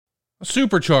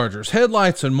Superchargers,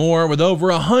 headlights, and more. With over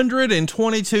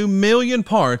 122 million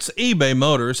parts, eBay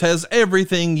Motors has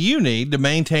everything you need to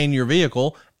maintain your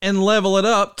vehicle and level it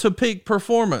up to peak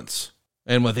performance.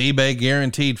 And with eBay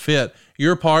Guaranteed Fit,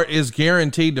 your part is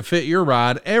guaranteed to fit your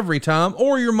ride every time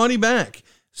or your money back.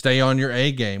 Stay on your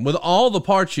A game with all the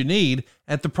parts you need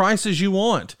at the prices you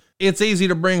want. It's easy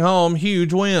to bring home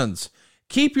huge wins.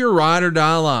 Keep your ride or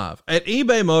die alive at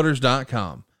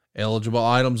ebaymotors.com. Eligible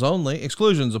items only.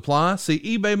 Exclusions apply. See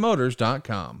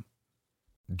ebaymotors.com.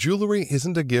 Jewelry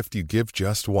isn't a gift you give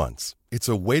just once. It's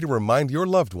a way to remind your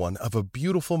loved one of a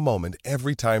beautiful moment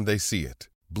every time they see it.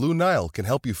 Blue Nile can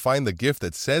help you find the gift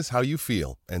that says how you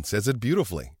feel and says it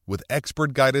beautifully, with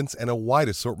expert guidance and a wide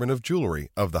assortment of jewelry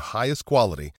of the highest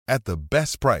quality at the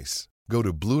best price. Go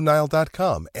to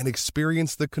BlueNile.com and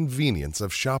experience the convenience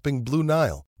of shopping Blue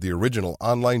Nile, the original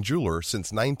online jeweler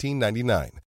since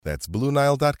 1999. That's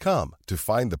BlueNile.com to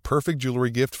find the perfect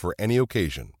jewelry gift for any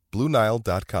occasion.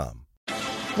 BlueNile.com.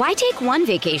 Why take one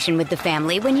vacation with the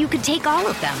family when you could take all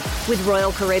of them? With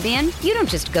Royal Caribbean, you don't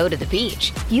just go to the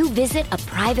beach. You visit a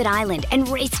private island and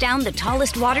race down the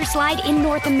tallest water slide in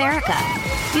North America.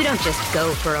 You don't just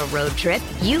go for a road trip.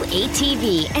 You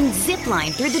ATV and zip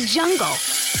line through the jungle.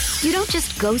 You don't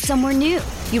just go somewhere new.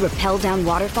 You rappel down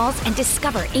waterfalls and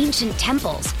discover ancient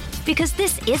temples. Because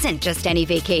this isn't just any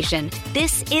vacation.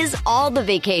 This is all the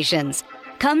vacations.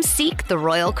 Come seek the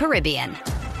Royal Caribbean.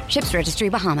 Ships Registry,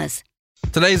 Bahamas.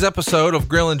 Today's episode of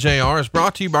Grillin' JR is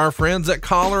brought to you by our friends at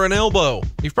Collar and Elbow.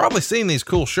 You've probably seen these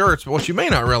cool shirts, but what you may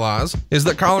not realize is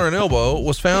that Collar and Elbow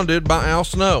was founded by Al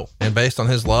Snow and based on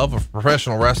his love of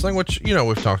professional wrestling, which, you know,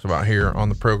 we've talked about here on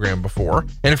the program before.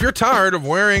 And if you're tired of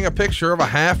wearing a picture of a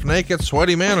half-naked,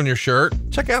 sweaty man on your shirt,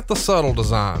 check out the Subtle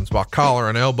Designs by Collar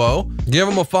and Elbow. Give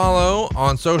them a follow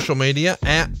on social media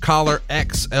at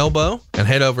CollarXElbow and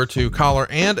head over to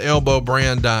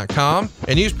collarandelbowbrand.com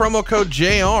and use promo code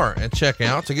JR at checkout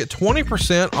to get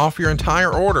 20% off your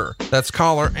entire order. That's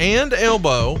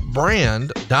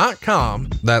collarandelbowbrand.com.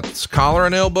 That's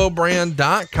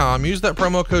collarandelbowbrand.com. Use that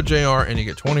promo code JR and you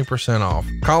get 20% off.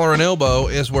 Collar and Elbow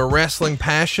is where wrestling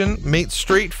passion meets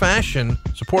street fashion.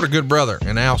 Support a good brother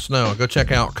in Al Snow. Go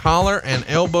check out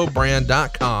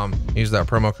collarandelbowbrand.com. Use that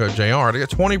promo code JR to get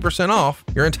 20% off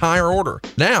your entire order.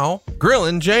 Now,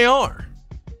 Grillin' JR.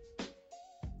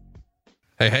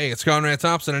 Hey, it's Conrad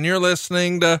Thompson, and you're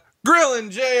listening to Grillin'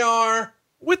 JR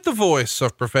with the voice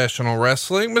of professional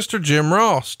wrestling, Mr. Jim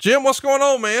Ross. Jim, what's going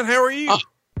on, man? How are you?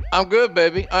 I'm good,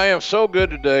 baby. I am so good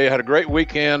today. I had a great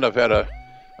weekend. I've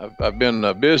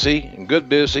been busy,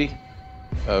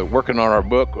 working on our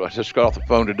book. I just got off the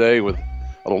phone today with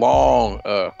a long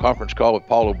conference call with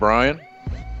Paul O'Brien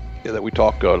that we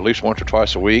talk at least once or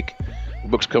twice a week. The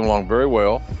book's coming along very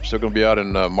well. Still going to be out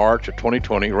in March of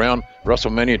 2020, around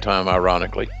WrestleMania time,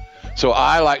 ironically. So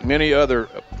I, like many other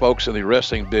folks in the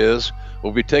wrestling biz,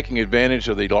 will be taking advantage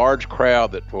of the large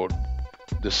crowd that will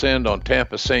descend on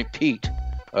Tampa St. Pete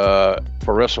for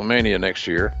WrestleMania next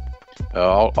year.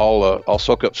 I'll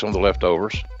soak up some of the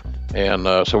leftovers. And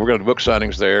so we're going to do book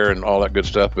signings there and all that good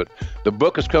stuff. But the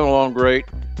book is coming along great.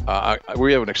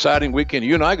 We have an exciting weekend.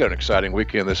 You and I got an exciting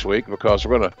weekend this week because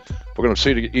we're going to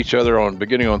see each other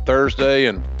beginning on Thursday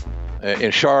and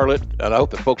in Charlotte. And I hope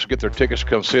that folks get their tickets to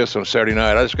come see us on Saturday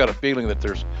night. I just got a feeling that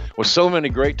with so many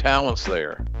great talents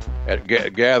there at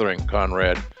Gathering,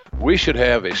 Conrad, we should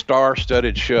have a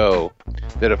star-studded show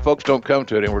that if folks don't come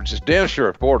to it, and we're just damn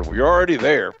sure affordable, you're already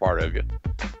there, part of you,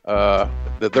 that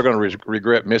they're going to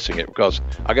regret missing it, because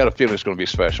I got a feeling it's going to be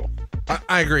special.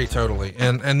 I agree totally.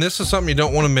 And this is something you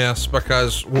don't want to miss,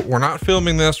 because we're not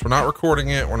filming this. We're not recording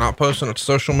it. We're not posting it to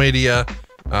social media.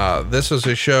 This is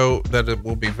a show that it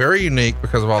will be very unique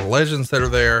because of all the legends that are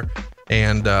there.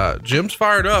 And Jim's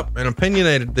fired up and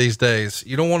opinionated these days.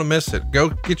 You don't want to miss it. Go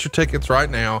get your tickets right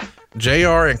now.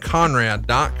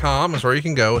 JRandConrad.com is where you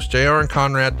can go. It's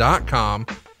JRandConrad.com.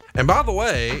 And by the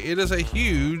way, it is a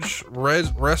huge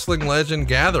wrestling legend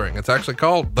gathering. It's actually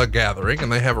called The Gathering,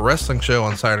 and they have a wrestling show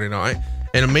on Saturday night.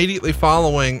 And immediately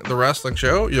following the wrestling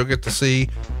show, you'll get to see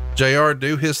JR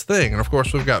do his thing. And of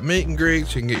course, we've got meet and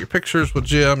greets. You can get your pictures with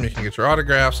Jim. You can get your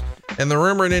autographs. And the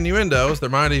rumor and innuendos, there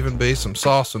might even be some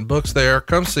sauce and books there.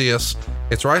 Come see us.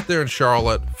 It's right there in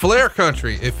Charlotte, Flair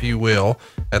Country, if you will,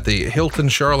 at the Hilton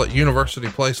Charlotte University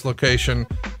Place location.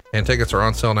 And tickets are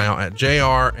on sale now at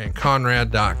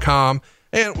JRandConrad.com.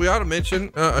 And we ought to mention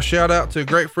a shout out to a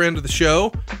great friend of the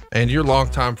show and your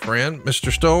longtime friend, Mr.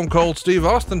 Stone Cold Steve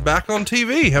Austin, back on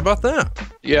TV. How about that?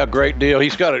 Yeah, great deal.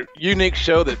 He's got a unique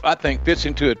show that I think fits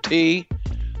into a T.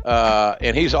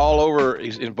 And he's all over.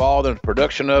 He's involved in the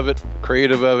production of it,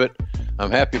 creative of it.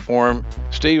 I'm happy for him.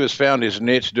 Steve has found his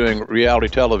niche doing reality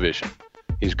television.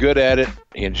 He's good at it.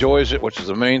 He enjoys it, which is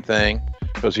the main thing,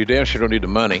 because he damn sure don't need the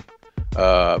money.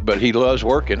 But he loves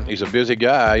working. He's a busy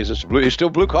guy. He's still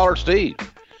blue collar Steve.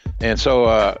 And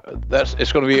so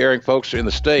it's going to be airing, folks, in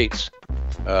the States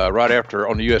right after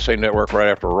on the USA Network, right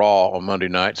after Raw on Monday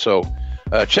night. So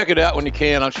check it out when you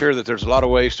can. I'm sure that there's a lot of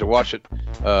ways to watch it,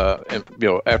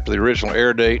 after the original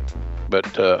air date.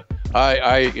 But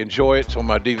I enjoy it. It's on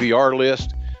my DVR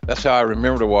list. That's how I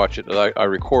remember to watch it. I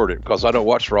record it because I don't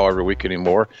watch Raw every week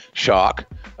anymore. Shock.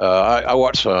 I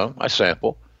watch some. I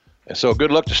sample. And so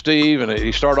good luck to Steve. And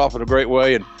he started off in a great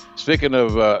way. And speaking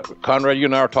of Conrad, you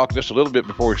and I were talking just a little bit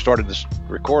before we started this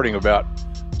recording about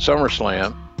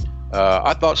SummerSlam.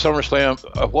 I thought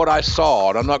SummerSlam, what I saw,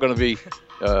 and I'm not going to be,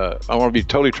 I want to be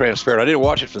totally transparent. I didn't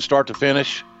watch it from start to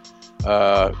finish.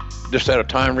 Just out of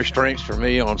time restraints for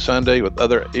me on Sunday with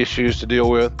other issues to deal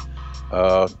with.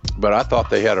 But I thought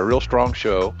they had a real strong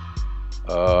show,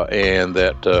 and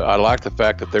that I liked the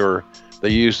fact that there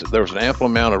was an ample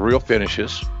amount of real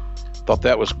finishes. Thought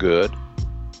that was good.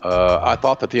 I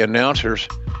thought that the announcers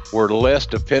were less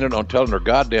dependent on telling their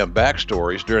goddamn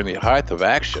backstories during the height of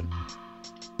action.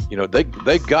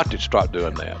 They got to stop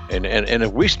doing that. And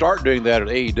if we start doing that at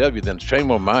AEW, then shame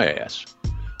on my ass.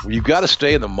 You've got to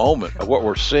stay in the moment of what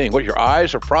we're seeing. What your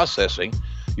eyes are processing,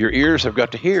 your ears have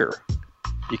got to hear.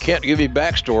 You can't give me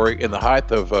backstory in the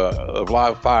height of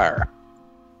live fire.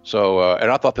 So,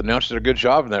 and I thought the announcers did a good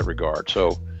job in that regard.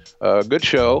 So, good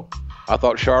show. I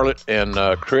thought Charlotte and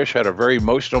Trish had a very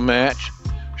emotional match.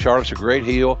 Charlotte's a great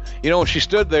heel. When she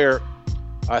stood there,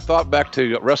 I thought back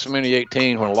to WrestleMania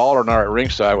 18 when Lawler and I were at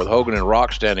ringside with Hogan and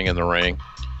Rock standing in the ring,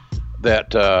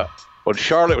 that when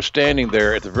Charlotte was standing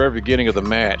there at the very beginning of the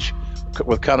match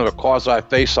with kind of a quasi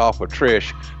face-off with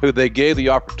Trish, who they gave the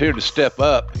opportunity to step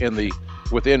up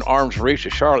within arm's reach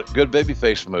of Charlotte, good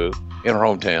babyface move in her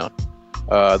hometown,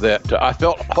 that I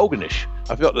felt Hoganish.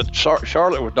 I felt that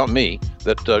Charlotte was, not me,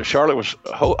 that Charlotte was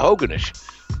Hoganish.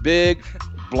 Big,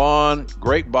 blonde,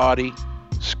 great body,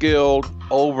 skilled,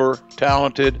 over,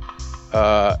 talented.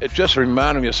 It just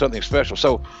reminded me of something special.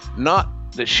 So not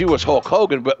that she was Hulk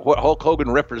Hogan, but what Hulk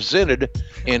Hogan represented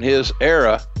in his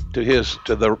era to his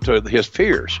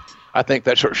peers. I think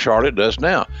that's what Charlotte does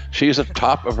now. She's at the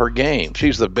top of her game.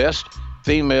 She's the best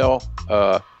female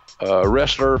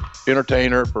wrestler,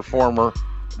 entertainer, performer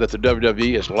that the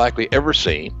WWE has likely ever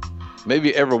seen.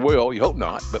 Maybe ever will. You hope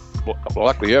not, but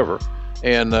likely ever.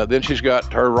 And then she's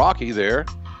got her Rocky there,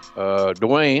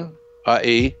 Dwayne,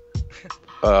 i.e.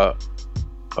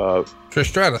 Trish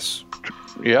Stratus.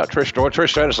 Yeah, Trish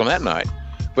Stratus on that night.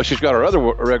 But she's got her other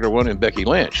regular one in Becky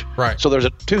Lynch. Right. So there's a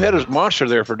two-headed monster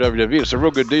there for WWE. It's a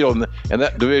real good deal, and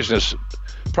that division has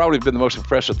probably been the most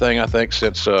impressive thing, I think,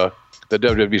 since the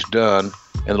WWE's done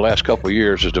in the last couple of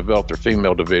years, has developed their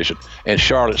female division. And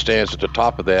Charlotte stands at the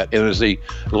top of that and is the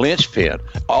linchpin.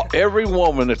 Every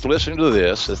woman that's listening to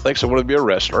this that thinks they want to be a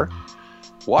wrestler,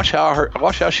 watch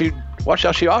how she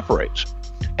operates,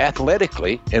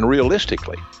 athletically and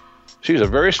realistically. She's a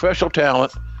very special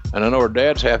talent, and I know her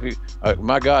dad's happy.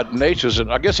 My God, Nature's,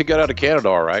 and I guess he got out of Canada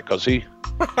all right, because he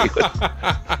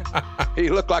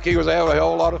looked like he was having a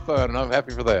whole lot of fun, and I'm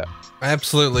happy for that.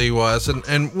 Absolutely he was.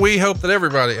 And we hope that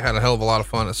everybody had a hell of a lot of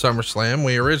fun at SummerSlam.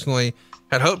 We originally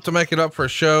had hoped to make it up for a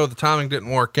show. The timing didn't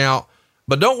work out,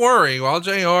 but don't worry. While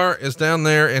JR is down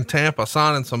there in Tampa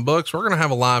signing some books, we're going to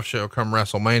have a live show come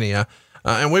WrestleMania.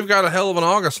 And we've got a hell of an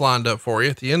August lined up for you.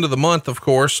 At the end of the month, of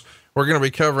course, we're going to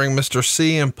be covering Mr.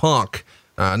 CM Punk.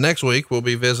 Next week, we'll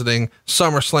be visiting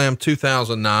SummerSlam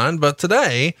 2009, but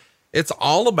today it's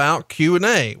all about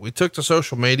Q&A. We took to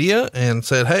social media and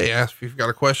said, hey, ask if you've got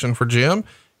a question for Jim,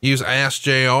 use Ask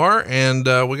JR. And,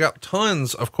 we got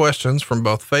tons of questions from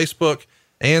both Facebook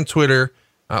and Twitter.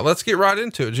 Let's get right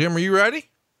into it. Jim, are you ready?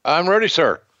 I'm ready,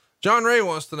 sir. John Ray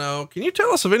wants to know, can you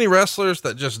tell us of any wrestlers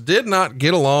that just did not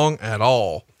get along at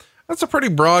all? That's a pretty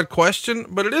broad question,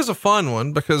 but it is a fun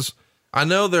one because I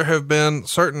know there have been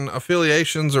certain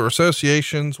affiliations or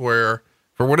associations where,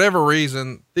 for whatever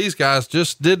reason, these guys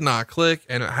just did not click,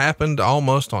 and it happened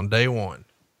almost on day one.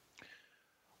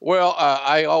 Well,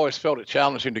 I always felt it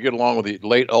challenging to get along with the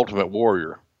late Ultimate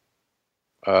Warrior.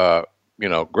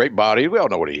 Great body. We all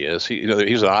know what he is.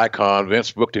 He's an icon.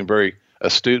 Vince booked him very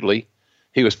astutely.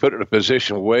 He was put in a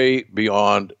position way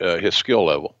beyond his skill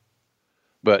level,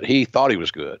 but he thought he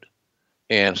was good.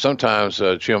 And sometimes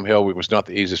Jim Hellwig was not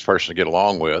the easiest person to get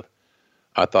along with.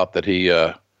 I thought that he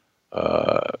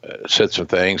said some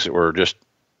things that were just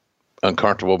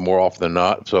uncomfortable more often than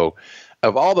not. So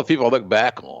of all the people I look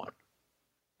back on,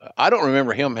 I don't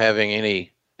remember him having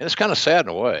any, and it's kind of sad in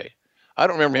a way, I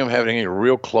don't remember him having any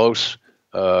real close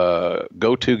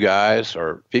go-to guys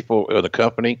or people in the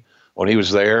company when he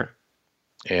was there.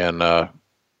 And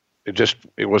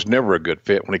it was never a good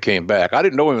fit when he came back. I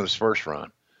didn't know him in his first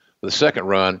run. The second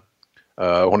run,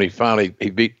 when he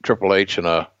beat Triple H in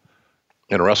a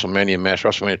WrestleMania match,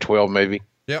 WrestleMania 12 maybe.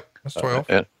 Yep, that's 12.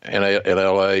 In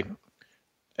LA.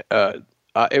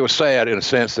 It was sad in a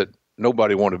sense that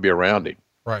nobody wanted to be around him.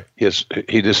 Right. He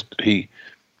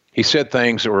said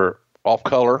things that were off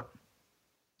color,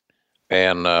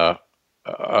 and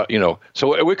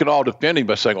so we could all defend him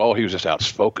by saying, "Oh, he was just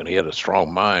outspoken. He had a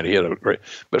strong mind. He had a great."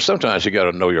 But sometimes you got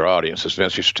to know your audience, as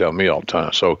Vince used to tell me all the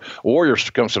time. So Warriors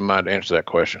comes to mind to answer that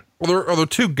question. Well, are there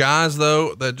two guys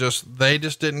though that they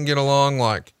just didn't get along?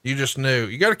 Like you just knew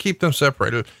you got to keep them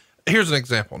separated. Here's an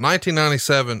example: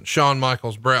 1997, Shawn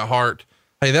Michaels, Bret Hart.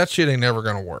 Hey, that shit ain't never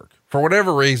going to work for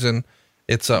whatever reason.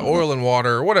 It's oil and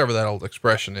water, or whatever that old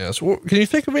expression is. Can you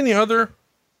think of any other?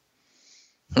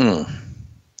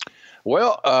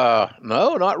 Well,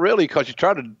 no, not really, because you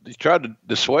tried to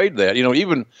dissuade that.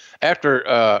 Even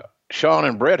after Shawn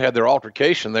and Bret had their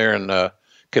altercation there in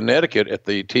Connecticut at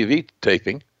the TV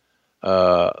taping,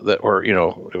 that where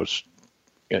it was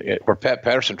where Pat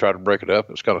Patterson tried to break it up.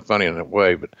 It was kind of funny in a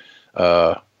way, but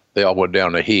they all went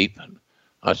down in a heap.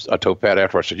 I told Pat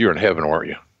after, I said, "You're in heaven, aren't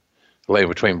you?" Laying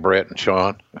between Bret and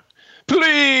Shawn.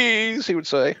 Please, he would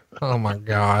say. Oh my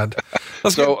God.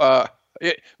 But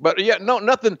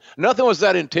nothing was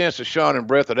that intense as Shawn and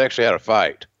Bret that actually had a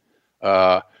fight.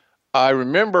 I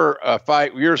remember a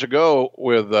fight years ago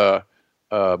with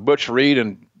Butch Reed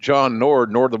and John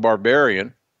Nord the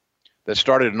Barbarian, that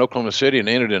started in Oklahoma City and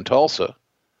ended in Tulsa,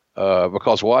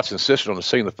 because Watts insisted on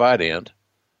seeing the fight end.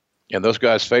 And those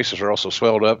guys' faces are also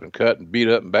swelled up and cut and beat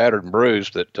up and battered and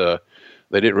bruised that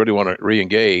they didn't really want to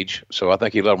re-engage. So I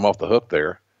think he let them off the hook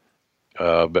there.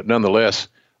 But nonetheless,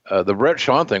 the Bret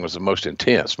Shawn thing was the most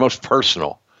intense, most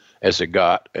personal as it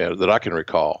got that I can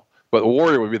recall. But the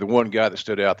Warrior would be the one guy that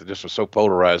stood out that just was so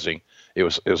polarizing. It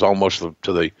was almost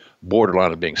to the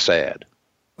borderline of being sad.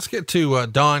 Let's get to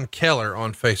Don Keller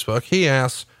on Facebook. He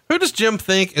asks, who does Jim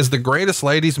think is the greatest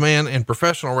ladies man in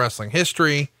professional wrestling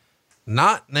history?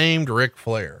 Not named Ric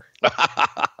Flair.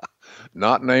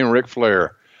 Not named Ric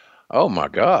Flair. Oh my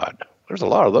God. There's a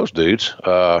lot of those dudes.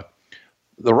 The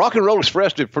Rock and Roll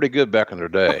Express did pretty good back in their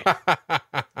day.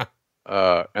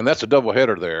 And that's a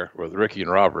doubleheader there with Ricky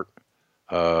and Robert.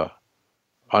 I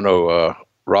know,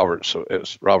 Robert's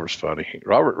funny.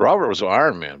 Robert was an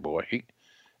Iron Man boy. He'd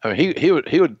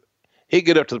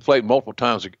get up to the plate multiple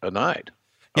times a night.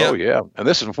 Yeah. Oh yeah. And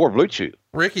this is before Blue Chew.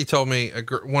 Ricky told me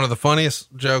one of the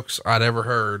funniest jokes I'd ever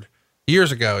heard years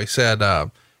ago. He said,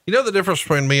 you know the difference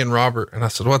between me and Robert? And I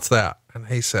said, what's that? And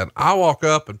he said, I walk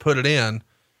up and put it in.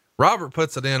 Robert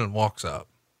puts it in and walks up.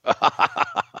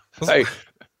 Hey,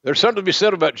 there's something to be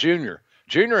said about Junior.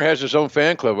 Junior has his own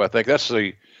fan club. I think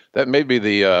that may be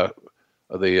the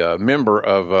member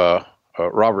of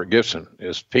Robert Gibson,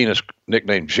 his penis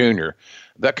nicknamed Junior.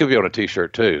 That could be on a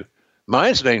t-shirt too.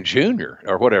 Mine's named Junior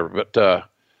or whatever, but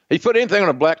he put anything on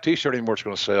a black t-shirt anymore, it's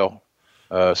going to sell.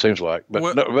 Seems like,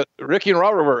 but Ricky and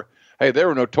Robert they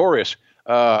were notorious.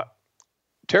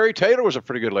 Terry Taylor was a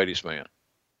pretty good ladies man.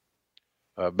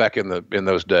 Back in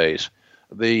those days,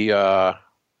 I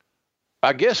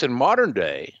guess in modern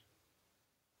day,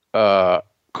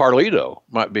 Carlito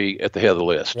might be at the head of the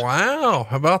list. Wow.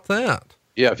 How about that?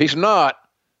 Yeah. If he's not,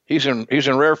 he's in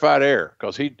rarefied air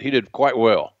because he did quite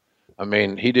well. I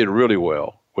mean, he did really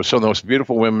well with some of the most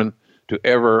beautiful women to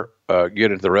ever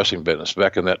get into the wrestling business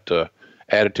back in that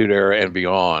Attitude Era and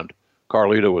beyond.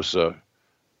 Carlito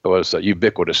was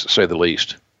ubiquitous, to say the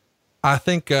least. I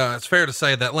think it's fair to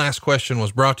say that last question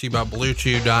was brought to you by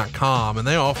BlueChew.com, and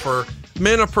they offer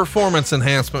men a performance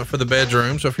enhancement for the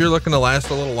bedroom. So if you're looking to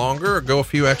last a little longer or go a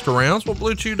few extra rounds, well,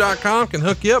 BlueChew.com can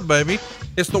hook you up, baby.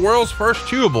 It's the world's first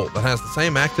chewable that has the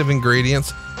same active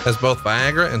ingredients as both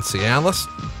Viagra and Cialis,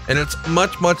 and it's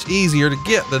much, much easier to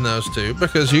get than those two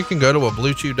because you can go to a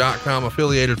BlueChew.com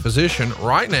affiliated physician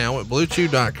right now at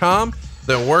BlueChew.com.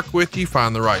 They'll work with you,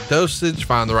 find the right dosage,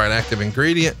 find the right active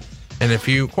ingredient. And if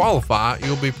you qualify,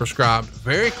 you'll be prescribed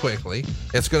very quickly.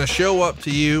 It's going to show up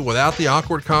to you without the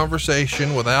awkward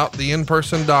conversation, without the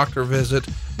in-person doctor visit.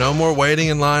 No more waiting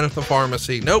in line at the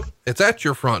pharmacy. Nope. It's at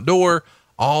your front door,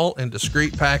 all in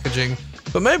discreet packaging.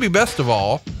 But maybe best of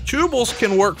all, chewables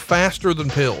can work faster than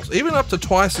pills, even up to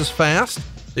twice as fast.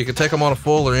 You can take them on a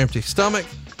full or empty stomach.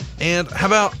 And how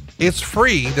about it's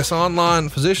free, this online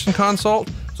physician consult?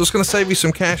 So it's going to save you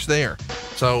some cash there.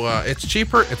 So it's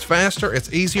cheaper, it's faster,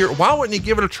 it's easier. Why wouldn't you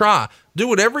give it a try? Do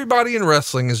what everybody in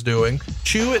wrestling is doing.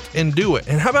 Chew it and do it.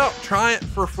 And how about try it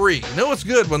for free? You know it's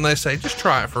good when they say just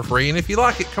try it for free. And if you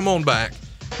like it, come on back.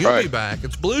 You'll be back.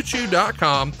 It's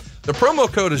BlueChew.com. The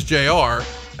promo code is JR,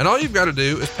 and all you've got to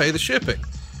do is pay the shipping.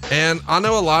 And I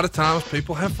know a lot of times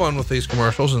people have fun with these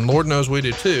commercials, and Lord knows we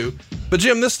do too. But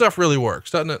Jim, this stuff really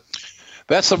works, doesn't it?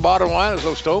 That's the bottom line, as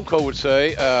though Stone Cold would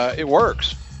say. It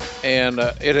works, and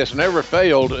it has never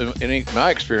failed in any of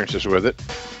my experiences with it.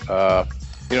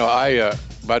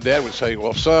 My dad would say,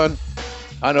 "Well, son,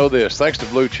 I know this. Thanks to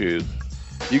Blue Chew,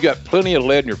 you got plenty of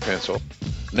lead in your pencil.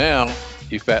 Now,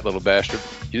 you fat little bastard,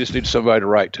 you just need somebody to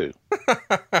write to."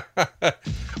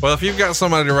 Well, if you've got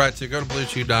somebody to write to, go to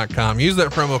BlueChew.com. Use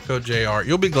that promo code JR.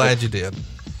 You'll be glad you did.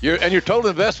 Your total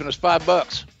investment is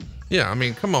 $5. Yeah, I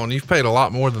mean, come on. You've paid a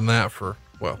lot more than that for,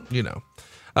 well,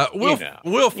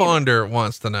 Will Fonder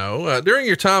wants to know, during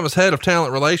your time as head of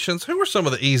talent relations, who were some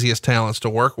of the easiest talents to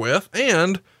work with,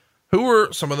 and who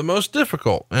were some of the most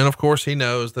difficult? And of course, he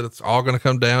knows that it's all going to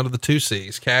come down to the 2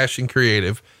 C's, cash and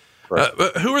creative. Right.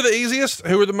 But who are the easiest?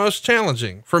 Who are the most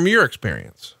challenging from your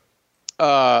experience?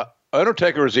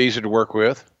 Undertaker was easy to work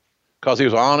with because he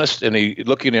was honest and he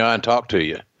looked you in the eye and talked to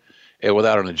you, and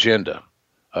without an agenda.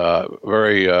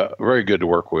 Very good to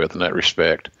work with in that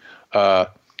respect.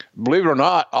 Believe it or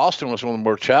not, Austin was one of the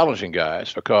more challenging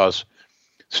guys because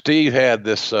Steve had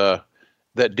this, that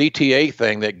DTA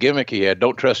thing, that gimmick he had,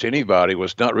 don't trust anybody,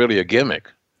 was not really a gimmick.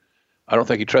 I don't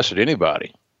think he trusted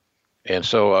anybody. And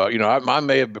so, I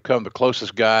may have become the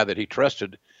closest guy that he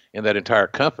trusted in that entire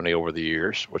company over the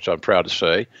years, which I'm proud to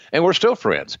say, and we're still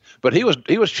friends. But he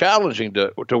was challenging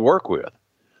to work with.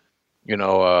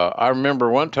 I remember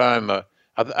one time,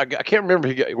 I can't remember,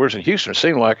 he was in Houston, it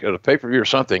seemed like at a pay-per-view or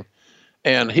something,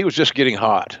 and he was just getting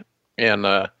hot. And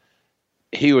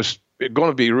he was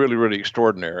going to be really, really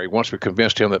extraordinary once we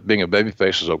convinced him that being a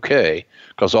babyface is okay,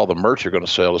 because all the merch you're going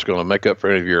to sell is going to make up for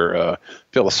any of your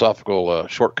philosophical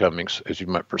shortcomings, as you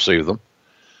might perceive them.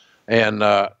 And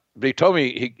but he told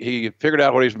me he figured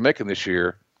out what he was making this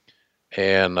year,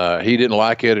 and he didn't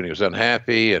like it, and he was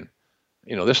unhappy. And,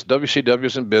 this WCW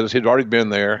is in business. He'd already been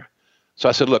there. So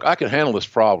I said, look, I can handle this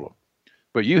problem,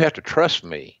 but you have to trust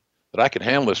me that I can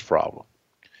handle this problem.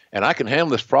 And I can handle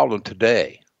this problem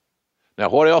today. Now,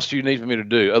 what else do you need for me to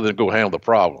do other than go handle the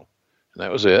problem? And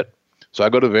that was it. So I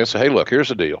go to Vince and say, hey, look, here's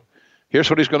the deal. Here's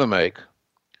what he's going to make.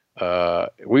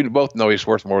 We both know he's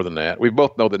worth more than that. We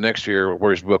both know that next year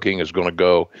where his booking is going to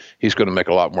go, he's going to make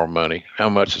a lot more money. How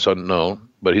much is unknown,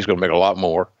 but he's going to make a lot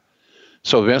more.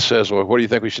 So Vince says, well, what do you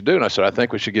think we should do? And I said, I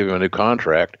think we should give him a new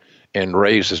contract and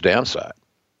raise his downside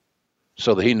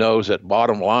so that he knows that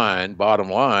bottom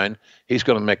line, he's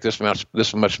going to make this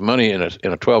much money in a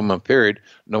 12-month period,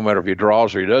 no matter if he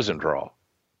draws or he doesn't draw,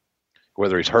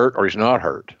 whether he's hurt or he's not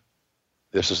hurt.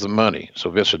 This is the money. So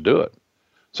Vince would do it.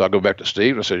 So I go back to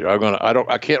Steve and I said,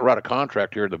 I can't write a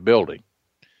contract here in the building,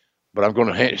 but I'm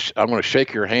going to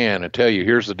shake your hand and tell you,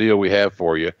 here's the deal we have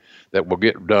for you that will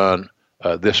get done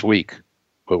this week.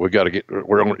 But we're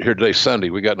here today, Sunday.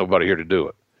 We got nobody here to do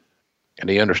it. And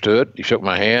he understood. He shook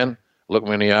my hand, looked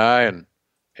me in the eye,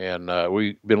 and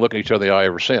we've been looking at each other in the eye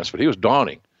ever since. But he was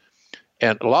daunting.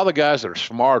 And a lot of the guys that are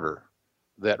smarter,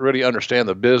 that really understand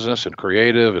the business and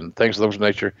creative and things of those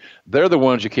nature, they're the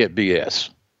ones you can't BS.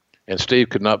 And Steve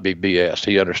could not be BS.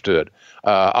 He understood.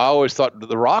 I always thought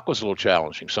The Rock was a little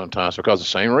challenging sometimes because of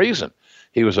the same reason.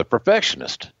 He was a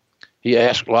perfectionist. He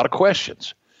asked a lot of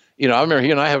questions. I remember he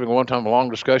and I having one time a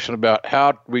long discussion about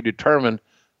how we determine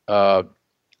the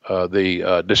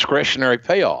discretionary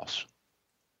payoffs,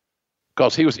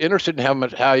 because he was interested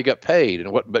in how he got paid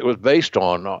and what it was based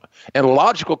on, and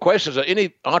logical questions that any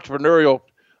entrepreneurial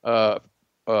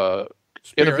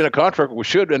independent contractor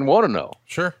should and want to know.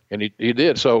 Sure. And he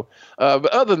did. So, but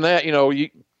other than that,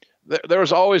 there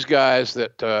was always guys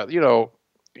that,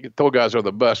 you can throw guys under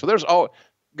the bus, but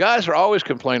guys are always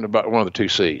complaining about one of the 2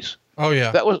 C's. Oh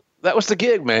yeah. That was the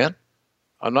gig, man.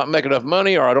 I'm not making enough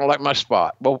money, or I don't like my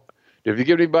spot. Well, if you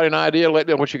give anybody an idea, let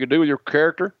them what you can do with your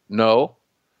character, no,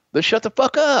 then shut the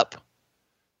fuck up.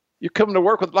 You come to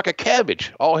work with like a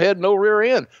cabbage, all head, no rear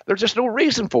end. There's just no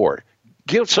reason for it.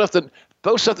 Throw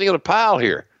something in a pile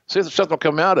here. See if something will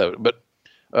come out of it. But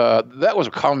that was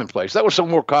a commonplace. That was some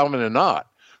more common than not.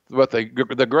 But the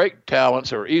great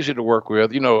talents are easy to work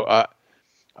with. Like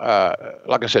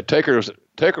I said, Taker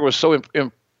was so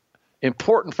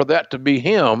important for that to be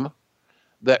him,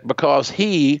 that because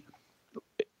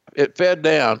it fed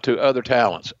down to other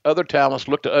talents. Other talents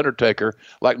looked at Undertaker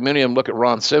like many of them look at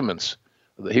Ron Simmons.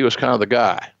 He was kind of the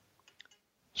guy.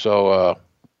 So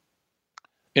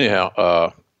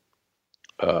anyhow,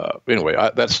 anyway,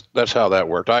 that's how that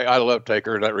worked. I love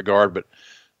Taker in that regard, but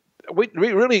we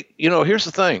really, here's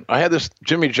the thing. I had this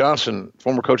Jimmy Johnson,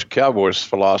 former coach of Cowboys,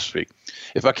 philosophy.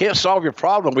 If I can't solve your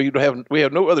problem, we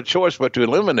have no other choice but to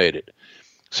eliminate it.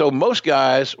 So most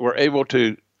guys were able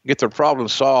to get their problem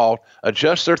solved,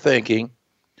 adjust their thinking,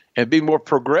 and be more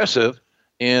progressive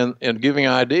in giving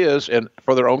ideas and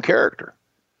for their own character.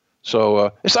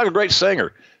 So it's like a great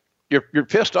singer. You're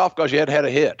pissed off because you hadn't had a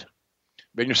hit,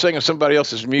 but you're singing somebody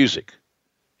else's music.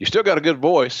 You still got a good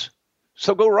voice,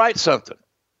 so go write something.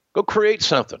 Go create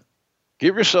something.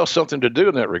 Give yourself something to do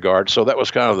in that regard. So that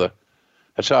was kind of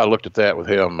that's how I looked at that with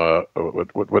him.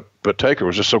 But Taker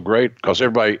was just so great because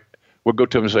everybody would go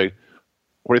to him and say,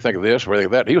 what do you think of this? What do you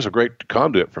think of that? He was a great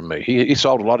conduit for me. He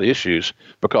solved a lot of issues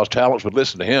because talents would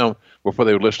listen to him before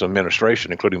they would listen to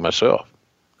administration, including myself.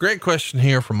 Great question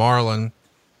here from Marlon.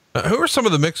 Who are some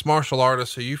of the mixed martial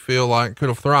artists who you feel like could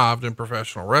have thrived in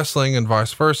professional wrestling and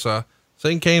vice versa?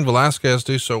 Seeing Cain Velasquez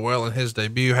do so well in his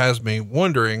debut has me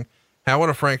wondering how would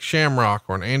a Frank Shamrock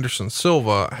or an Anderson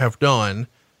Silva have done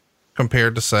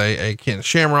compared to, say, a Ken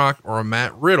Shamrock or a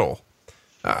Matt Riddle?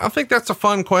 I think that's a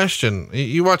fun question.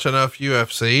 You watch enough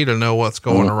UFC to know what's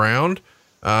going around,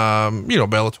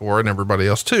 Bellator and everybody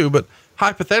else too. But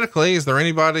hypothetically, is there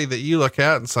anybody that you look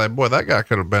at and say, boy, that guy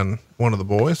could have been one of the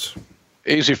boys?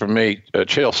 Easy for me.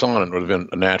 Chael Sonnen would have been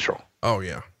a natural. Oh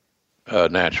yeah.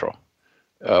 Natural.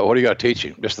 What do you got to teach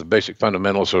him? Just the basic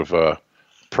fundamentals of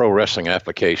pro wrestling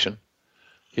application.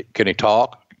 Can he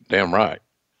talk? Damn right.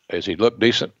 Does he look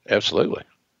decent? Absolutely.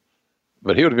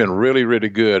 But he would have been really, really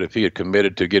good if he had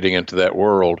committed to getting into that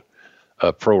world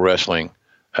of pro wrestling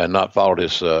and not followed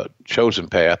his chosen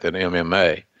path in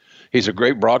MMA. He's a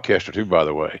great broadcaster too, by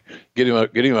the way. Get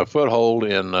him a foothold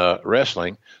in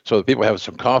wrestling so that people have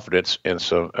some confidence and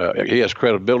he has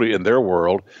credibility in their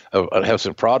world, have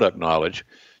some product knowledge.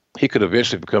 He could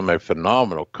eventually become a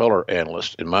phenomenal color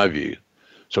analyst, in my view.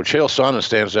 So Chael Sonnen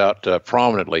stands out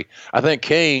prominently. I think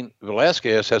Cain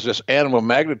Velasquez has this animal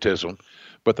magnetism,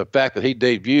 but the fact that he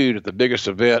debuted at the biggest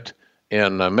event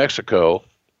in Mexico,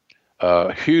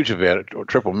 huge event,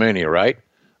 Triple Mania, right?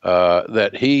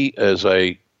 That he is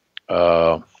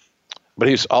but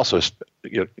he's also,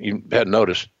 you hadn't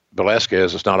noticed,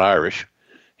 Velasquez is not Irish.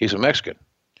 He's a Mexican.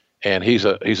 And he's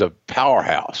a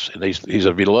powerhouse, and he's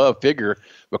a beloved figure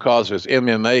because of his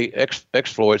MMA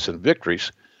exploits and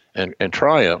victories and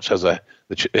triumphs as the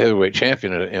heavyweight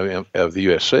champion of the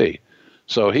UFC.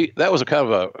 So that was a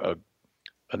kind of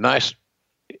a nice.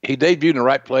 He debuted in the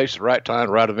right place, the right time,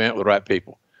 the right event with the right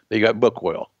people. He got booked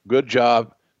well. Good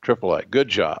job, AAA. Good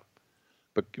job.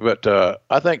 But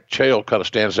I think Chael kind of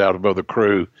stands out above the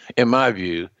crew, in my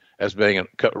view, as being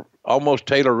almost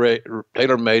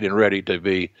tailor-made and ready to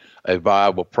be a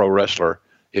viable pro wrestler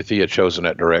if he had chosen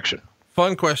that direction.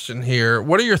 Fun question here.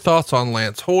 What are your thoughts on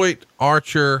Lance Hoyt,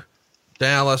 Archer,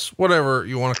 Dallas, whatever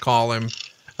you want to call him?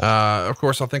 Of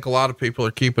course, I think a lot of people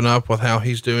are keeping up with how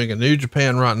he's doing in New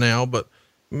Japan right now, but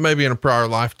maybe in a prior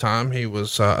lifetime, he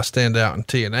was a standout in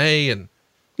TNA, and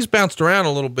he's bounced around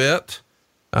a little bit.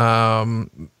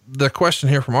 The question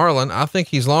here from Arlen, I think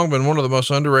he's long been one of the most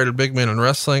underrated big men in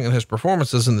wrestling, and his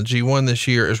performances in the G1 this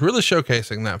year is really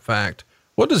showcasing that fact.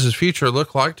 What does his future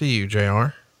look like to you, JR?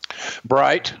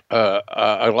 Bright.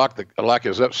 I like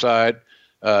his upside.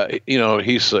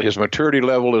 His maturity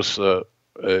level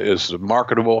is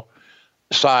marketable.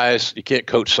 Size, you can't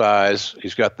coach size.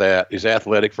 He's got that. He's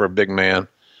athletic for a big man.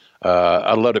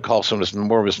 I'd love to call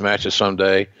more of his matches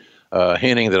someday,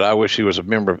 hinting that I wish he was a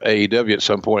member of AEW at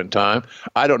some point in time.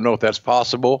 I don't know if that's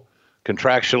possible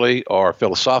contractually or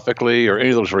philosophically or any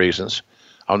of those reasons.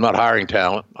 I'm not hiring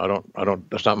talent. I don't,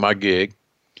 that's not my gig.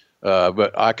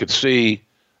 But I could see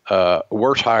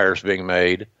worse hires being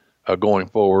made going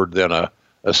forward than a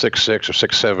 6'6" or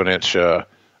 6'7" inch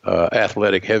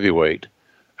athletic heavyweight.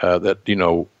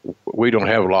 That, we don't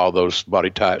have a lot of those body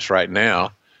types right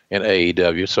now in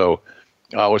AEW. So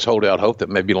I always hold out hope that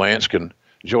maybe Lance can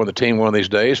join the team one of these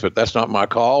days, but that's not my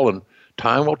call, and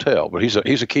time will tell. But he's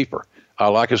a keeper. I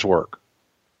like his work.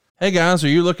 Hey guys, are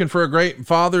you looking for a great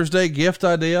Father's Day gift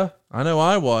idea? I know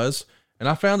I was, and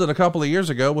I found it a couple of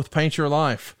years ago with Paint Your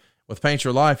Life. With Paint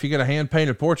Your Life, you get a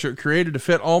hand-painted portrait created to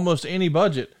fit almost any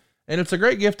budget, and it's a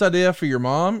great gift idea for your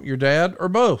mom, your dad, or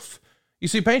both. You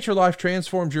see, Paint Your Life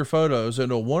transforms your photos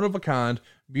into a one-of-a-kind,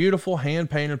 beautiful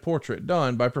hand-painted portrait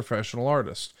done by professional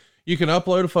artists. You can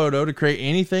upload a photo to create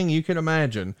anything you can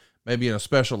imagine, maybe in a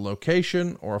special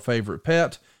location or a favorite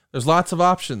pet. There's lots of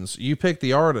options. You pick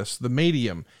the artist, the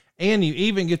medium, and you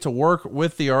even get to work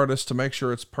with the artist to make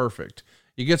sure it's perfect.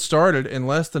 You get started in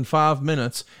less than 5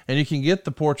 minutes, and you can get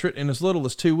the portrait in as little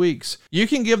as 2 weeks. You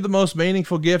can give the most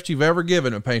meaningful gift you've ever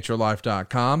given at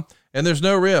paintyourlife.com. And there's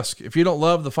no risk. If you don't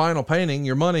love the final painting,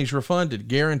 your money's refunded,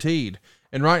 guaranteed.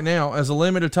 And right now, as a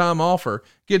limited time offer,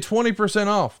 get 20%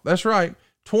 off. That's right,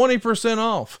 20%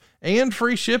 off and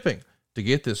free shipping. To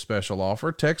get this special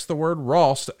offer, text the word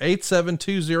Ross to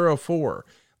 87204.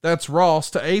 That's Ross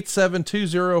to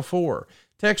 87204.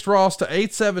 Text Ross to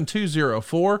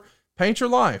 87204. Paint your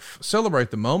life.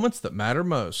 Celebrate the moments that matter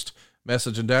most.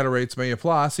 Message and data rates may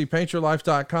apply. See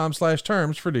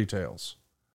paintyourlife.com/terms for details.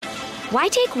 Why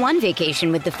take one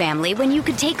vacation with the family when you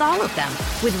could take all of them?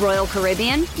 With Royal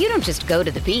Caribbean, you don't just go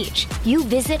to the beach. You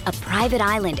visit a private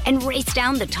island and race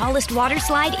down the tallest water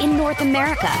slide in North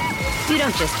America. You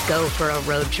don't just go for a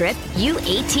road trip. You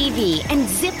ATV and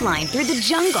zip line through the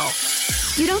jungle.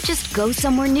 You don't just go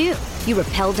somewhere new. You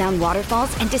rappel down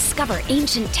waterfalls and discover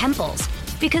ancient temples.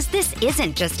 Because this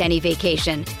isn't just any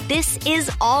vacation. This is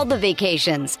all the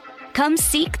vacations. Come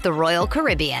seek the Royal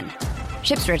Caribbean.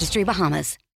 Ships Registry,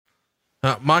 Bahamas.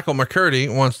 Michael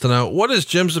McCurdy wants to know, what is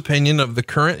Jim's opinion of the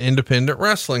current independent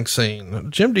wrestling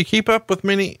scene? Jim, do you keep up with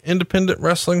many independent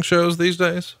wrestling shows these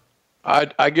days?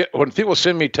 I get, when people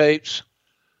send me tapes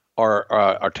or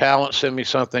talent send me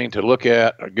something to look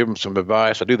at or give them some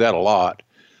advice, I do that a lot.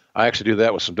 I actually do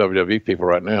that with some WWE people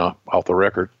right now, off the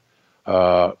record,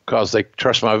 because they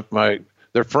trust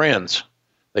they're friends.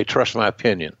 They trust my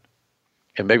opinion,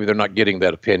 and maybe they're not getting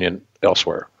that opinion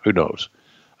elsewhere. Who knows?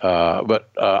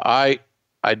 But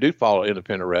I do follow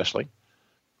independent wrestling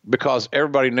because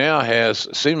everybody now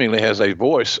seemingly has a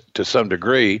voice to some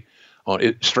degree on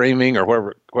it, streaming or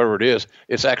wherever it is.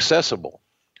 It's accessible.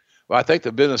 Well, I think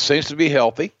the business seems to be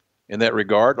healthy in that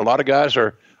regard. A lot of guys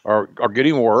are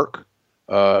getting work.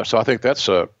 So I think that's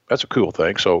a cool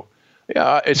thing. So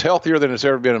yeah, it's healthier than it's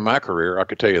ever been in my career. I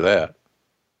could tell you that.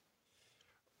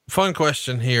 Fun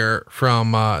question here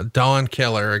from Don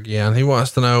Keller again. He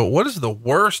wants to know, what is the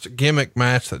worst gimmick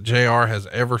match that JR has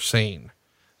ever seen?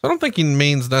 I don't think he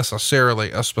means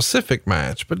necessarily a specific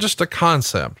match, but just a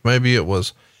concept. Maybe it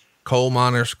was coal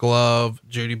miner's glove,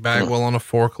 Judy Bagwell on a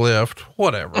forklift,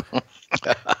 whatever.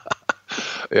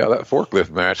 Yeah, that forklift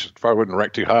match probably wouldn't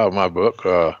rank too high in my book.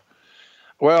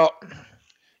 Well,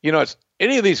 it's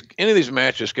any of these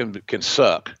matches can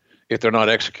suck if they're not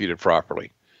executed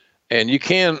properly. And you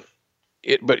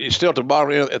but you still at the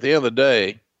bottom, at the end of the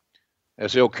day,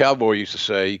 as the old cowboy used to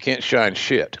say, you can't shine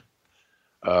shit.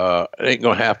 It ain't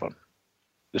going to happen.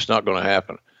 It's not going to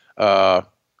happen.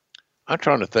 I'm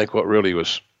trying to think what really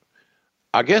was,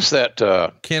 I guess that,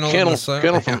 Kennel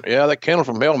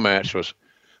from Hell match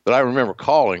that I remember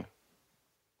calling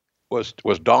was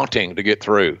daunting to get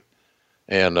through,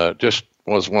 and, just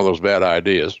was one of those bad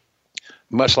ideas.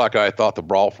 Much like I thought the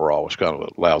Brawl for All was kind of a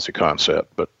lousy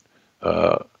concept, but,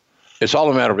 it's all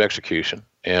a matter of execution.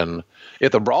 And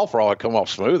if the Brawl for All had come off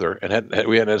smoother and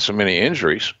we hadn't had so many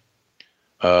injuries,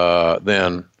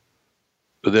 then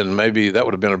maybe that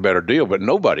would have been a better deal, but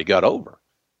nobody got over.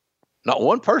 Not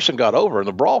one person got over in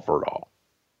the Brawl for All.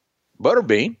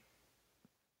 Butterbean,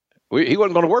 he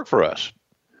wasn't going to work for us.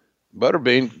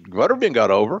 Butterbean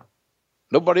got over.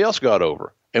 Nobody else got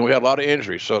over. And we had a lot of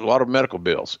injuries, so a lot of medical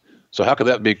bills. So how could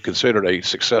that be considered a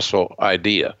successful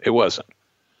idea? It wasn't.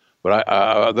 But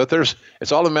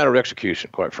it's all a matter of execution,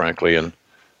 quite frankly. And,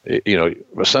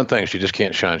 some things you just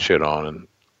can't shine shit on. And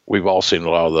we've all seen a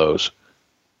lot of those.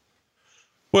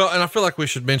 Well, and I feel like we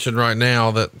should mention right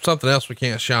now that something else we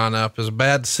can't shine up is a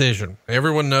bad decision.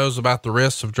 Everyone knows about the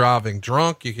risks of driving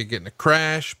drunk. You could get in a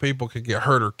crash. People could get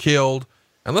hurt or killed.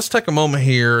 And let's take a moment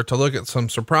here to look at some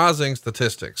surprising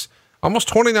statistics. Almost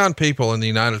 29 people in the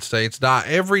United States die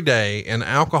every day in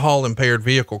alcohol impaired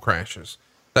vehicle crashes.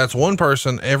 That's one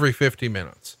person every 50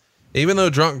 minutes. Even though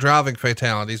drunk driving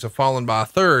fatalities have fallen by a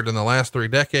third in the last 3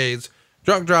 decades,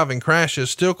 drunk driving crashes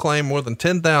still claim more than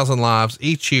 10,000 lives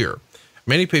each year.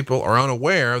 Many people are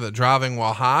unaware that driving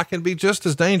while high can be just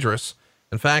as dangerous.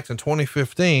 In fact, in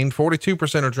 2015,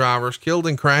 42% of drivers killed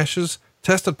in crashes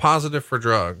tested positive for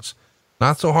drugs.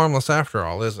 Not so harmless after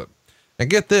all, is it? And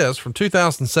get this, from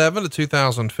 2007 to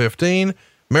 2015,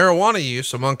 marijuana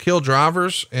use among killed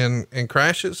drivers in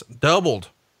crashes doubled.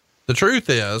 The truth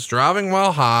is, driving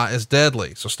while high is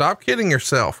deadly. So stop kidding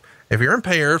yourself. If you're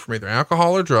impaired from either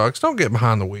alcohol or drugs, don't get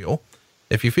behind the wheel.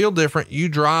 If you feel different, you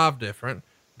drive different.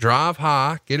 Drive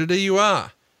high, get a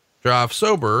DUI. Drive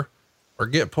sober, or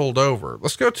get pulled over.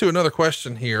 Let's go to another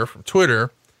question here from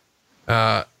Twitter.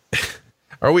 Are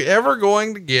we ever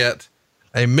going to get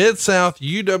a Mid-South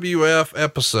UWF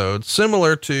episode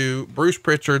similar to Bruce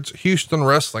Pritchard's Houston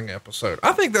wrestling episode?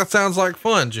 I think that sounds like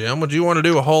fun, Jim. Would you want to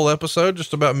do a whole episode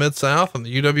just about Mid-South and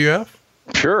the UWF?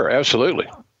 Sure,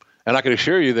 absolutely. And I can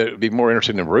assure you that it'd be more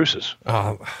interesting than Bruce's.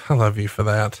 Oh, I love you for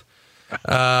that.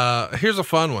 Here's a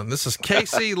fun one. This is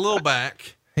Casey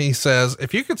Lilback. He says,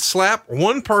 if you could slap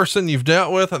one person you've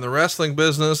dealt with in the wrestling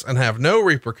business and have no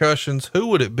repercussions, who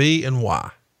would it be and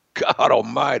why? God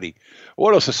almighty.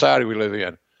 What a society we live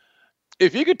in.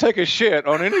 If you could take a shit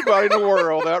on anybody in the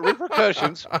world without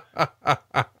repercussions,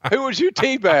 who would you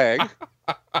teabag?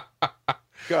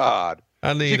 God.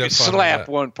 I need you could slap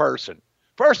one person.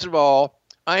 First of all,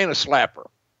 I ain't a slapper.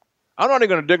 I'm not even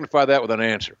going to dignify that with an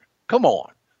answer. Come on.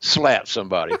 Slap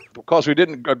somebody because we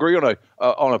didn't agree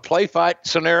on a play fight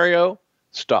scenario.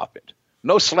 Stop it.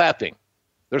 No slapping.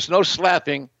 There's no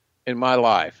slapping in my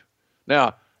life.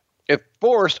 Now, if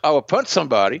forced, I will punch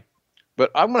somebody,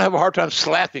 but I'm going to have a hard time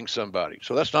slapping somebody.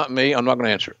 So that's not me. I'm not going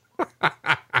to answer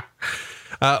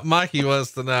it. Mikey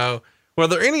wants to know, were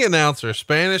there any announcers,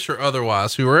 Spanish or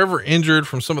otherwise, who were ever injured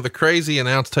from some of the crazy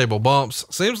announce table bumps?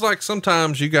 Seems like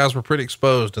sometimes you guys were pretty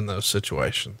exposed in those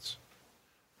situations.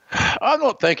 I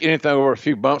don't think anything over a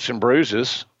few bumps and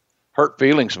bruises, hurt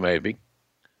feelings maybe.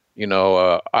 You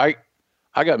know, I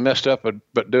got messed up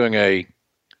but doing a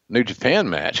New Japan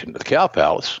match in the Cow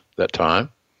Palace that time,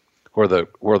 where the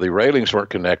railings weren't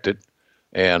connected,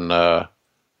 and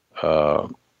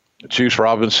Juice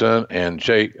Robinson and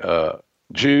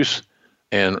Juice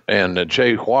and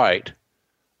Jay White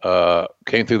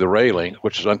came through the railing,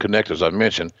 which is unconnected as I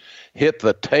mentioned, hit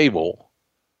the table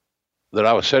that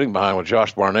I was sitting behind with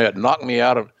Josh Barnett, knocked me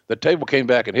out of the table, came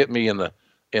back and hit me in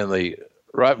the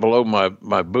right below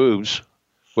my boobs,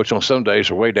 which on some days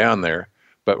are way down there,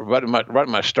 but right in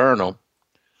my sternum,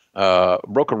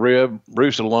 broke a rib,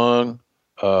 bruised a lung,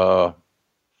 kind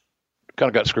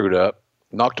of got screwed up,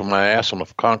 knocked on my ass on the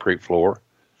concrete floor,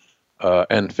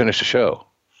 and finished the show.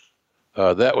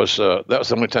 That was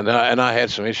the only time, and I had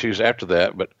some issues after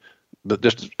that, but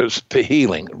just it was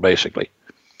healing basically.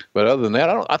 But other than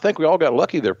that, I think we all got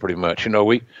lucky there pretty much. You know,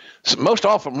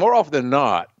 more often than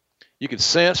not, you could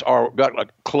sense or got a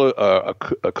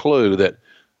clue that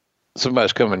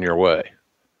somebody's coming your way.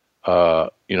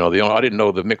 You know, I didn't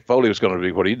know that Mick Foley was going to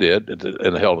be what he did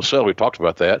in the Hell in a Cell. We talked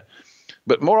about that.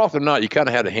 But more often than not, you kind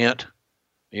of had a hint.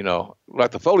 You know,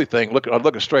 like the Foley thing. I'm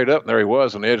looking straight up, and there he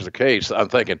was on the edge of the cage. I'm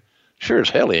thinking, sure as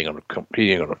hell he ain't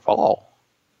going to fall.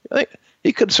 I think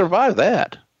he could survive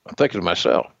that. I'm thinking to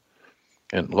myself.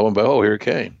 And lo and behold, here it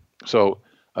came. So,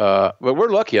 but we're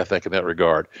lucky, I think, in that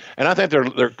regard. And I think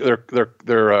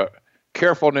they're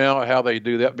careful now how they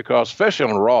do that because, especially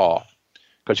on Raw,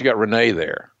 because you got Renee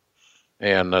there,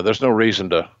 and there's no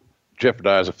reason to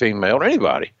jeopardize a female or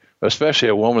anybody, especially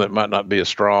a woman that might not be as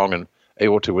strong and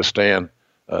able to withstand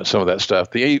some of that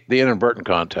stuff, the inadvertent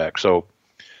contact. So,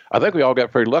 I think we all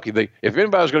got pretty lucky. If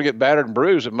anybody was going to get battered and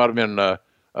bruised, it might have been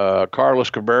Carlos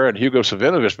Cabrera and Hugo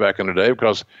Savinovich back in the day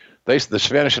because the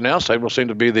Spanish announce table seemed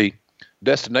to be the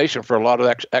destination for a lot of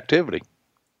activity.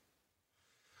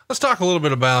 Let's talk a little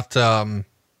bit about,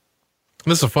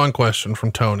 this is a fun question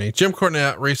from Tony. Jim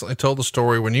Cornette recently told the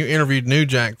story when you interviewed New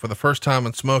Jack for the first time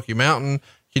in Smoky Mountain.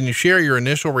 Can you share your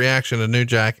initial reaction to New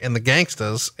Jack and the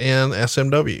Gangstas in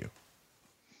SMW?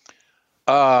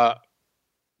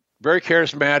 Very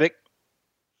charismatic.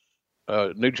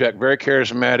 New Jack, very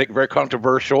charismatic, very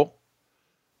controversial,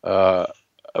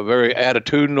 very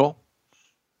attitudinal,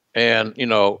 and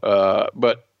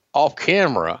but off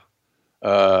camera,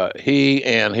 he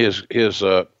and his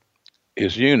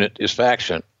unit, his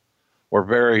faction, were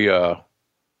very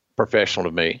professional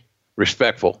to me,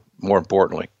 respectful, more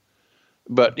importantly.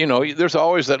 But there's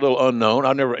always that little unknown.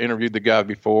 I never interviewed the guy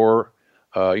before.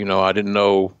 I didn't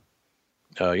know.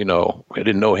 I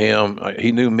didn't know him.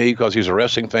 He knew me because he's a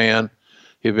wrestling fan.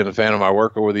 He'd been a fan of my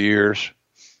work over the years.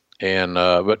 And,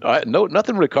 but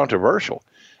nothing really controversial.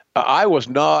 I was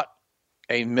not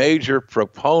a major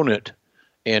proponent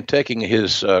in taking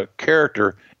his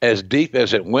character as deep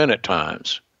as it went at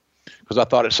times, because I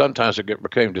thought sometimes it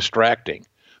became distracting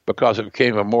because it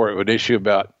became more of an issue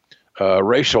about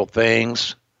racial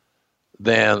things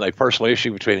than a personal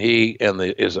issue between he and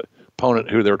his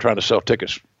opponent who they were trying to sell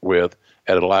tickets with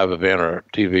at a live event or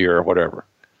TV or whatever.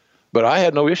 But I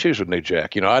had no issues with New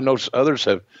Jack. I know others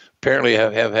have apparently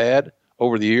have had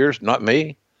over the years, not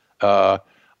me.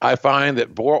 I find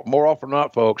that more often than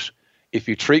not, folks, if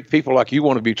you treat people like you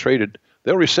want to be treated,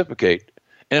 they'll reciprocate.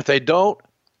 And if they don't,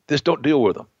 just don't deal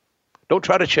with them. Don't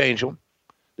try to change them.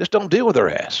 Just don't deal with their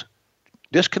ass.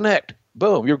 Disconnect.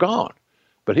 Boom, you're gone.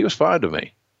 But he was fine to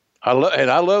me. I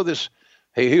love this.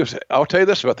 I'll tell you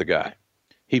this about the guy.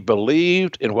 He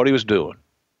believed in what he was doing.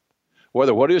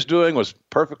 Whether what he was doing was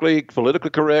perfectly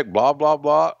politically correct, blah, blah,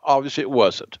 blah, obviously it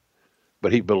wasn't.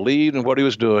 But he believed in what he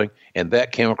was doing, and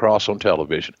that came across on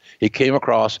television. He came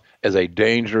across as a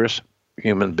dangerous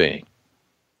human being.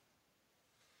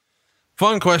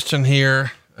 Fun question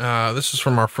here. This is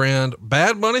from our friend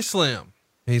Bad Bunny Slim.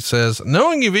 He says,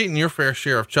 knowing you've eaten your fair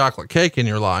share of chocolate cake in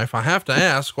your life, I have to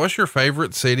ask, what's your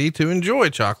favorite city to enjoy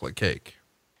chocolate cake?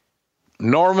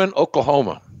 Norman,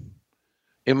 Oklahoma,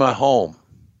 in my home.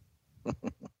 You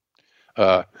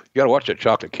got to watch that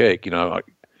chocolate cake. You know,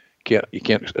 you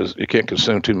can't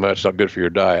consume too much. It's not good for your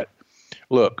diet.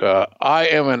 Look, I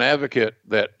am an advocate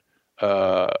that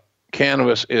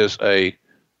cannabis is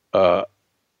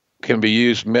can be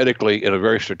used medically in a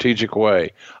very strategic way.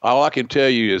 All I can tell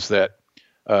you is that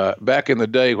back in the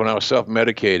day when I was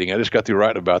self-medicating, I just got through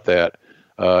writing about that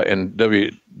in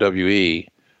WWE,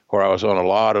 where I was on a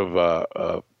lot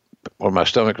of where my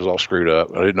stomach was all screwed up.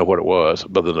 I didn't know what it was,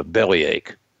 other than a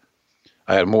bellyache.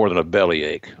 I had more than a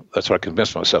bellyache. That's what I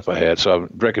convinced myself I had. So I'm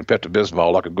drinking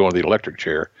Pepto-Bismol. I could go in the electric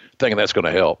chair, thinking that's going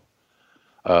to help.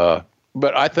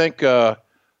 But I think in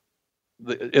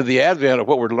the advent of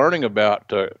what we're learning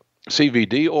about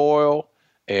CBD oil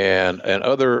and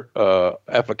other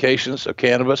applications of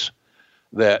cannabis,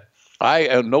 that I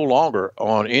am no longer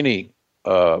on any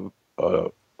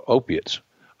opiates.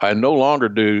 I no longer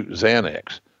do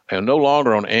Xanax. I am no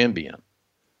longer on Ambien.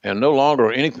 And no longer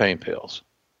on any pain pills.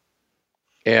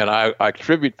 And I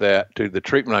attribute that to the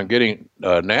treatment I'm getting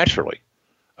naturally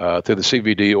through the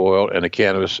CBD oil and the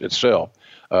cannabis itself.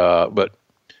 But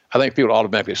I think people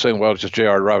automatically assume, well, it's just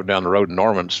JR driving down the road in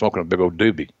Norman smoking a big old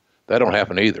doobie. That don't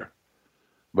happen either.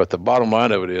 But the bottom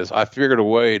line of it is, I figured a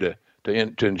way to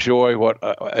enjoy what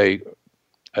a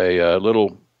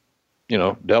little,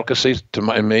 delicacy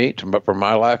for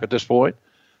my life at this point,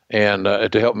 and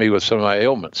to help me with some of my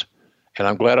ailments. And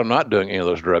I'm glad I'm not doing any of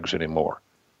those drugs anymore.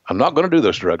 I'm not going to do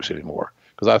those drugs anymore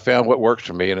because I found what works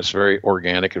for me, and it's very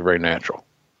organic and very natural.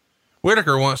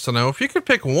 Whitaker wants to know, if you could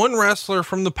pick one wrestler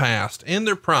from the past in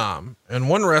their prime and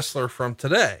one wrestler from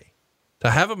today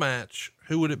to have a match,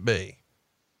 who would it be?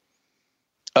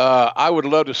 I would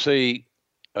love to see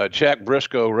Jack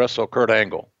Briscoe wrestle Kurt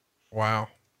Angle. Wow.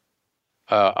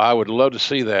 I would love to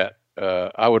see that.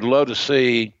 I would love to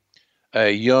see a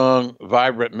young,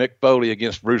 vibrant Mick Foley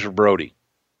against Bruiser Brody.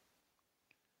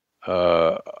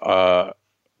 Gosh,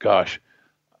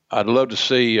 I'd love to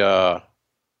see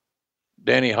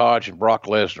Danny Hodge and Brock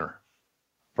Lesnar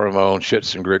for my own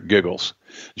shits and giggles.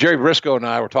 Jerry Briscoe and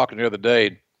I were talking the other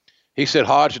day. He said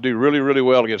Hodge would do really, really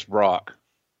well against Brock.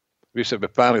 We said,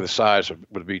 but finally the size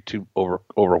would be too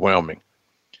overwhelming.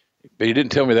 But he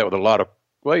didn't tell me that with a lot of.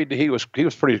 Well, he was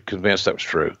pretty convinced that was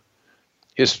true.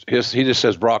 He just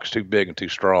says Brock's too big and too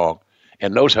strong,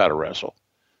 and knows how to wrestle.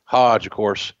 Hodge, of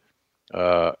course,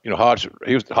 Hodge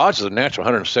is a natural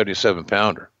 177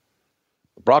 pounder.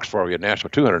 Brock's probably a natural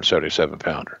 277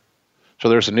 pounder. So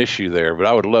there's an issue there, but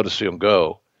I would love to see him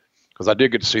go, because I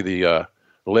did get to see the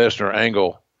Lesnar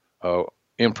Angle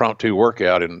impromptu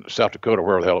workout in South Dakota,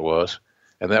 wherever the hell it was,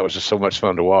 and that was just so much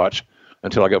fun to watch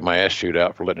until I got my ass chewed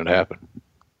out for letting it happen.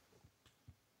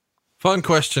 Fun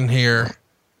question here.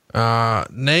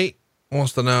 Nate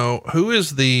wants to know who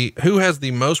has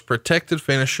the most protected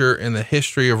finisher in the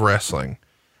history of wrestling.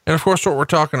 And of course, what we're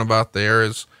talking about there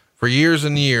is, for years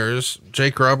and years,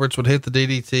 Jake Roberts would hit the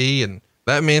DDT, and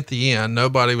that meant the end.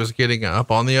 Nobody was getting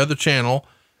up. On the other channel,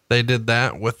 they did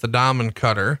that with the Diamond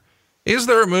Cutter. Is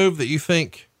there a move that you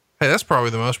think, hey, that's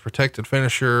probably the most protected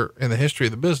finisher in the history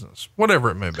of the business, whatever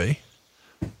it may be?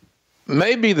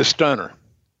 Maybe the Stunner.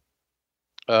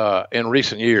 In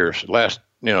recent years, last,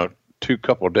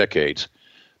 couple of decades.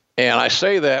 And I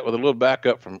say that with a little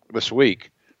backup from this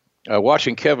week.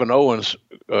 Watching Kevin Owens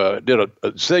did a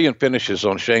zillion finishes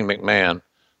on Shane McMahon.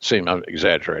 I'm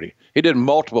exaggerating. He did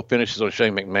multiple finishes on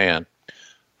Shane McMahon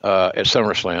at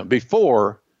SummerSlam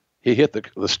before he hit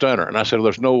the Stunner. And I said, well,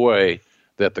 there's no way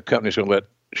that the company's going to let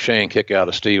Shane kick out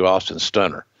a Steve Austin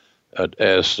Stunner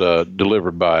as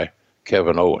delivered by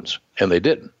Kevin Owens. And they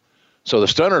didn't. So the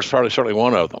Stunner is certainly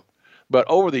one of them. But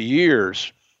over the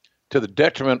years, to the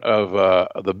detriment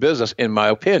of the business, in my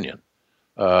opinion,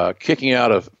 kicking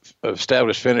out of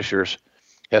established finishers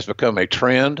has become a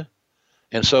trend.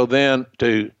 And so then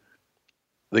the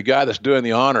guy that's doing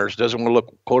the honors doesn't want to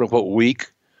look, quote unquote,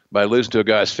 weak by losing to a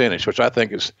guy's finish, which I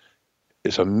think is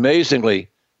amazingly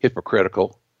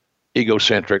hypocritical,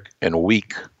 egocentric, and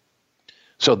weak.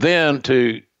 So then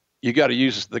you got to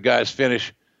use the guy's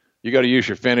finish. You got to use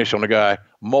your finish on the guy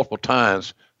multiple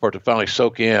times for it to finally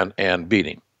soak in and beat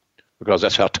him, because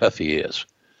that's how tough he is.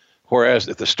 Whereas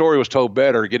if the story was told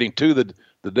better, getting to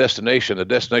the destination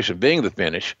being the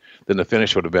finish, then the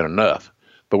finish would have been enough.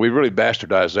 But we really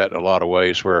bastardized that in a lot of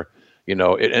ways where, and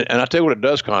I tell you what it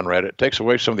does, Conrad, it takes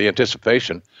away some of the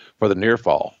anticipation for the near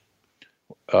fall.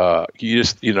 You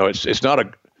just, it's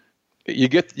not you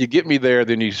get me there,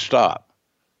 then you stop.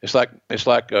 It's like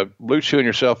blue chewing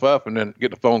yourself up and then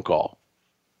getting a phone call.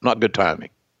 Not good timing.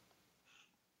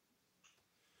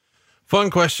 Fun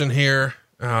question here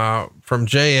from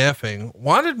Jay Effing.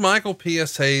 Why did Michael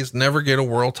P.S. Hayes never get a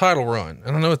world title run?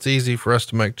 And I know it's easy for us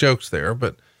to make jokes there,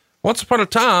 but once upon a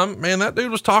time, man, that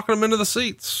dude was talking him into the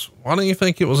seats. Why don't you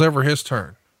think it was ever his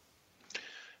turn?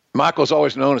 Michael's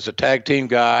always known as a tag team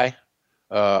guy.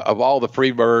 Of all the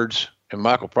Freebirds, and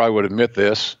Michael probably would admit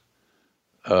this.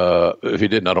 If he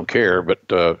didn't, I don't care. But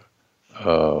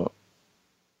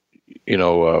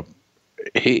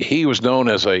he was known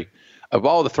as of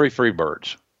all the three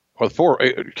Freebirds, or four,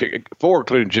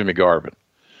 including Jimmy Garvin.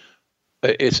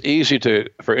 It's easy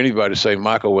for anybody to say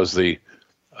Michael was the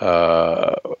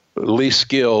least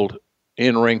skilled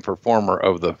in-ring performer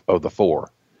of the four.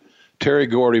 Terry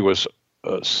Gordy was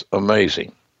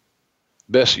amazing.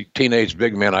 Best teenage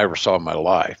big man I ever saw in my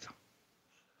life.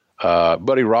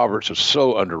 Buddy Roberts was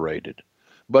so underrated.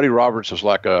 Buddy Roberts was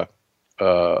like a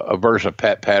version of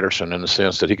Pat Patterson in the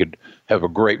sense that he could have a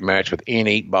great match with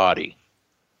any body,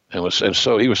 and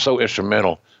so he was so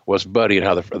instrumental. Was Buddy and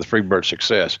how the Freebird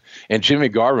success. And Jimmy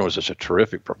Garvin was just a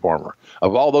terrific performer.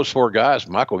 Of all those four guys,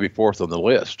 Michael would be fourth on the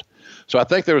list. So I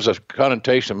think there was a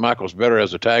connotation Michael's better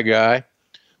as a tag guy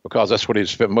because that's what he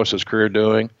spent most of his career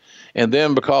doing. And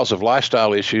then because of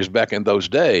lifestyle issues back in those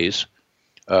days,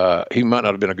 he might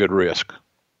not have been a good risk.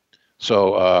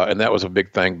 So, and that was a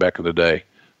big thing back in the day.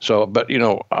 So, but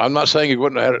I'm not saying he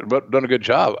wouldn't have done a good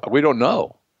job. We don't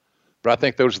know, but I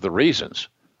think those are the reasons.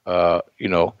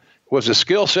 Was his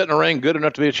skill set in the ring good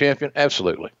enough to be a champion?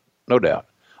 Absolutely. No doubt.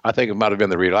 I think it might have been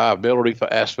the reliability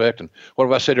aspect. And what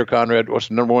have I said here, Conrad? What's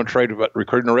the number one trait about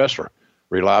recruiting a wrestler?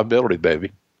 Reliability,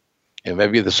 baby. And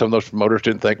maybe some of those promoters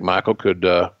didn't think Michael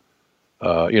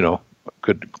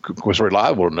was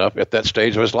reliable enough at that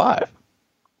stage of his life.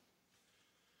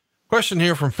 Question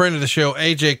here from friend of the show,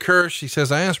 AJ Kirsch. He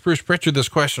says, I asked Bruce Pritchard this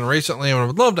question recently, and I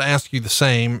would love to ask you the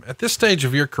same. At this stage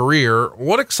of your career,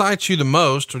 what excites you the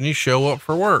most when you show up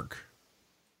for work?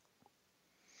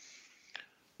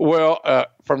 Well,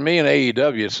 for me in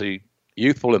AEW, it's the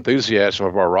youthful enthusiasm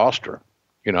of our roster.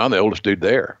 I'm the oldest dude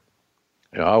there.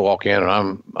 I walk in and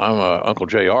I'm Uncle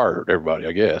JR to everybody,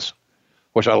 I guess,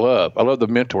 which I love. I love the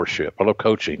mentorship. I love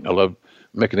coaching. I love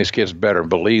making these kids better and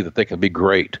believe that they can be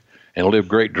great and live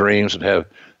great dreams and have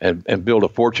and build a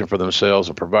fortune for themselves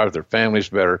and provide for their families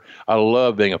better. I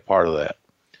love being a part of that.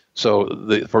 So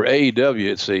for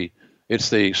AEW, it's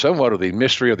the somewhat of the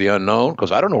mystery of the unknown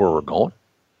because I don't know where we're going.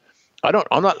 I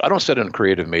don't sit in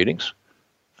creative meetings.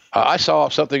 I saw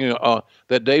something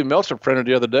that Dave Meltzer printed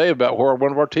the other day about where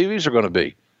one of our TVs are going to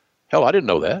be. Hell, I didn't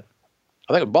know that.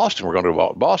 I think in Boston we're going to go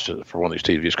to Boston for one of these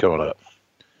TVs coming up.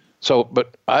 So,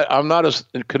 but I'm not as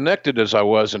connected as I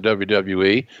was in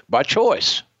WWE by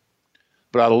choice.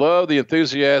 But I love the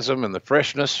enthusiasm and the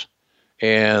freshness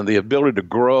and the ability to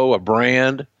grow a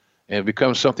brand and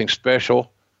become something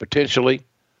special, potentially,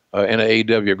 in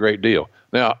AEW a great deal.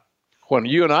 Now, when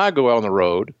you and I go out on the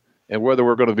road, and whether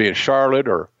we're going to be in Charlotte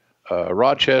or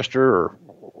Rochester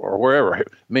or wherever,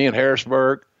 me in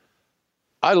Harrisburg,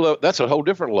 that's a whole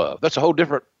different love. That's a whole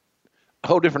different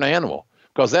animal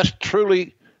because that's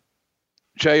truly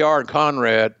JR and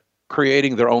Conrad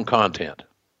creating their own content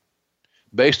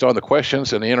based on the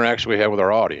questions and the interaction we have with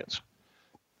our audience.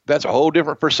 That's a whole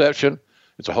different perception.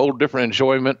 It's a whole different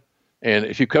enjoyment. And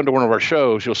if you come to one of our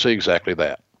shows, you'll see exactly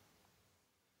that.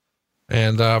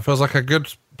 And feels like a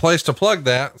good place to plug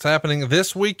that. It's happening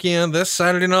this weekend, this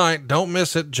Saturday night. Don't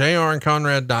miss it.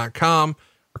 jrandconrad.com.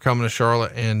 We're coming to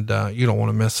Charlotte and you don't want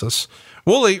to miss us.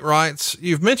 Wooly writes,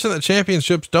 you've mentioned that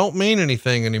championships don't mean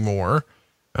anything anymore,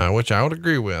 which I would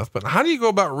agree with, but how do you go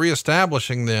about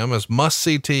reestablishing them as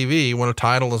must-see TV when a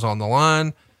title is on the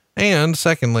line? And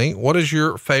secondly, what is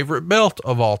your favorite belt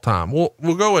of all time?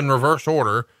 We'll go in reverse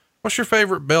order. What's your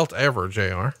favorite belt ever,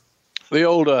 JR? The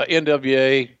old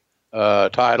NWA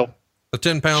title. The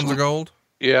 10 pounds of gold?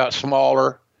 Yeah,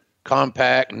 smaller,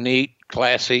 compact, neat,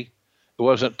 classy. It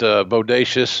wasn't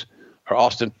bodacious or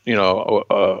Austin,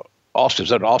 Austin, is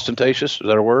that ostentatious? Is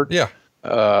that a word? Yeah.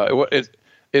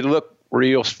 It looked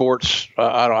real sports.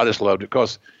 I just loved it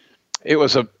because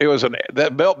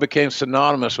that belt became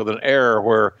synonymous with an era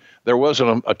where there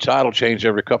wasn't a title change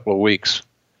every couple of weeks,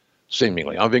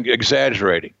 seemingly. I'm being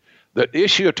exaggerating. The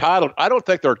issue of title, I don't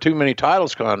think there are too many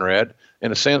titles, Conrad, in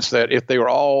the sense that if they were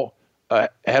all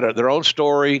had their own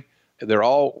story, they're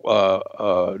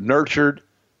all nurtured,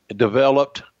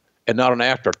 developed, and not an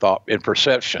afterthought in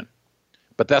perception.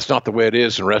 But that's not the way it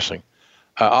is in wrestling.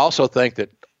 I also think that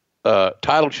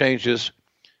title changes,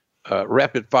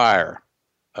 rapid fire,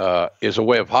 is a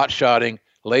way of hot-shotting,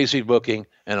 lazy booking,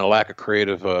 and a lack of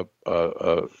creative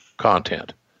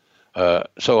content.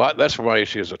 So that's my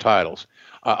issue is the titles.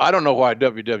 I don't know why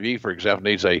WWE, for example,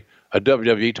 needs a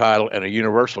WWE title and a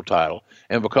Universal title.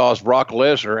 And because Brock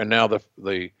Lesnar and now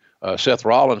the Seth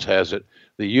Rollins has it,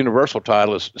 the Universal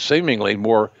title is seemingly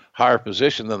more higher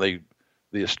position than the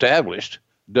established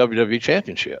WWE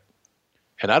Championship.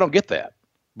 And I don't get that.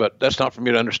 But that's not for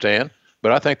me to understand.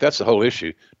 But I think that's the whole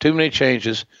issue. Too many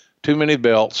changes, too many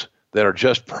belts that are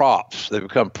just props. They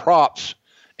become props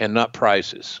and not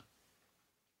prizes.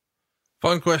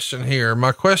 Fun question here.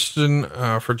 My question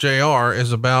for JR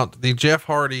is about the Jeff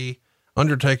Hardy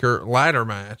Undertaker ladder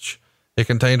match. It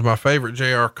contained my favorite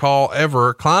JR call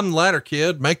ever. Climb the ladder,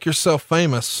 kid. Make yourself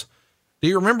famous. Do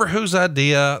you remember whose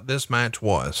idea this match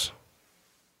was?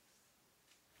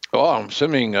 Well, I'm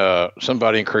assuming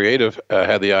somebody in creative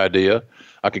had the idea.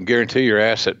 I can guarantee your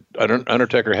ass that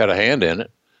Undertaker had a hand in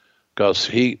it because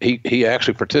he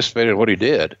actually participated in what he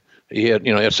did. He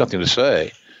had something to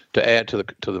say to add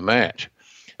to the match.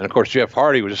 And of course, Jeff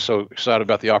Hardy was just so excited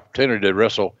about the opportunity to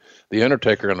wrestle the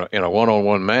Undertaker in a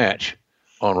one-on-one match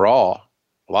on Raw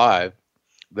live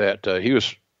that he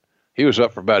was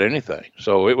up for about anything.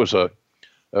 So it was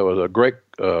a great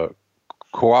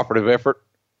cooperative effort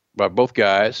by both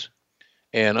guys,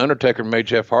 and Undertaker made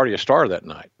Jeff Hardy a star that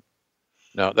night.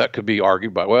 Now that could be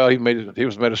argued by, well, he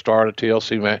was made a star at a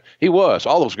TLC match. He was.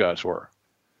 All those guys were.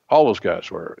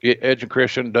 Edge and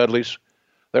Christian, Dudley's.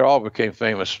 They all became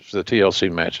famous for the TLC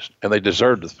matches, and they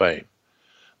deserved the fame.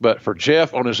 But for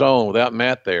Jeff on his own, without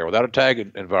Matt there, without a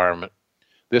tag environment,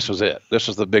 this was it. This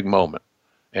was the big moment,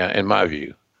 in my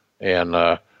view. And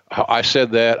I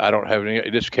said that. I don't have any.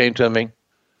 It just came to me.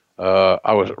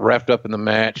 I was wrapped up in the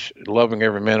match, loving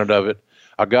every minute of it.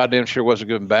 I goddamn sure wasn't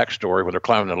giving backstory when they're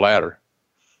climbing the ladder.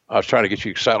 I was trying to get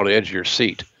you excited on the edge of your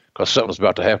seat because something was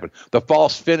about to happen. The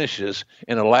false finishes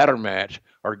in a ladder match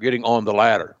are getting on the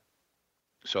ladder.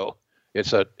 So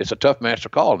it's a tough match to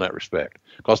call in that respect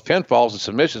because pinfalls and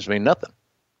submissions mean nothing.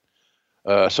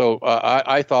 So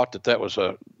I thought that was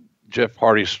Jeff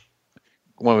Hardy's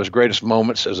one of his greatest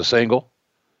moments as a single,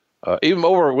 even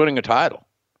over winning a title.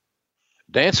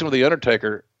 Dancing with the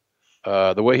Undertaker,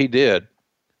 the way he did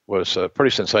was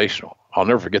pretty sensational. I'll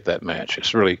never forget that match.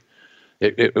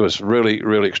 It was really,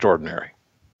 really extraordinary.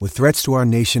 With threats to our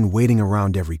nation waiting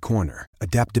around every corner,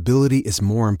 adaptability is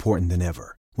more important than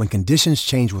ever. When conditions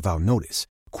change without notice,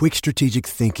 quick strategic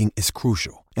thinking is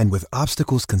crucial. And with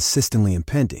obstacles consistently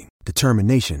impending,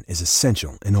 determination is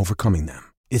essential in overcoming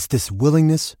them. It's this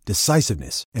willingness,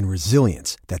 decisiveness, and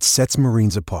resilience that sets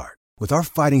Marines apart. With our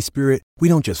fighting spirit, we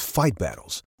don't just fight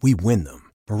battles, we win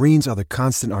them. Marines are the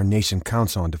constant our nation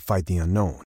counts on to fight the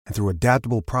unknown. And through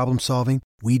adaptable problem solving,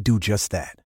 we do just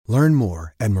that. Learn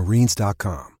more at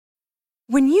Marines.com.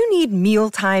 When you need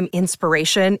mealtime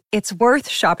inspiration, it's worth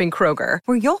shopping Kroger,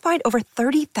 where you'll find over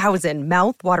 30,000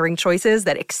 mouth-watering choices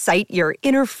that excite your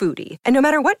inner foodie. And no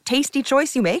matter what tasty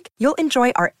choice you make, you'll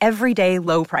enjoy our everyday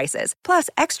low prices, plus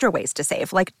extra ways to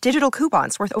save, like digital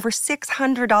coupons worth over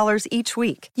 $600 each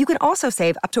week. You can also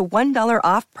save up to $1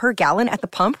 off per gallon at the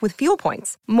pump with fuel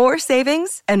points. More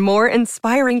savings and more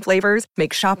inspiring flavors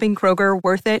make shopping Kroger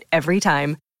worth it every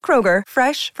time. Kroger,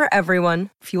 fresh for everyone.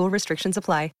 Fuel restrictions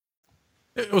apply.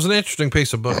 It was an interesting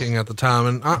piece of booking at the time.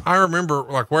 And I remember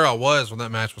like where I was when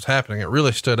that match was happening. It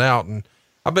really stood out. And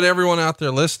I bet everyone out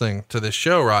there listening to this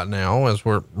show right now, as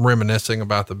we're reminiscing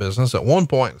about the business, at one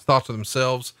point thought to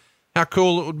themselves how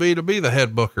cool it would be to be the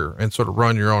head booker and sort of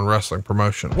run your own wrestling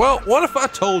promotion. Well, what if I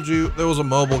told you there was a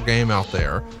mobile game out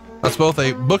there that's both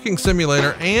a booking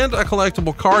simulator and a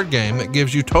collectible card game that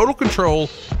gives you total control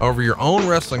over your own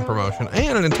wrestling promotion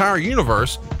and an entire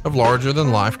universe of larger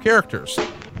than life characters?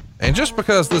 And just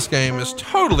because this game is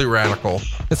totally radical,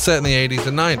 it's set in the 80s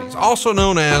and 90s, also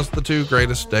known as the two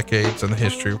greatest decades in the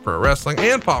history of pro wrestling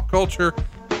and pop culture.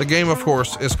 The game, of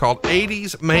course, is called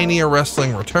 80s Mania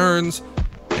Wrestling Returns.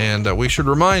 And we should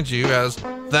remind you, as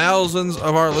thousands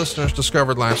of our listeners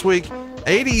discovered last week,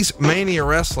 80s Mania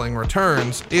Wrestling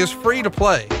Returns is free to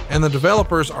play, and the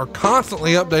developers are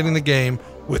constantly updating the game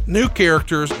with new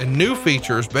characters and new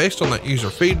features based on that user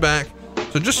feedback.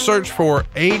 So just search for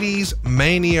 80s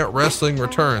Mania Wrestling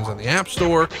Returns in the App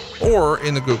Store or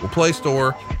in the Google Play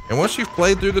Store. And once you've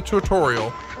played through the tutorial,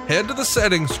 head to the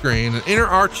settings screen and enter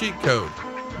our cheat code,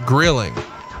 GRILLING.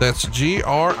 That's GRILLING,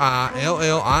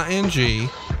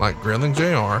 like Grilling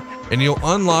JR, and you'll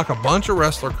unlock a bunch of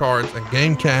wrestler cards and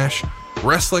game cash.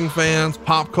 Wrestling fans,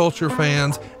 pop culture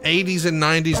fans, 80s and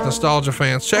 90s nostalgia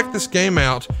fans, check this game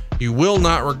out. You will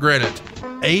not regret it.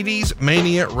 80s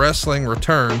Mania Wrestling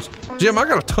Returns. Jim, I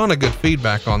got a ton of good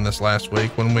feedback on this last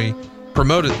week when we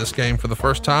promoted this game for the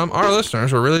first time. Our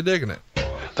listeners were really digging it.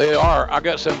 They are. I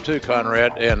got some too,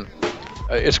 Conrad, and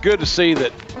it's good to see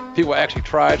that people actually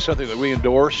tried something that we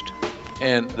endorsed,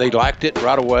 and they liked it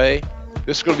right away.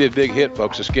 This is going to be a big hit,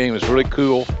 folks. This game is really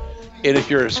cool. And if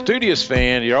you're a studious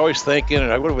fan, you're always thinking,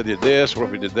 what if we did this? What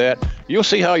if we did that? You'll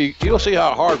see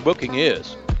how hard booking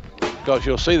is, because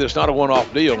you'll see that it's not a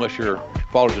one-off deal unless you're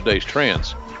following today's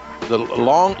trends.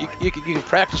 You can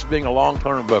practice being a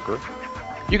long-term booker.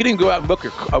 You can even go out and book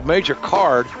a major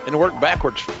card and work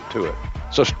backwards to it.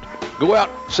 So go out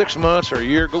 6 months or a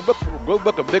year, go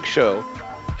book a big show,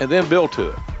 and then build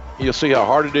to it. You'll see how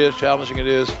hard it is, challenging it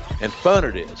is, and fun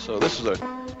it is. So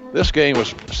this game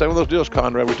was some of those deals,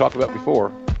 Conrad, we talked about before.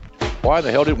 Why the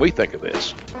hell didn't we think of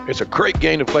this? It's a great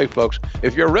game to play, folks.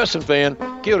 If you're a wrestling fan,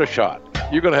 give it a shot.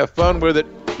 You're going to have fun with it.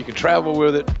 You can travel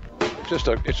with it.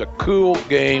 It's a cool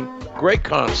game. Great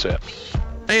concept.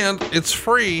 And it's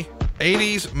free.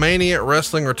 80s Mania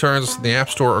Wrestling returns in the App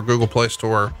Store or Google Play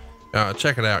Store.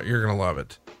 Check it out. You're going to love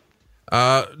it.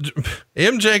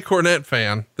 MJ Cornette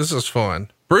fan. This is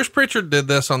fun. Bruce Pritchard did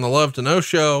this on the Love to Know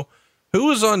show. Who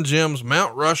was on Jim's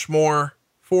Mount Rushmore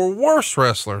for worst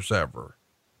wrestlers ever?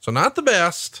 So not the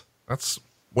best. That's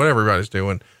what everybody's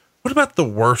doing. What about the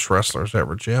worst wrestlers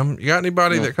ever, Jim? You got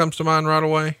anybody that comes to mind right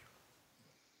away?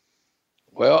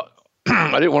 Well,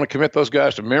 I didn't want to commit those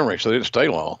guys to memory, so they didn't stay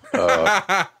long.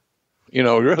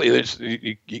 Really,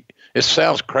 it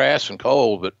sounds crass and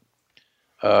cold,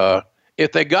 but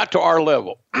if they got to our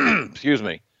level, excuse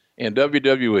me, in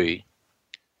WWE,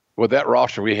 with that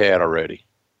roster we had already,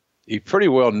 you pretty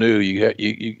well knew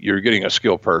you're getting a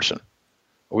skilled person.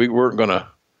 We weren't going to.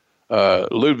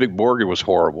 Ludwig Borger was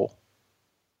horrible.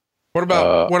 What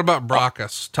about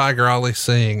Brockus, Tiger Ali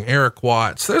Singh, Eric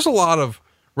Watts? There's a lot of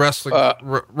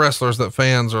wrestlers that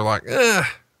fans are like,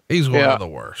 he's one of the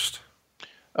worst.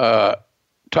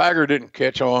 Tiger didn't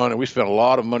catch on, and we spent a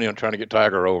lot of money on trying to get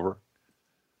Tiger over.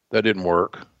 That didn't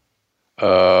work.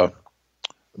 Brockus,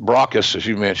 as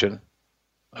you mentioned,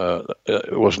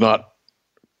 was not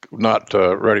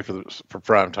ready for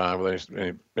prime time with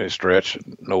any stretch.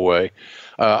 No way.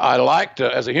 I liked,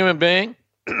 as a human being,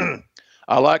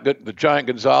 I liked the Giant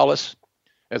Gonzalez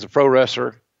as a pro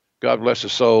wrestler. God bless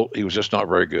his soul. He was just not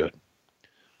very good.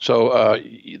 So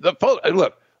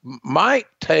look, my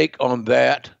take on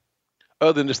that,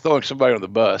 other than just throwing somebody on the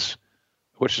bus,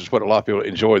 which is what a lot of people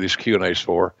enjoy these Q&As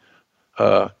for,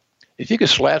 if you could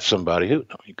slap somebody,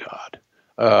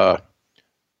 that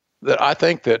I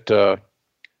think that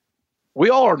we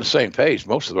all are on the same page,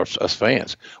 most of us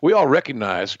fans. We all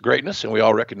recognize greatness, and we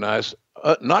all recognize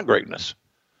not greatness.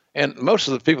 And most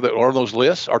of the people that are on those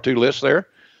lists, our two lists there,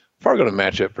 probably going to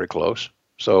match up pretty close.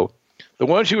 So the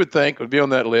ones you would think would be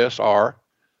on that list are,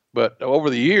 but over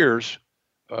the years,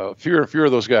 fewer and fewer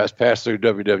of those guys pass through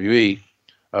WWE,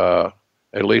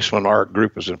 at least when our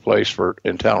group is in place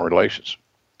in talent relations.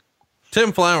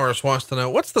 Tim Flowers wants to know,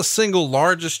 what's the single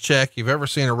largest check you've ever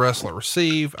seen a wrestler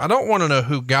receive? I don't want to know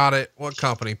who got it, what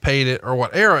company paid it, or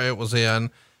what era it was in.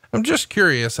 I'm just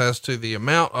curious as to the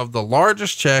amount of the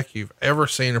largest check you've ever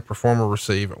seen a performer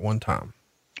receive at one time.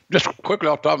 Just quickly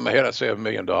off the top of my head, I'd say $1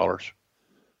 million. $1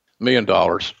 million.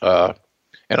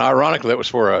 And ironically, that was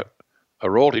for a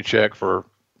royalty check for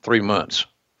 3 months.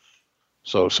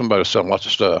 So somebody was selling lots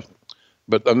of stuff,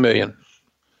 but $1 million.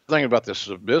 The thing about this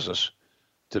business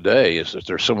today is that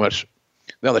there's so much.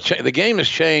 Now the game has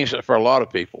changed for a lot of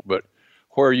people, but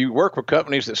where you work with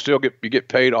companies that still get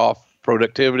paid off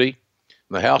productivity,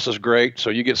 and the house is great, so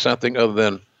you get something other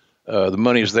than the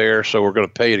money's there, so we're going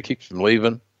to pay you to keep you from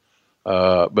leaving.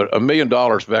 But $1 million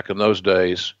back in those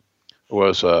days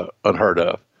was unheard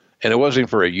of, and it wasn't even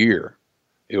for a year.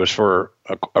 It was for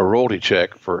a royalty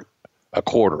check for a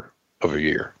quarter of a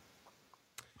year.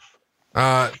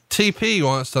 TP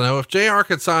wants to know, if JR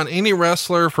could sign any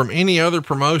wrestler from any other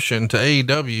promotion to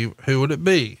AEW, who would it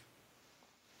be?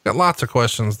 Got lots of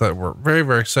questions that were very,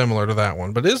 very similar to that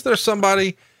one, but is there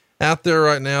somebody out there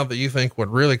right now that you think would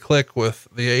really click with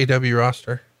the AEW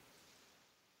roster?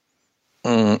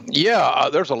 Yeah,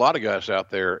 there's a lot of guys out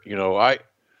there.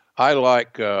 I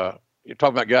like, you're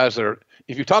talking about guys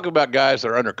if you talk about guys that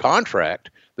are under contract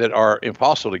that are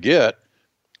impossible to get,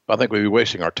 I think we'd be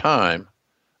wasting our time.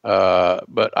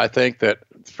 But I think that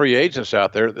free agents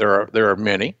out there, there are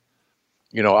many.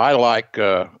 I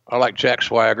like Jack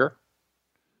Swagger.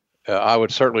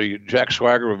 Jack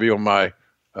Swagger would be on my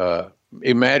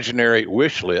imaginary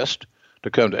wish list to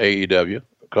come to AEW,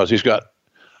 because he's got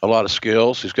a lot of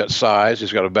skills. He's got size.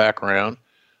 He's got a background.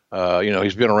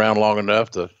 He's been around long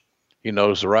enough he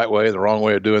knows the right way, the wrong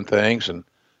way of doing things. And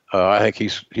I think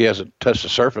he hasn't touched the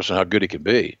surface on how good he can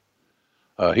be.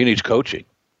 He needs coaching.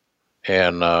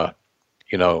 And,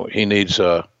 he needs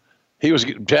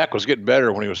Jack was getting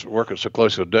better when he was working so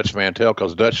closely with Dutch Mantel,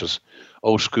 because Dutch was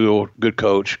old school, good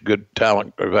coach, good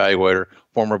talent evaluator,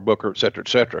 former booker, et cetera, et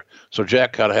cetera. So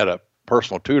Jack kind of had a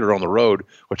personal tutor on the road,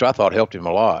 which I thought helped him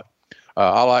a lot.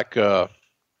 I like, oh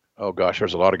gosh,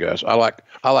 there's a lot of guys. I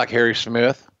like Harry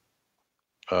Smith,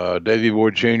 Davey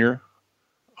Boyd Jr.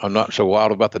 I'm not so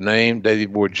wild about the name, Davey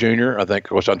Boyd Jr.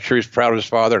 I'm sure he's proud of his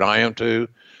father, and I am too.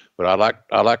 But I like.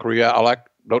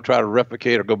 Don't try to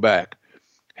replicate or go back.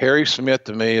 Harry Smith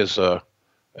to me is,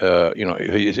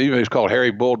 he's called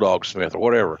Harry Bulldog Smith or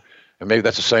whatever. And maybe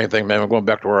that's the same thing, man. I'm going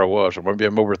back to where I was, or maybe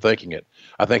I'm overthinking it.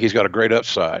 I think he's got a great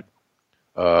upside.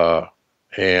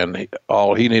 And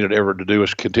all he needed ever to do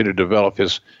was continue to develop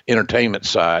his entertainment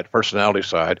side, personality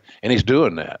side, and he's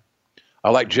doing that. I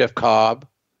like Jeff Cobb.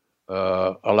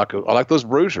 I like those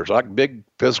bruisers. I like big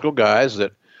physical guys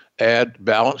that add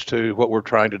balance to what we're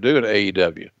trying to do in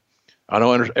AEW. I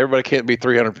know everybody can't be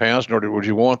 300 pounds, nor would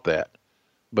you want that.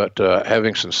 But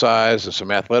having some size and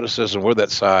some athleticism with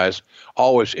that size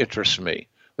always interests me.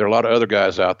 There are a lot of other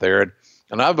guys out there,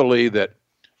 and I believe that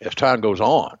as time goes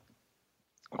on,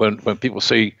 when people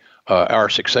see our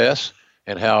success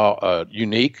and how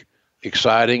unique,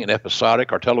 exciting, and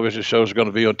episodic our television shows are going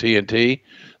to be on TNT,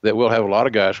 that we'll have a lot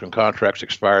of guys when contracts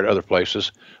expire at other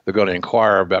places, they're going to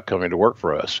inquire about coming to work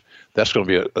for us. That's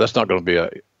not going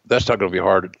to be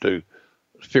hard to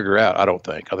figure out. I don't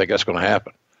think. I think that's going to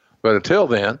happen. But until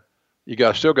then, you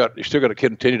still got to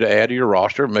continue to add to your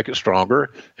roster, make it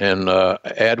stronger, and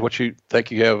add what you think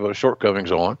you have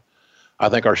shortcomings on. I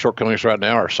think our shortcomings right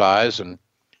now are size and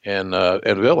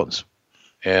villains,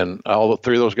 and all the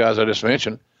three of those guys I just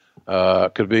mentioned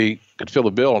could fill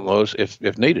the bill on those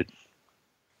if needed.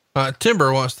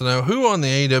 Timber wants to know, who on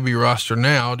the AEW roster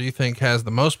now do you think has the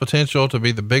most potential to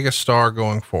be the biggest star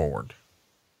going forward?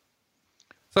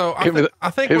 So go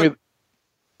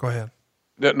ahead.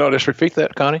 No, just repeat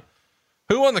that, Connie.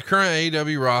 Who on the current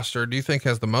AEW roster do you think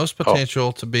has the most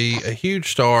potential to be a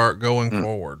huge star going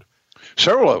forward?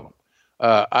 Several of them.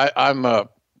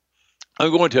 I'm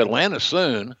going to Atlanta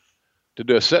soon to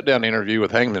do a sit-down interview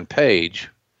with Hangman Page,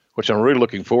 which I'm really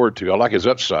looking forward to. I like his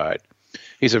upside.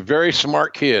 He's a very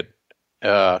smart kid,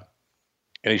 and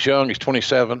he's young. He's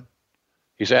 27.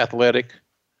 He's athletic.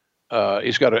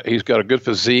 He's got a good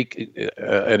physique,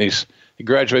 and he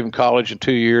graduated from college in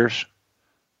 2 years.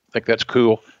 I think that's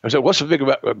cool. I said, what's the big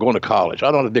about going to college?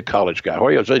 I'm not a big college guy.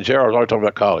 Well, Gerald's always talking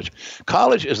about college.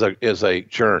 College is a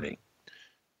journey.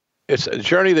 It's a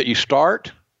journey that you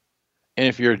start, and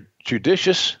if you're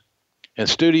judicious and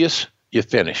studious, you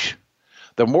finish.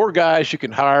 The more guys you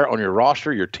can hire on your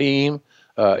roster, your team,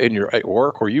 in your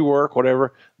work where you work,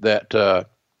 whatever, that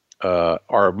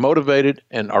are motivated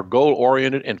and are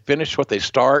goal-oriented and finish what they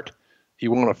start,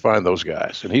 you want to find those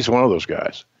guys. And he's one of those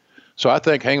guys. So I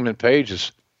think Hangman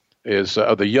Page is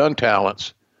of the young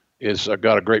talents, is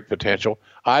got a great potential.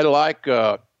 I like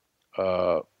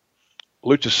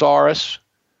Luchasaurus,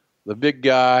 the big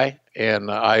guy,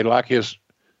 and I like his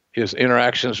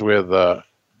interactions with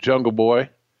Jungle Boy,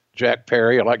 Jack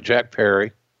Perry. I like Jack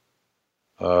Perry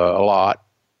a lot.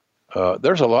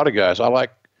 There's a lot of guys. I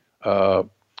like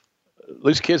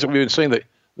these kids that we've been seeing.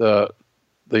 There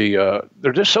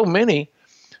are just so many,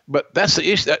 but that's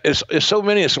the issue. It's so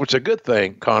many, which is a good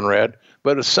thing, Conrad.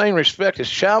 But in the same respect,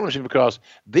 it's challenging because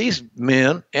these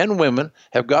men and women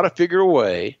have got to figure a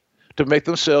way to make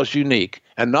themselves unique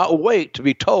and not wait to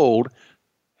be told,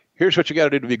 here's what you got to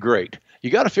do to be great.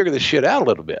 You got to figure this shit out a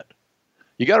little bit.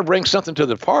 You got to bring something to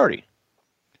the party.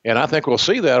 And I think we'll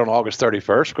see that on August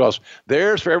 31st because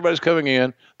there's, for everybody's coming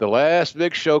in, the last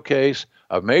big showcase,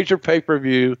 a major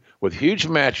pay-per-view with huge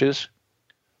matches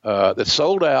that's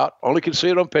sold out, only can see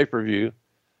it on pay-per-view.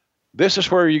 This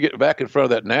is where you get back in front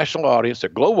of that national audience,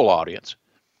 that global audience,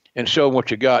 and show them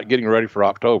what you got getting ready for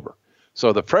October.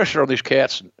 So the pressure on these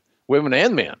cats, women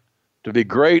and men, to be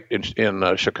great in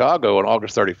Chicago on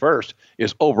August 31st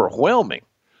is overwhelming.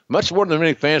 Much more than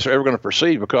many fans are ever going to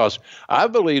perceive, because I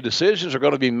believe decisions are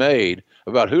going to be made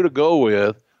about who to go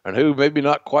with and who maybe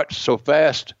not quite so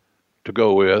fast to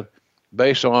go with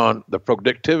based on the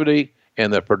productivity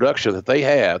and the production that they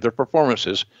have, their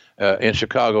performances in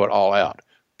Chicago at All Out.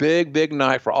 Big, big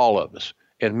night for all of us,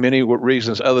 and many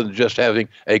reasons other than just having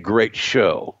a great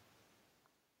show.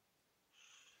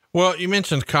 Well, you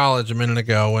mentioned college a minute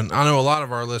ago, and I know a lot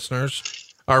of our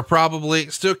listeners are probably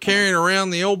still carrying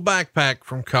around the old backpack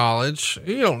from college.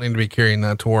 You don't need to be carrying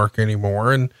that to work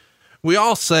anymore. And we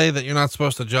all say that you're not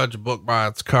supposed to judge a book by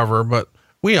its cover, but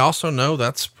we also know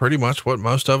that's pretty much what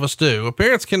most of us do.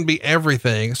 Appearance can be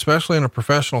everything, especially in a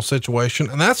professional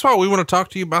situation. And that's why we want to talk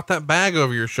to you about that bag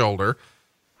over your shoulder.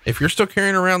 If you're still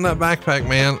carrying around that backpack,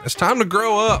 man, it's time to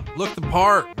grow up, look the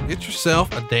part, get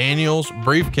yourself a Daniels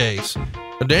briefcase.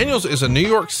 Now, Daniels is a New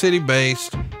York City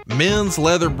based men's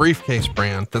leather briefcase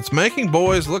brand that's making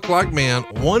boys look like men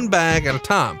one bag at a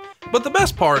time. But the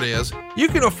best part is you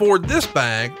can afford this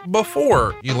bag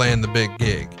before you land the big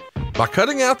gig. By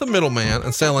cutting out the middleman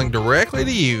and selling directly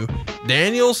to you,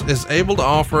 Daniels is able to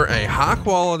offer a high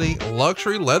quality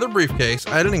luxury leather briefcase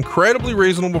at an incredibly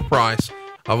reasonable price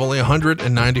of only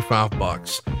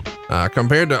 $195.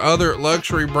 Compared to other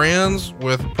luxury brands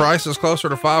with prices closer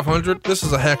to $500, this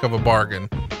is a heck of a bargain.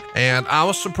 And I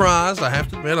was surprised. I have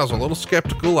to admit, I was a little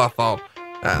skeptical. I thought,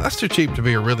 that's too cheap to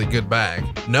be a really good bag.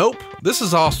 Nope. This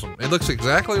is awesome. It looks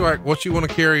exactly like what you want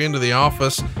to carry into the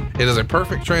office. It is a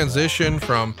perfect transition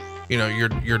from,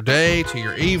 your day to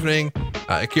your evening.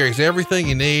 It carries everything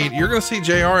you need. You're going to see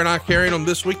JR and I carrying them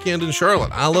this weekend in Charlotte.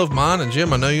 I love mine, and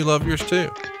Jim, I know you love yours too.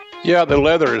 Yeah, the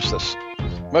leather is this.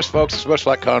 Most folks, it's much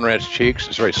like Conrad's cheeks.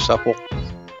 It's very supple,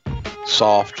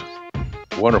 soft,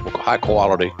 wonderful, high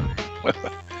quality.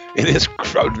 It is,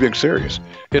 I'm being serious.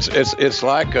 It's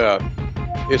like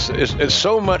it's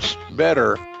so much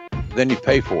better than you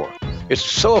pay for. It's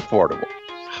so affordable,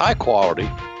 high quality,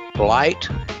 light.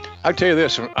 I tell you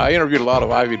this: I interviewed a lot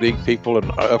of Ivy League people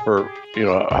and upper,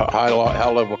 high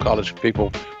level college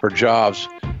people for jobs,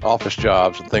 office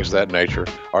jobs and things of that nature,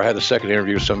 or I had the second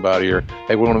interview with somebody, or,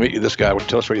 hey, we want to meet you, this guy,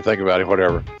 tell us what you think about him,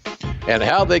 whatever. And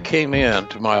how they came in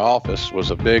to my office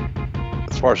was a big,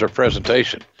 as far as their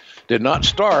presentation, did not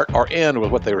start or end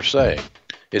with what they were saying.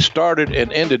 It started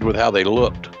and ended with how they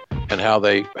looked and how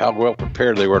well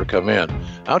prepared they were to come in.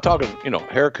 I'm talking,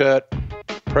 haircut,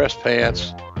 pressed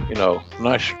pants,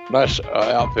 nice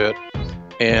outfit,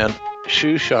 and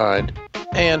shoes shined.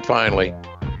 And finally,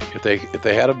 if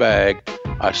they had a bag,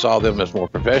 I saw them as more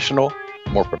professional,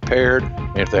 more prepared.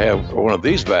 And if they have one of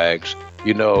these bags,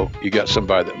 you got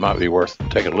somebody that might be worth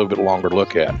taking a little bit longer to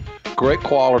look at. Great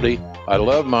quality. I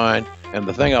love mine. And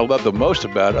the thing I love the most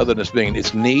about it, other than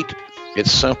it's neat,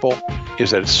 it's simple, is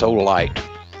that it's so light.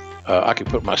 I can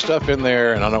put my stuff in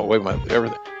there, and I don't weigh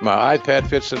everything. My iPad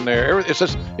fits in there.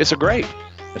 It's a great.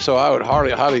 And so I would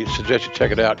highly suggest you check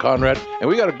it out, Conrad. And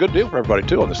we got a good deal for everybody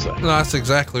too on this thing. No, that's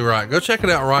exactly right. Go check it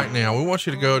out right now. We want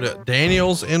you to go to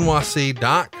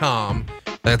danielsnyc.com.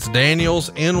 That's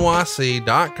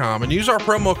danielsnyc.com and use our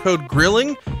promo code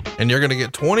GRILLING, and you're going to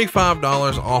get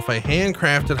 $25 off a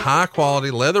handcrafted high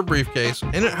quality leather briefcase.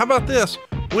 And how about this?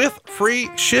 With free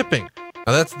shipping.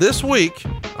 Now that's this week.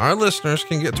 Our listeners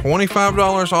can get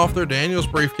 $25 off their Daniels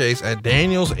briefcase at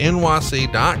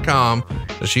danielsnyc.com.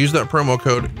 Just use that promo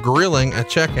code GRILLING at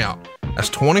checkout. That's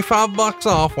 $25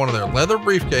 off one of their leather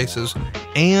briefcases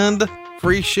and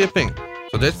free shipping.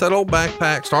 So ditch that old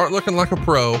backpack, start looking like a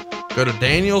pro. Go to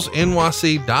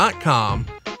danielsnyc.com.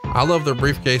 I love their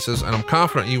briefcases, and I'm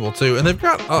confident you will too. And they've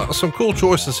got some cool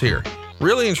choices here.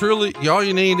 Really and truly, all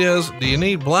you need is, do you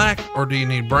need black or do you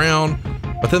need brown?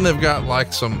 But then they've got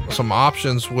like some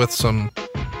options with some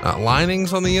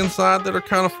linings on the inside that are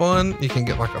kind of fun. You can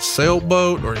get like a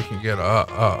sailboat, or you can get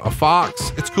a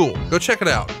fox. It's cool. Go check it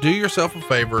out. Do yourself a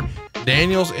favor.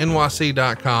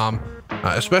 danielsnyc.com,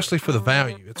 especially for the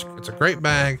value. It's a great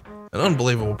bag, an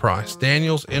unbelievable price.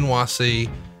 Daniels NYC,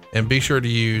 and be sure to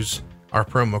use our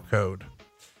promo code.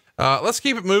 Let's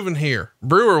keep it moving here.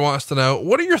 Brewer wants to know,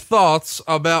 what are your thoughts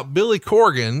about Billy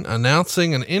Corgan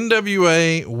announcing an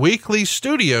NWA weekly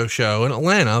studio show in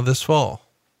Atlanta this fall?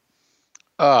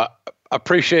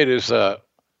 Appreciate his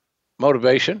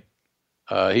motivation.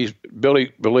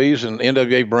 Billy believes in the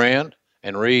NWA brand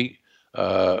and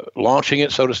launching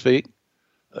it, so to speak,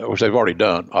 which they've already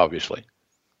done, obviously.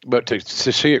 But to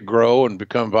see it grow and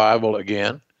become viable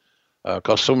again,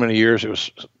 because so many years it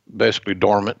was basically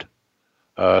dormant.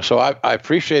 So I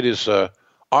appreciate his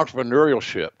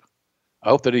entrepreneurship. I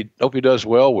hope he does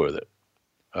well with it.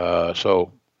 But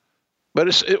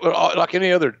it's like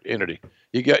any other entity.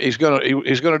 He's gonna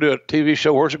do a TV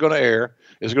show. Where's it going to air?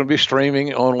 Is it going to be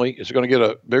streaming only? Is it going to get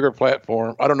a bigger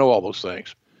platform? I don't know all those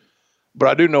things, but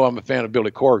I do know I'm a fan of Billy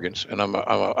Corgan's, and I'm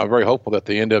very hopeful that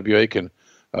the NWA can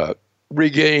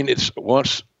regain its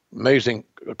once amazing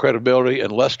credibility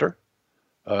and luster.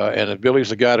 And if Billy's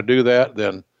the guy to do that,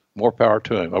 then more power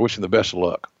to him. I wish him the best of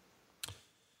luck.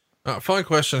 Fun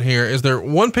question here. Is there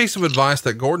one piece of advice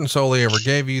that Gordon Solie ever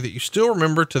gave you that you still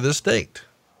remember to this date?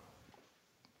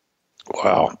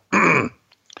 Wow.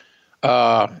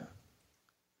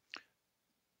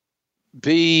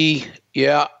 He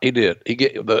did.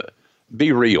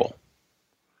 Be real.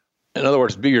 In other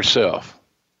words, be yourself.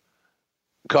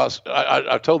 Because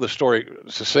I told the story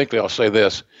succinctly. I'll say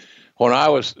this.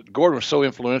 Gordon was so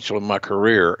influential in my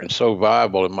career and so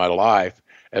viable in my life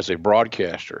as a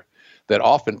broadcaster that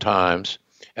oftentimes,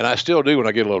 and I still do when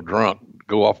I get a little drunk,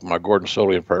 go off of my Gordon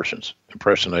Solie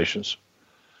impersonations.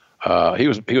 He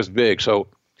was big. So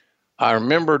I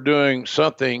remember doing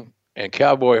something, and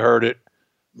Cowboy heard it,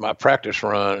 my practice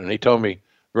run, and he told me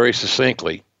very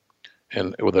succinctly,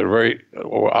 and with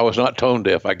I was not tone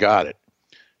deaf. I got it.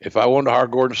 If I wanted to hire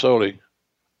Gordon Solie,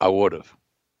 I would have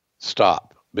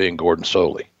stopped being Gordon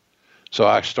Solie. So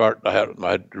I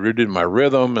redid my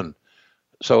rhythm, and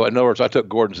so in other words, I took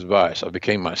Gordon's advice. I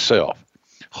became myself,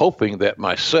 hoping that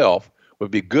myself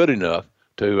would be good enough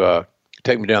to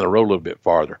take me down the road a little bit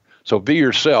farther. So be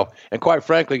yourself, and quite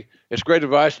frankly, it's great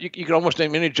advice. You can almost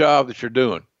name any job that you're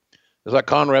doing. It's like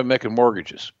Conrad making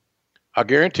mortgages. I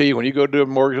guarantee you, when you go do a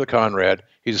mortgage with Conrad,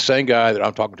 he's the same guy that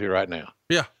I'm talking to right now.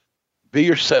 Yeah. Be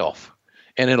yourself.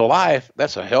 And in life,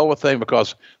 that's a hell of a thing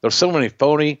because there's so many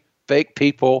phony, fake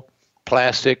people,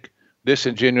 plastic,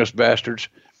 disingenuous bastards,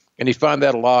 and you find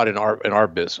that a lot in our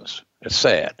business. It's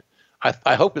sad.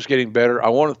 I hope it's getting better. I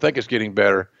want to think it's getting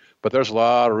better, but there's a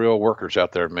lot of real workers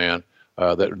out there, man,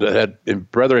 that had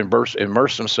rather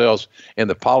immerse themselves in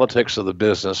the politics of the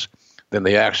business than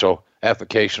the actual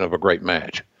application of a great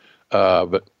match.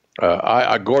 But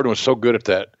Gordon was so good at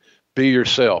that. Be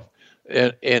yourself,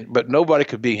 but nobody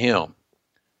could be him.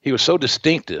 He was so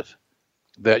distinctive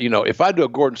that, if I do a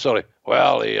Gordon Solie,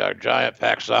 well, the giant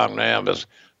pack song now is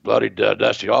bloody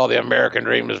dusty. All the American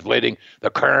dream is bleeding.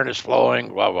 The current is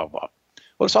flowing. Blah blah blah.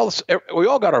 Well, it's all this, we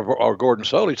all got our Gordon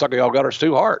Solie. It's like we all got our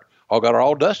Stu Hart. All got our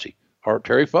All Dusty. Our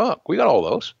Terry Funk. We got all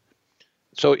those.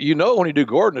 So when you do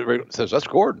Gordon, it says that's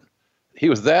Gordon. He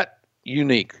was that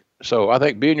unique. So I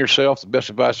think being yourself is the best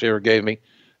advice he ever gave me,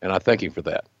 and I thank him for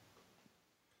that.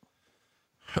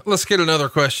 Let's get another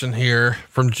question here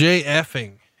from Jay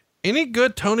Effing. Any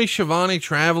good Tony Schiavone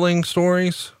traveling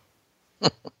stories?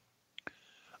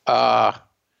 Well,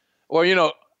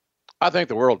 I think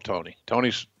the world of Tony.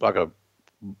 Tony's like a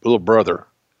little brother.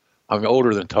 I'm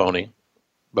older than Tony,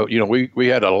 but we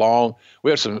had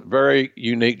some very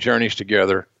unique journeys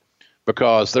together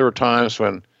because there were times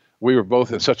when we were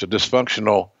both in such a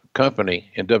dysfunctional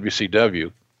company in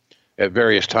WCW at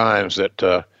various times that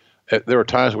there were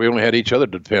times we only had each other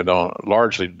to depend on,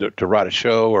 largely to write a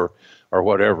show or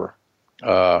whatever.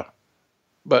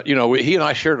 But he and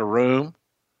I shared a room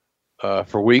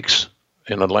for weeks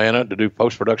in Atlanta to do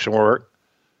post-production work.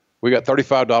 We got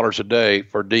 $35 a day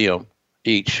per diem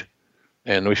each,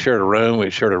 and we shared a room. We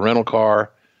shared a rental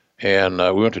car, and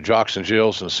we went to Jocks and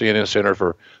Jill's and CNN Center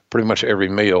for pretty much every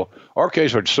meal. Our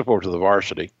case would slip over to the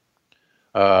Varsity.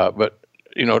 But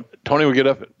Tony would get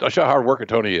up. That's how hard working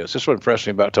Tony is. This is what impressed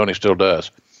me about Tony, still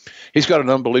does. He's got an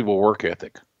unbelievable work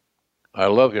ethic. I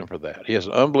love him for that. He has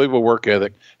an unbelievable work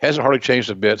ethic. Hasn't hardly changed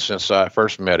a bit since I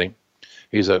first met him.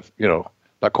 He's like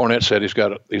Cornette said,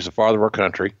 he's the father of our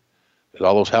country.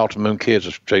 All those Howl to Moon kids,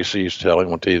 as JC used to tell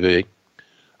him on TV.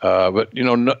 But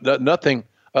nothing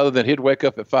other than he'd wake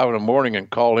up at 5 a.m. and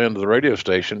call into the radio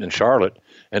station in Charlotte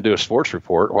and do a sports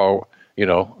report. While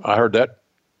I heard that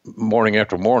morning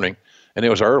after morning, and it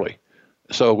was early,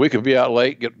 so we could be out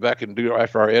late, get back and do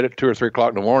after our edit 2 or 3 o'clock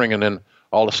in the morning, and then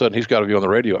all of a sudden he's got to be on the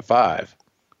radio at 5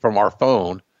 from our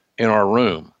phone in our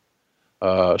room.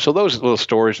 So those little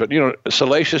stories, but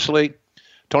salaciously,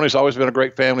 Tony's always been a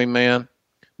great family man.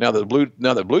 Now that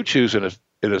Blue Chew's in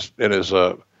his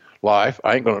life,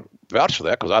 I ain't going to vouch for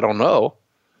that because I don't know.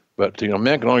 But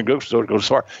man can only go so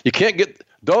far. You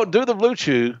don't do the Blue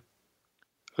Chew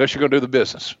unless you're going to do the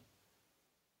business.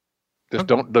 Just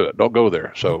don't do it. Don't go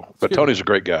there. So, but Tony's a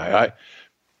great guy.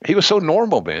 He was so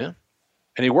normal, man,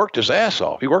 and he worked his ass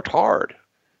off. He worked hard,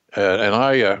 and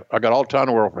I got all the time in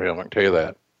the world for him. I can tell you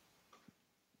that.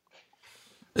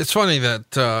 It's funny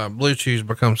that Blue Chew's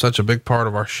become such a big part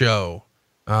of our show.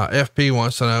 FP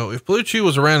wants to know if Blue Chew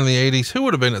was around in the 80s, who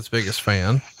would have been its biggest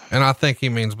fan? And I think he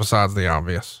means besides the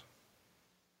obvious.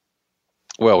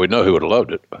 Well, we know who would have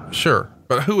loved it. Sure,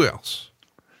 but who else?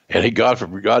 And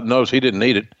God knows he didn't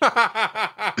need it.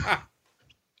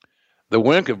 The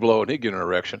wind could blow and he'd get an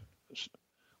erection.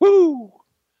 Woo!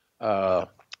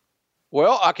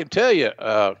 Well, I can tell you,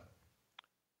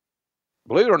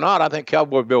 believe it or not, I think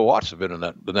Cowboy Bill Watts has been in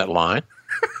that line.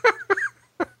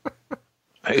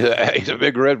 He's a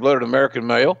big red-blooded American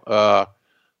male.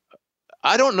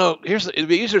 I don't know. It'd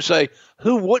be easier to say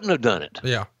who wouldn't have done it.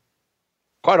 Yeah.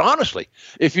 Quite honestly,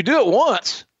 if you do it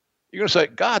once, you're going to say,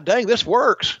 God dang, this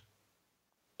works.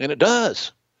 And it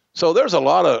does. So there's a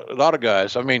lot of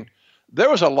guys. I mean, there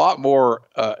was a lot more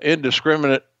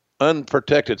indiscriminate,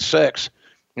 unprotected sex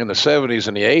in the 70s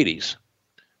and the 80s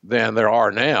than there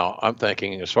are now, I'm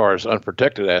thinking, as far as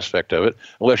unprotected aspect of it,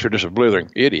 unless you're just a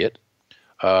blithering idiot.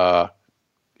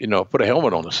 put a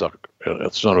helmet on the sucker.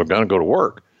 It's not going to go to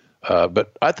work.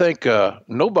 But I think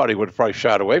nobody would have probably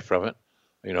shied away from it.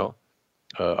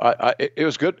 It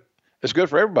was good. It's good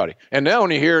for everybody. And now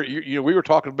when you hear, we were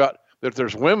talking about that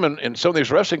there's women in some of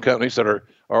these wrestling companies that are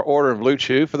ordering Blue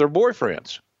Chew for their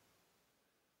boyfriends.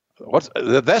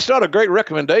 That's not a great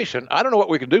recommendation. I don't know what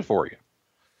we can do for you.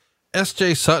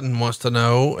 SJ Sutton wants to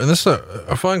know, and this is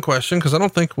a fun question because I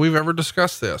don't think we've ever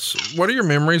discussed this. What are your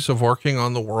memories of working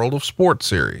on the World of Sports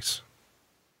series?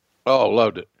 Oh,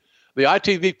 loved it. The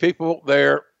ITV people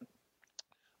there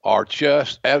are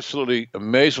just absolutely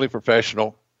amazingly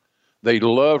professional. They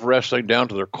love wrestling down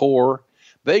to their core.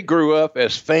 They grew up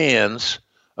as fans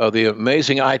of the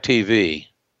amazing ITV.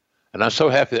 And I'm so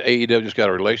happy that AEW just got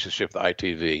a relationship with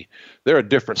ITV. They're a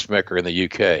difference maker in the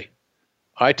UK.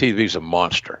 ITV's a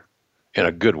monster in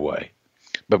a good way.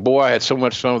 But boy, I had so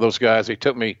much fun with those guys. They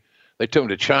took me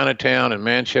to Chinatown and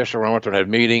Manchester where I went there and had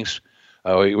meetings.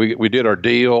 We did our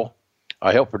deal.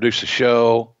 I helped produce the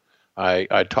show.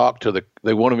 I talked to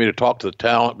they wanted me to talk to the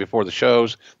talent before the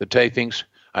shows, the tapings.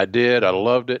 I did. I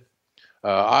loved it.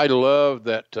 I loved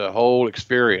that whole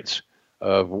experience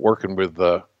of working with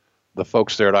the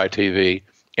folks there at ITV,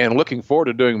 and looking forward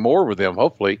to doing more with them,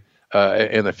 hopefully,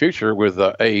 in the future with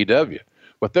AEW.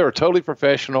 But they were totally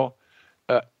professional.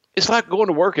 It's like going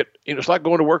to work at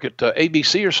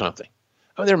ABC or something.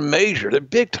 I mean, they're major. They're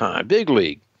big time, big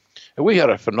league. And we had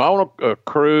a phenomenal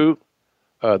crew.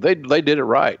 They did it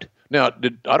right. Now,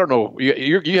 I don't know.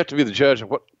 You have to be the judge of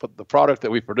what the product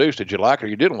that we produced. Did you like it or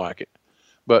you didn't like it?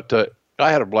 But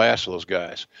I had a blast with those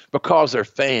guys because they're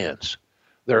fans.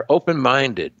 They're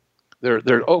open-minded.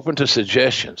 They're open to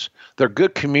suggestions. They're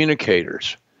good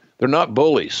communicators. They're not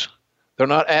bullies. They're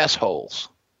not assholes.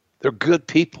 They're good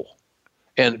people.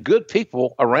 And good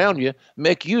people around you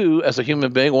make you, as a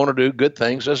human being, want to do good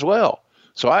things as well.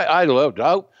 So I loved it.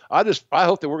 I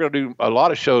hope that we're going to do a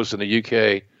lot of shows in the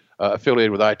UK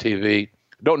affiliated with ITV.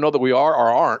 Don't know that we are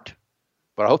or aren't,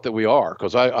 but I hope that we are,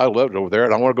 because I loved it over there,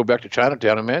 and I want to go back to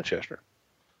Chinatown in Manchester.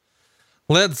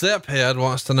 Led Zepphead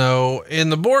wants to know, in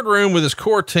the boardroom with his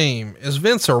core team, is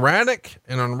Vince erratic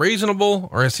and unreasonable,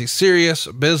 or is he serious,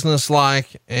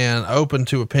 businesslike, and open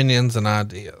to opinions and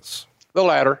ideas? The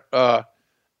latter.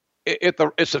 It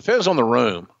depends on the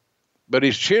room, but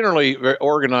he's generally very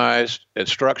organized and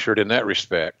structured in that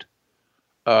respect.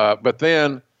 But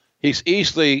then he's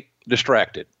easily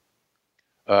distracted.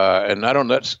 And I don't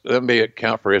know, that may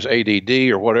account for his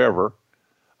ADD or whatever.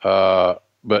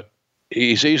 But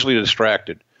he's easily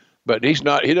distracted, but he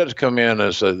doesn't come in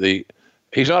as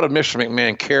he's not a Mr.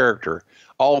 McMahon character,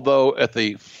 although at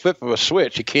the flip of a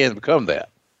switch, he can become that.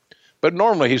 But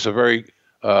normally he's a very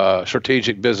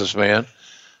strategic businessman.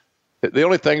 The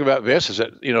only thing about Vince is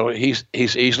that,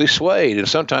 he's easily swayed. And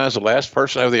sometimes the last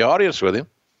person out of the audience with him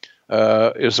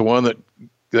is the one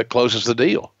that closes the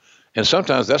deal. And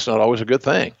sometimes that's not always a good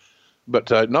thing. But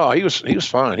no, he was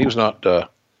fine. He was not,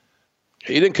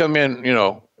 he didn't come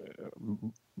in,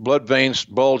 blood veins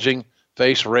bulging,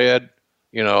 face red,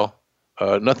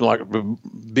 nothing like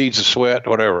beads of sweat,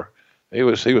 whatever. He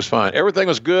was fine. Everything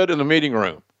was good in the meeting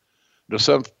room.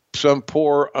 Some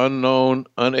poor, unknown,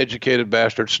 uneducated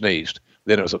bastard sneezed.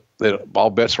 Then all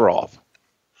bets were off.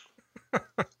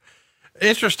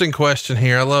 Interesting question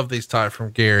here. I love these type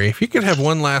from Gary. If you could have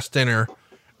one last dinner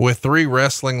with 3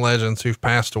 wrestling legends who've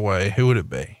passed away, who would it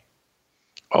be?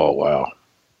 Oh, wow.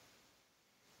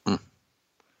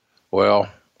 Well,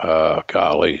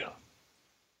 golly,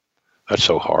 that's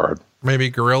so hard. Maybe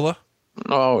Gorilla?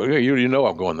 No, you know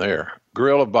I'm going there.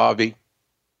 Gorilla, Bobby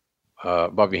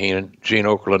Heenan, Gene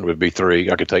Okerlund would be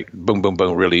 3. I could take boom, boom,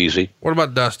 boom really easy. What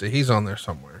about Dusty? He's on there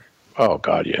somewhere. Oh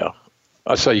God, yeah.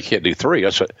 I say you can't do 3.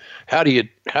 I said, how do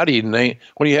you name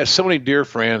when you have so many dear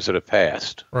friends that have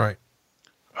passed, right?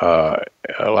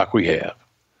 Like we have.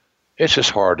 It's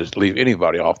just hard to leave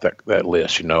anybody off that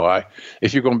list.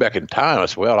 If you're going back in time, I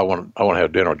said, well, I want to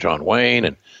have dinner with John Wayne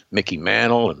and Mickey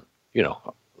Mantle and,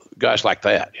 guys like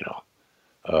that,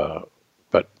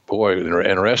 but boy,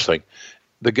 in wrestling,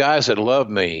 the guys that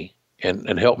loved me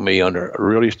and helped me under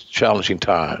really challenging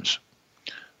times,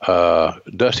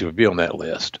 Dusty would be on that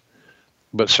list,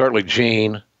 but certainly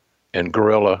Gene and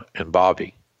Gorilla and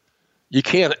Bobby. You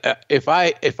can't, if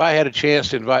I had a chance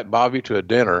to invite Bobby to a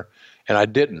dinner and I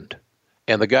didn't,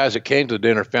 and the guys that came to the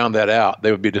dinner found that out,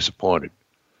 they would be disappointed,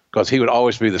 because he would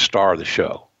always be the star of the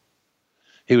show.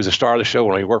 He was the star of the show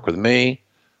when he worked with me.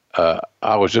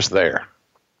 I was just there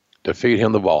to feed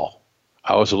him the ball.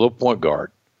 I was a little point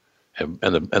guard, and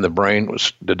the brain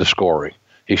did the scoring.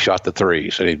 He shot the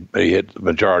threes, and he hit the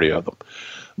majority of them.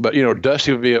 But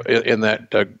Dusty would be in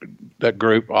that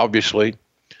group, obviously.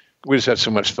 we just had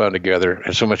so much fun together,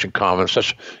 had so much in common,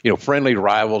 such, friendly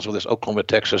rivals with this Oklahoma,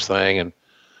 Texas thing. And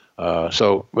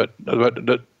but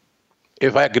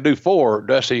if I could do 4,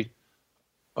 Dusty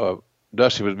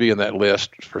would be in that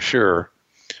list for sure.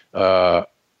 Or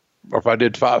if I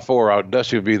did 5-4,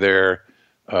 Dusty would be there.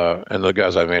 And the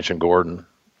guys I mentioned, Gordon.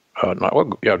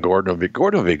 Gordon would be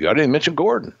good. I didn't even mention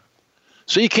Gordon.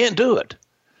 So you can't do it.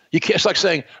 You can't. It's like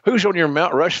saying, who's on your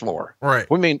Mount Rushmore? Right.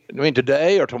 We mean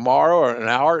today or tomorrow or an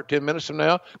hour, or 10 minutes from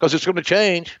now, because it's going to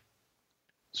change.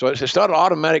 So it's not an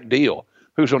automatic deal.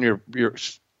 Who's on your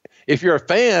if you're a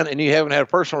fan and you haven't had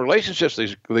personal relationships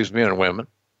with these men and women,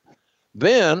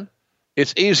 then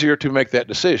it's easier to make that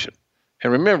decision.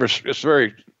 And remember, it's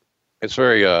very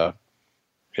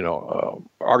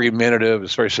argumentative.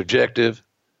 It's very subjective.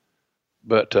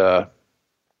 But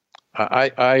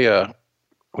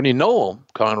when you know them,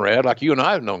 Conrad, like you and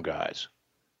I have known guys,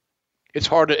 it's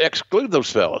hard to exclude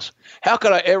those fellas. How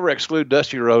could I ever exclude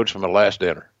Dusty Rhodes from a last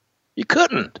dinner? You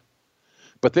couldn't.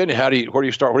 But then where do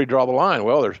you start? Where do you draw the line?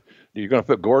 Well, you're going to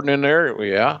put Gordon in there?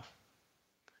 Yeah.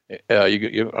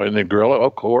 And then Grillo,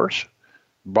 of course.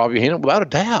 Bobby Heenan, without a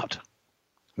doubt.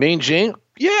 Mean Gene?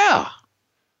 Yeah.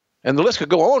 And the list could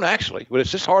go on, actually. But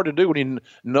it's just hard to do when you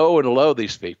know and love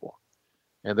these people.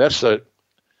 And that's I've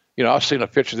seen a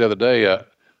picture the other day.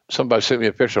 Somebody sent me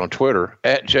a picture on Twitter,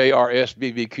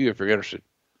 @JRSBBQ if you're interested.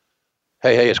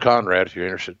 Hey, it's Conrad if you're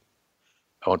interested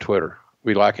on Twitter.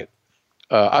 We like it.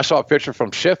 I saw a picture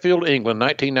from Sheffield, England,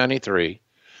 1993,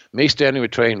 me standing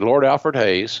between Lord Alfred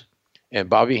Hayes and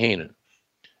Bobby Heenan.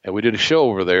 And we did a show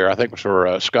over there, I think it was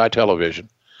for Sky Television.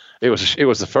 It was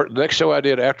the next show I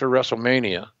did after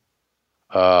WrestleMania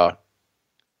in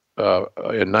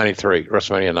 93,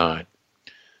 WrestleMania 9.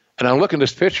 And I'm looking at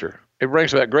this picture. It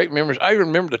brings back great memories. I even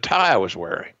remember the tie I was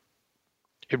wearing.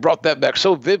 It brought that back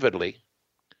so vividly.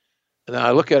 And then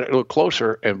I look at it a little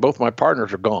closer, and both my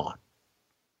partners are gone.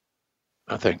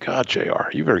 I think, God, JR,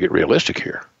 you better get realistic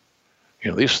here.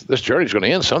 This journey's going to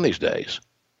end some of these days.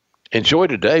 Enjoy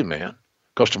today, man,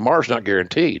 because tomorrow's not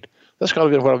guaranteed. That's kind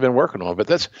of been what I've been working on,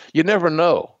 but you never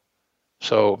know.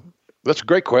 So that's a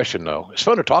great question, though. It's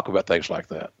fun to talk about things like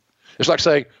that. It's like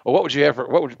saying, well, what would you have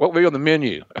what would be on the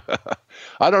menu?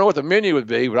 I don't know what the menu would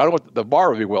be, but I don't know what the bar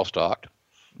would be well stocked.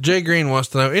 Jay Green wants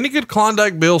to know, any good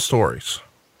Klondike Bill stories?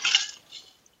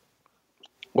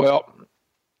 Well,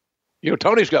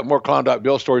 Tony's got more Klondike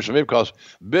Bill stories than me because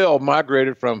Bill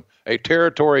migrated from a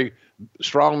territory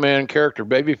strongman character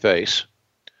babyface,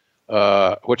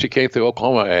 which he came through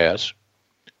Oklahoma as,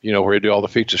 where he did all the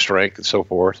feats of strength and so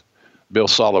forth. Bill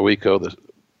Solowico, the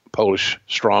Polish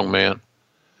strongman.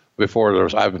 Before there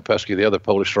was Ivan Pesky, the other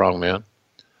Polish strongman.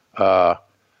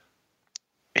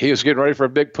 He was getting ready for a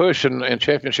big push in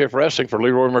championship wrestling for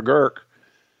Leroy McGurk.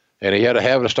 And he had a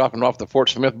habit of stopping off the Fort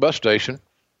Smith bus station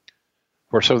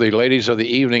where some of the ladies of the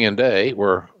evening and day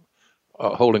were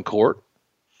holding court.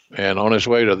 And on his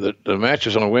way to the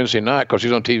matches on a Wednesday night, because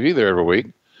he's on TV there every week,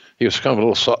 he was kind of a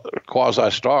little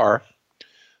quasi-star.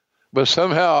 But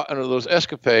somehow, under those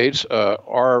escapades,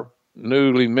 our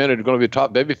newly minted, going to be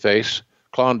top babyface,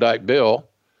 Klondike Bill,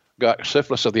 got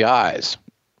syphilis of the eyes.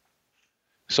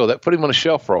 So that put him on a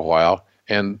shelf for a while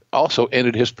and also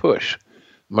ended his push.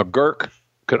 McGurk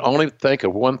could only think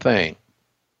of one thing,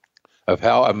 of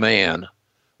how a man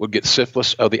would get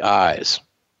syphilis of the eyes.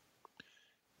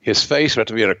 His face had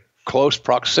to be in a close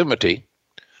proximity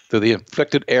to the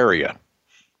inflicted area.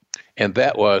 And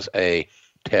that was a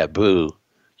taboo.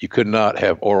 You could not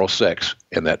have oral sex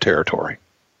in that territory.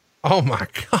 Oh, my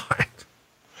God.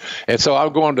 And so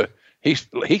I'm going to, he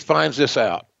finds this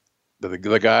out. The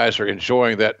guys are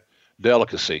enjoying that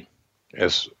delicacy,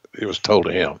 as it was told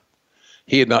to him.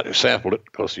 He had not sampled it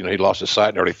because, he lost his sight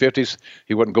in the early 50s.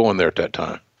 He wasn't going there at that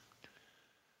time.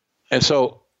 And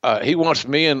so he wants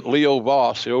me and Leo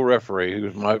Voss, the old referee, who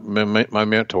was my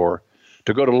mentor,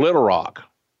 to go to Little Rock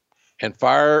and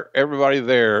fire everybody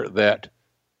there that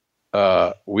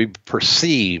we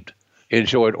perceived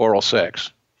enjoyed oral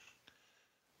sex.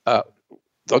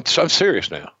 I'm serious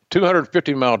now.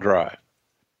 250-mile drive.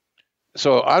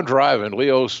 So I'm driving.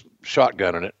 Leo's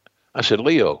shotgunning it. I said,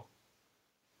 Leo,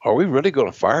 are we really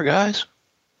going to fire guys?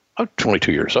 I'm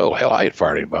 22 years old. Hell, I ain't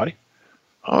fired anybody.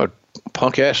 I'm a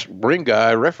punk-ass ring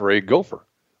guy, referee, gopher.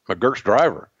 McGurk's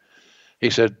driver. He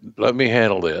said, let me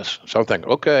handle this. So I'm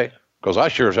thinking, okay, because I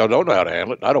sure as hell don't know how to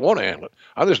handle it. I don't want to handle it.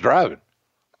 I'm just driving.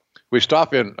 We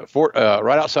stop in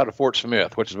right outside of Fort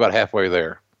Smith, which is about halfway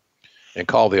there, and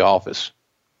call the office.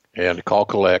 And call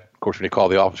collect. Of course, when you call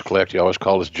the office collect, you always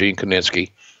call this Gene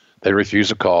Kaninsky. They refuse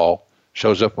a call.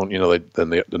 Shows up on, then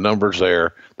the number's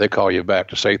there. They call you back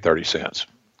to say 30 cents.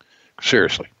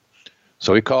 Seriously.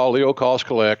 So Leo calls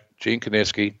collect. Gene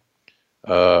Kiniski.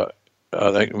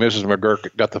 I think Mrs.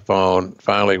 McGurk got the phone.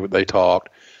 Finally, they talked.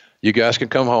 You guys can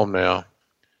come home now.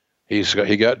 He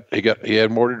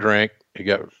had more to drink. He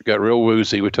got real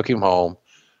woozy. We took him home.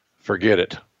 Forget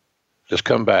it. Just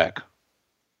come back.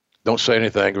 Don't say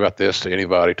anything about this to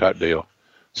anybody, type deal.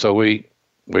 So we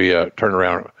turned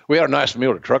around. We had a nice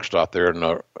meal at a truck stop there in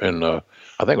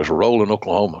I think it was Roland,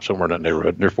 Oklahoma, somewhere in that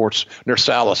neighborhood near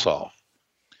Sallisaw.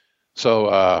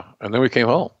 So and then we came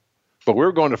home. But we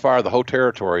were going to fire the whole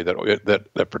territory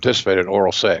that participated in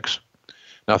oral sex.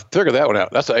 Now figure that one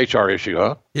out. That's an HR issue,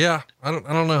 huh? Yeah, I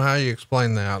don't know how you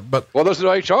explain that, but there's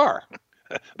no HR.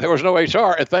 There was no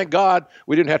HR, and thank God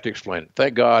we didn't have to explain it.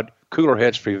 Thank God cooler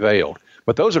heads prevailed.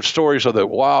 But those are stories of the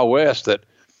Wild West that,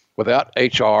 without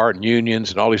HR and unions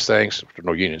and all these things, there are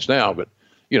no unions now, but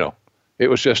it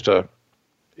was just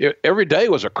every day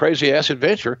was a crazy ass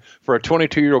adventure for a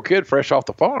 22-year-old kid fresh off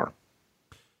the farm.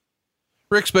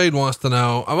 Rick Spade wants to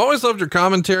know, I've always loved your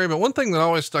commentary, but one thing that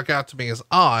always stuck out to me as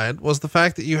odd was the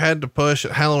fact that you had to push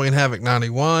at Halloween Havoc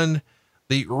 91,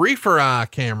 the reefer eye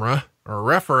camera or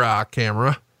refer eye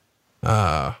camera.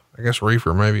 I guess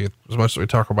reefer, maybe as much as we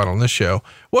talk about on this show.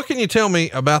 What can you tell me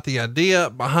about the idea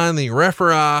behind the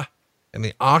refer eye and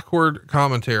the awkward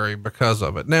commentary because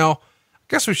of it? Now, I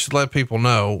guess we should let people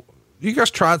know you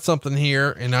guys tried something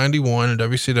here in 91 in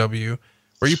WCW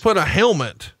where you put a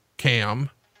helmet cam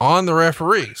on the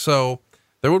referee. So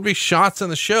there would be shots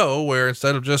in the show where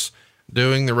instead of just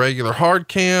doing the regular hard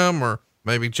cam or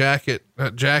maybe Jackie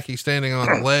standing on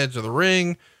the ledge of the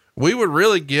ring, we would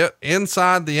really get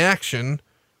inside the action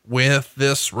with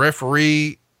this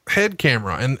referee head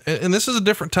camera. And this is a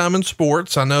different time in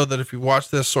sports. I know that if you watch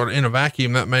this sort of in a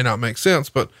vacuum, that may not make sense,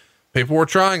 but people were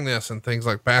trying this in things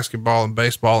like basketball and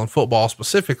baseball and football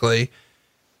specifically.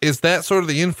 Is that sort of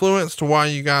the influence to why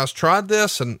you guys tried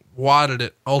this, and why did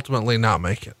it ultimately not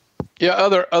make it? Yeah.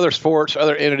 Other sports,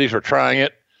 other entities are trying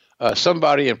it.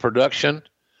 Somebody in production,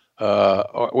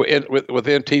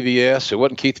 within TVS, it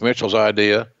wasn't Keith Mitchell's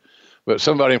idea, but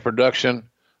somebody in production,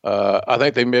 I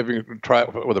think they maybe try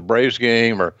it with a Braves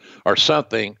game or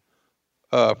something,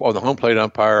 on the home plate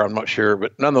umpire. I'm not sure,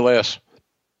 but nonetheless,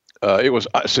 it was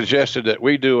suggested that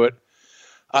we do it.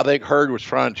 I think Jim Hurd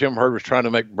was trying to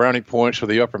make brownie points for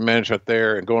the upper management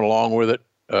there and going along with it,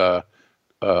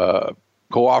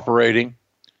 cooperating.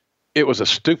 It was the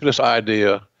stupidest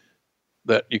idea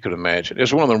that you could imagine.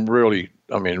 It's one of them really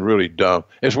dumb.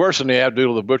 It's worse than the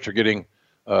Abdullah the Butcher getting,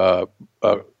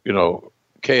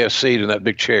 KFC'd in that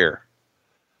big chair.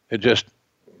 It just,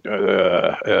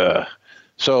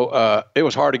 so it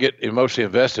was hard to get emotionally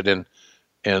invested in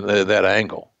that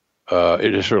angle.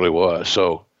 It just really was.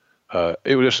 So,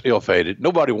 it was just ill-fated.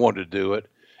 Nobody wanted to do it.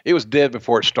 It was dead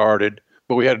before it started,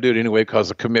 but we had to do it anyway because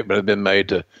the commitment had been made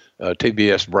to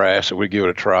TBS brass that we'd give it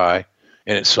a try,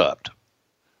 and it sucked.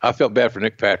 I felt bad for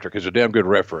Nick Patrick. He's a damn good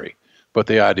referee, but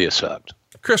the idea sucked.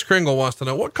 Chris Kringle wants to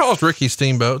know, what caused Ricky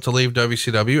Steamboat to leave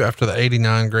WCW after the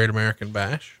 89 Great American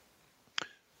Bash?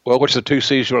 Well, which of the two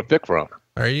C's you want to pick from?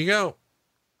 There you go.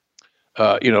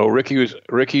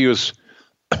 Ricky was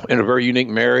in a very unique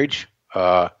marriage.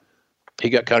 He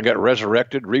got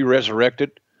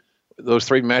re-resurrected. Those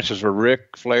three matches with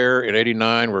Ric Flair in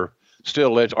 89 are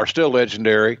still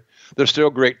legendary. They're still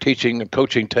great teaching and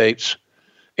coaching tapes.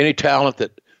 Any talent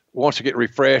that wants to get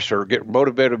refreshed or get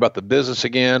motivated about the business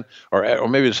again, or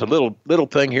maybe it's a little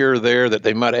thing here or there that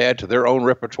they might add to their own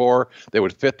repertoire that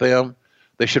would fit them,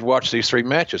 they should watch these three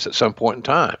matches at some point in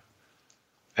time.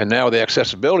 And now with the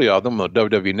accessibility of them on the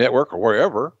WWE Network or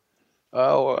wherever,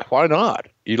 why not?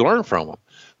 You learn from them.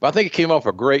 But I think he came off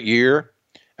a great year,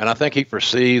 and I think he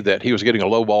perceived that he was getting a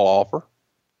low ball offer.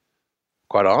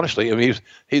 Quite honestly, I mean,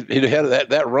 he'd had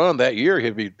that run that year.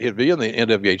 He'd be in the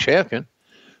NWA champion,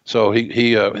 so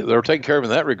they were taking care of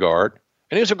him in that regard,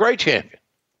 and he was a great champion.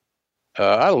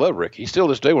 I love Rick. He's still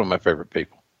to this day one of my favorite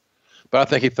people. But I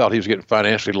think he thought he was getting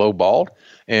financially lowballed,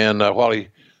 and while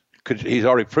he's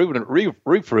already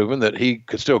reproven that he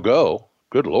could still go.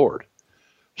 Good Lord.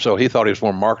 So he thought he was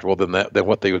more marketable than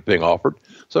what they was being offered.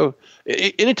 So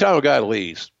anytime a guy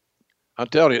leaves, I'm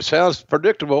telling you, it sounds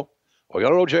predictable. Well,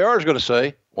 y'all know what JR is going to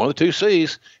say. One of the two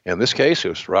C's. In this case, it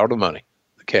was right on the money,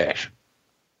 the cash.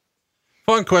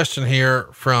 Fun question here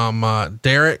from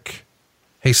Derek.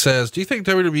 He says, do you think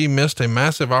WWE missed a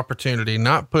massive opportunity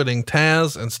not putting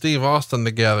Taz and Steve Austin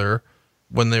together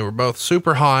when they were both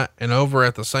super hot and over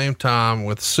at the same time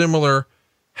with similar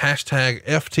hashtag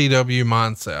FTW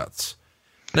mindsets?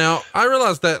 Now, I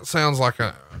realize that sounds like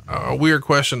a weird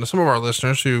question to some of our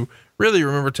listeners who really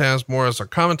remember Taz more as a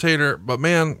commentator, but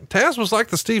man, Taz was like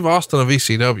the Steve Austin of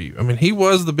ECW. I mean, he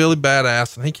was the Billy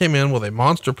Badass, and he came in with a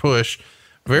monster push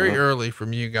very early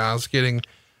from you guys getting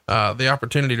the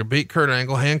opportunity to beat Kurt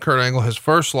Angle, hand Kurt Angle his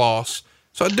first loss.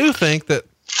 So I do think that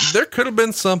there could have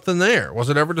been something there. Was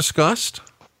it ever discussed?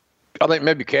 I think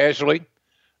maybe casually.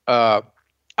 I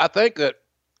think that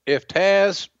if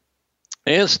Taz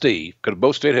and Steve could have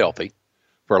both stayed healthy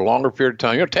for a longer period of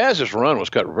time, Taz's run was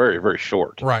cut very, very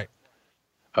short. Right.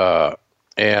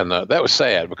 And that was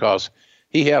sad because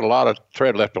he had a lot of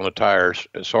tread left on the tires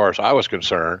as far as I was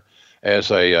concerned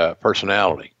as a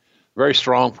personality. Very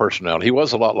strong personality. He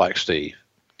was a lot like Steve.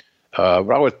 But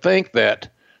I would think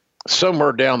that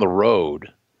somewhere down the road,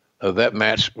 that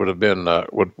match would have been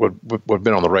would have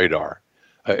been on the radar.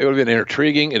 It would have been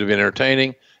intriguing. It would have been entertaining.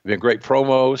 It would have been great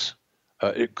promos.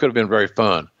 It could have been very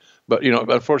fun. But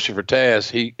unfortunately for Taz,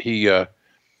 he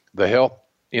the health,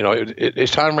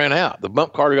 his time ran out. The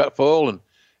bump card got full,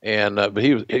 but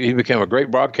he became a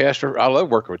great broadcaster. I love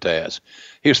working with Taz.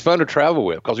 He was fun to travel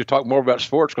with because we talked more about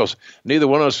sports because neither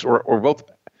one of us were both.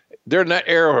 During that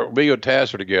era where we and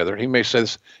Taz were together, he may say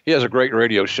this, he has a great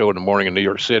radio show in the morning in New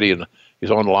York City, and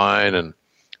he's online and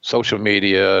social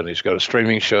media, and he's got a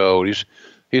streaming show. He's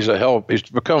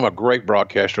become a great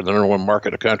broadcaster in the number one market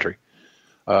in the country.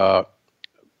 But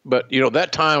that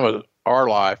time of our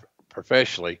life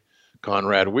professionally,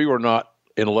 Conrad, we were not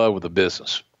in love with the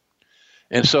business.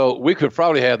 And so we could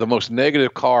probably have the most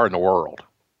negative car in the world,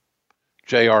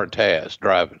 JR and Taz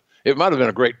driving. It might have been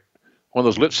a great one of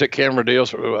those lipstick camera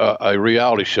deals, a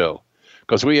reality show,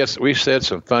 because we said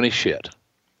some funny shit.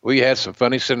 We had some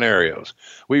funny scenarios.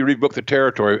 We rebooked the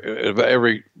territory at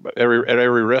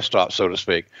every rest stop, so to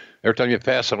speak. Every time you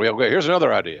pass somebody, okay, here's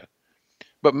another idea.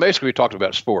 But basically, we talked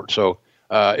about sports. So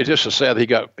it's just so sad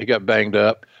that he got banged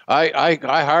up. I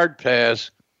hired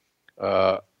Taz,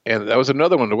 and that was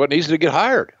another one that wasn't easy to get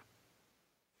hired.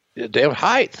 Damn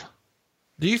height.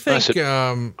 Do you think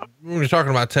when you're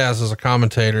talking about Taz as a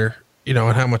commentator,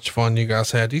 and how much fun you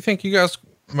guys had, do you think you guys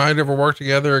might ever work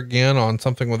together again on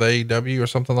something with AEW or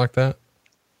something like that?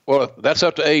 Well, that's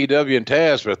up to AEW and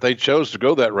Taz, but if they chose to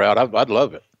go that route, I'd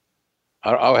love it.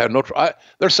 I have no.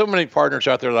 There's so many partners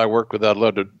out there that I work with that I'd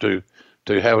love to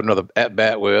have another at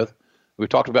bat with. We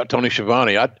talked about Tony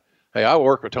Schiavone. I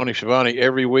work with Tony Schiavone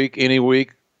every week, any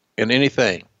week, in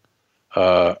anything.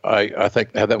 I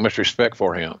think I have that much respect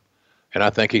for him, and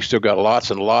I think he's still got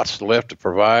lots and lots left to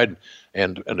provide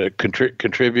and to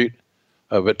contribute.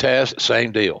 But Taz,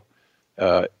 same deal.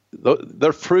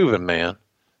 They're proven, man.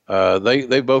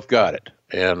 They both got it.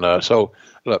 And so,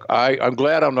 look, I'm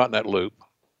glad I'm not in that loop.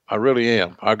 I really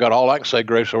am. I got all I can say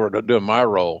grace over doing my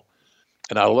role.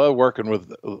 And I love working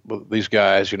with these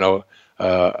guys. Alex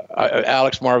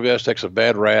Marvez takes a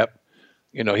bad rap.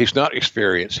 He's not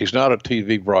experienced. He's not a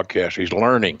TV broadcaster. He's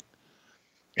learning.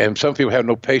 And some people have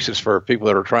no patience for people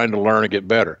that are trying to learn and get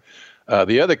better.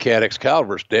 The other cat,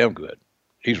 Excalibur's damn good.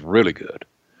 He's really good.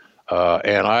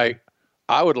 And I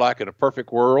would like in a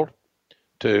perfect world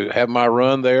to have my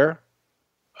run there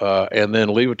and then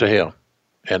leave it to him.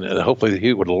 And hopefully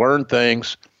he would learn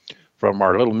things from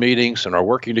our little meetings and our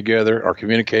working together, our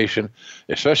communication,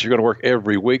 especially if you're going to work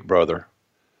every week, brother.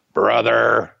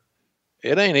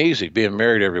 It ain't easy being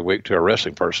married every week to a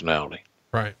wrestling personality.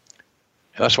 Right.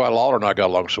 That's why Lawler and I got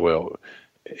along so well.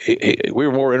 We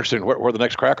were more interested in where the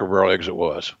next Cracker Barrel exit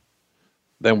was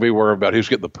than we were about who's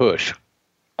getting the push,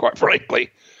 quite frankly,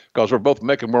 because we're both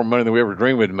making more money than we ever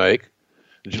dreamed we'd make.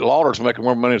 Lawler's making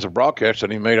more money as a broadcaster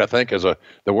than he made, I think, as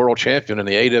the world champion in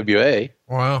the AWA.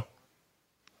 Wow.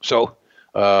 So,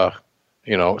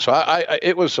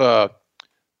 it was,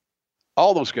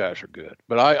 all those guys are good,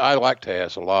 but I like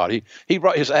Taz a lot. He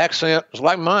brought his accent was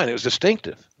like mine. It was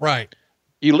distinctive. Right.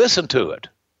 You listen to it.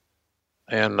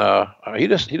 And he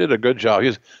did a good job.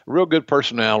 He's a real good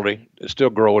personality. It's still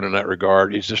growing in that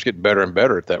regard. He's just getting better and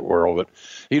better at that world. But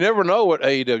you never know what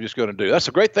AEW is going to do. That's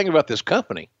the great thing about this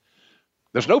company.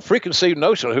 There's no preconceived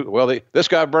notion of this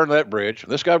guy burned that bridge,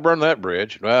 and this guy burned that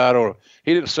bridge. Well, I don't.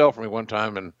 He didn't sell for me one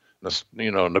time in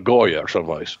Nagoya or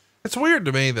someplace. It's weird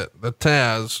to me that the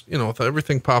Taz, with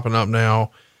everything popping up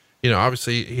now,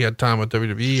 obviously he had time with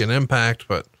WWE and Impact,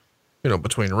 but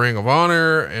between Ring of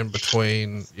Honor and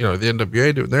between, the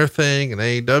NWA doing their thing and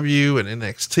AEW and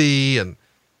NXT and,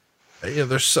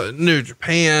 there's New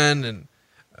Japan and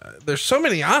there's so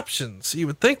many options. You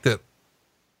would think that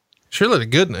surely the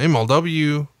good name,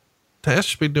 MLW, Taz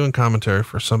should be doing commentary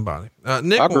for somebody.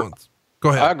 Nick wants, go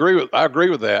ahead. I agree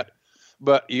with that,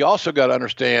 but you also got to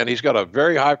understand he's got a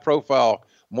very high profile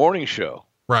morning show.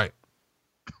 Right.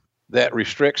 That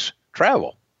restricts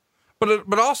travel.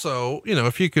 But also,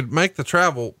 if you could make the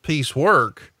travel piece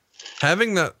work,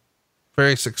 having that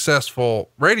very successful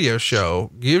radio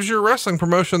show gives your wrestling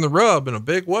promotion the rub in a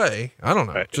big way. I don't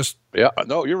know.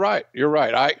 No, you're right. You're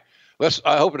right.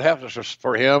 I hope it happens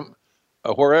for him,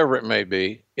 wherever it may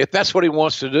be, if that's what he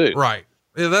wants to do. Right.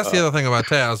 Yeah, that's the other thing about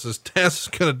Taz is Taz is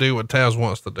going to do what Taz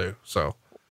wants to do. So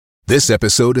this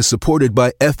episode is supported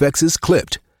by FX's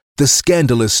Clipped, the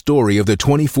scandalous story of the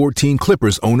 2014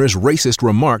 Clippers owner's racist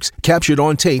remarks captured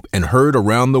on tape and heard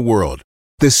around the world.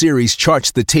 The series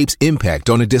charts the tape's impact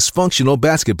on a dysfunctional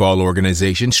basketball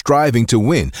organization striving to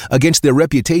win against their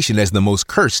reputation as the most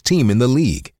cursed team in the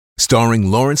league. Starring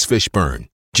Lawrence Fishburne,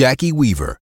 Jackie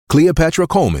Weaver, Cleopatra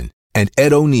Coleman, and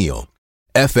Ed O'Neill.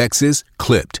 FX's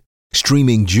Clipped,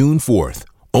 streaming June 4th,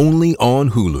 only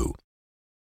on Hulu.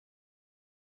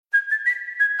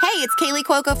 Hey, it's Kaylee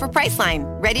Cuoco for Priceline.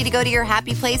 Ready to go to your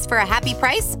happy place for a happy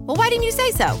price? Well, why didn't you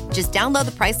say so? Just download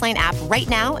the Priceline app right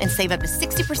now and save up to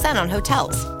 60% on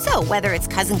hotels. So whether it's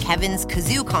Cousin Kevin's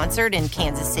Kazoo Concert in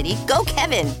Kansas City, go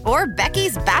Kevin, or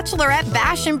Becky's Bachelorette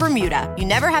Bash in Bermuda, you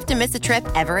never have to miss a trip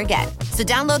ever again. So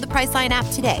download the Priceline app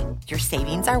today. Your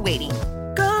savings are waiting.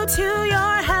 Go to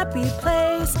your happy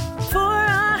place for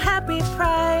a happy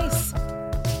price.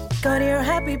 Go to your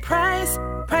happy price,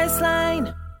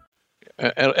 Priceline.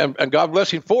 And God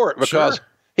bless him for it, because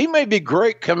he may be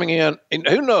great coming in, and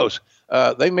who knows?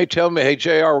 They may tell me, hey, JR,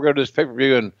 we're going to do this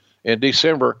pay-per-view in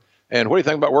December, and what do you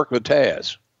think about working with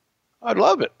Taz? I'd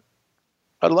love it.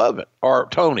 Or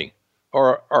Tony,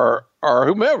 or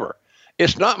whomever.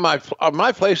 It's not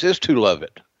my place is to love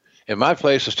it. And my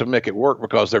place is to make it work,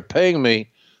 because they're paying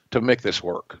me to make this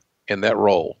work in that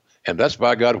role. And that's,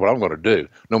 by God, what I'm going to do,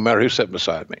 no matter who's sitting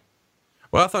beside me.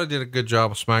 Well, I thought he did a good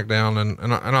job of SmackDown,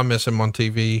 and I miss him on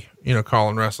TV,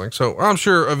 calling wrestling. So I'm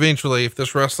sure eventually, if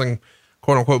this wrestling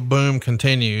quote unquote boom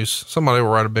continues, somebody will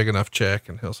write a big enough check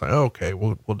and he'll say, oh, okay,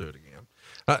 we'll do it again.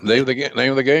 Name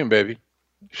of the game, baby.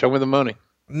 Show me the money.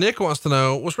 Nick wants to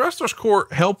know, was Wrestlers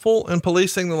Court helpful in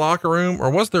policing the locker room, or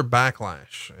was there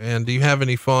backlash? And do you have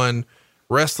any fun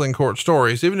wrestling court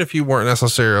stories? Even if you weren't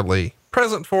necessarily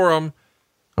present for them,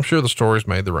 I'm sure the stories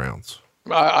made the rounds.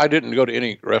 I didn't go to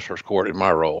any wrestler's court in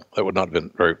my role. That would not have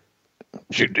been very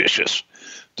judicious,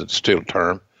 to steal a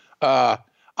term. I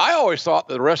always thought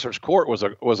that the wrestler's court was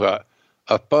a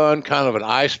fun kind of an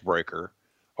icebreaker,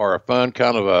 or a fun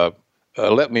kind of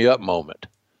a let me up moment.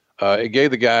 It gave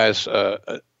the guys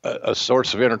a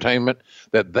source of entertainment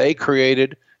that they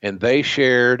created and they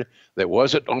shared, that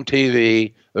wasn't on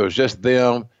TV. It was just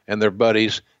them and their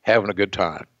buddies having a good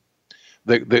time.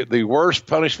 The worst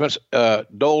punishments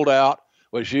doled out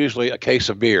was usually a case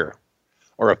of beer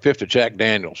or a fifth of Jack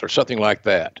Daniels or something like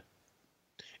that.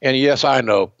 And yes, I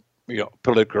know,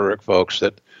 politically correct folks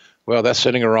that, well, that's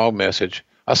sending a wrong message.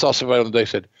 I saw somebody the other day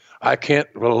said, I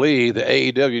can't believe the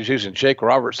AEW is using Jake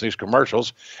Roberts in these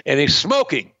commercials and he's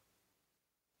smoking.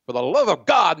 For the love of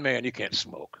God, man, you can't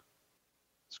smoke.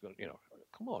 It's going to,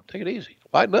 come on, take it easy.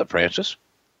 Lighten up, Francis.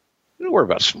 You don't worry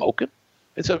about smoking.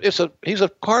 He's a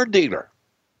card dealer.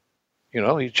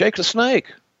 He Jake's a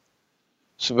snake.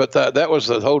 So, but that was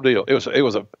the whole deal.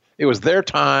 It was their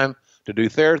time to do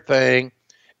their thing,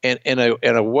 and in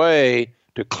a way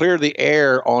to clear the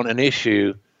air on an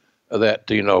issue that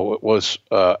was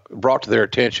brought to their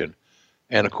attention.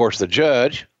 And of course, the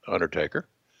judge, Undertaker,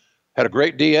 had a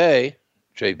great DA,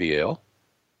 JBL,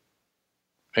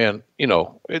 and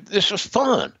this was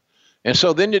fun. And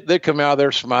so then they come out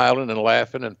there smiling and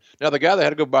laughing. And now the guy that had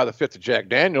to go buy the fifth of Jack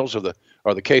Daniels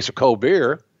or the case of cold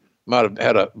beer might have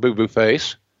had a boo-boo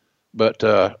face, but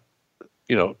they'll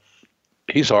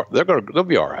be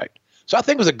all right. So I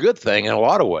think it was a good thing in a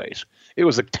lot of ways. It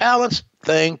was a talent's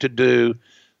thing to do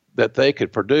that they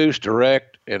could produce,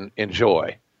 direct, and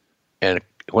enjoy. And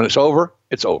when it's over,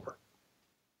 it's over.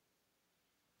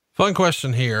 Fun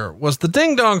question here. Was the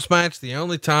Ding Dongs match the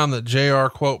only time that JR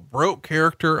quote broke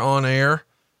character on air?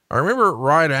 I remember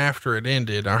right after it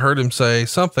ended, I heard him say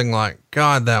something like,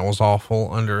 God, that was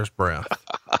awful, under his breath.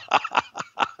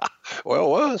 Well, it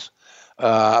was.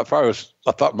 I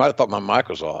might have thought my mic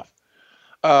was off.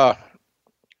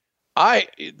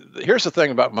 Here's the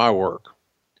thing about my work.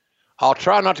 I'll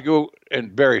try not to go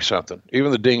and bury something,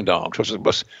 even the Ding Dongs, which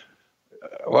was,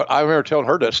 well, I remember telling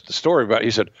her the story about,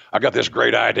 he said, I got this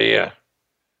great idea.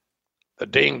 The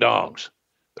Ding Dongs,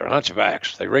 they're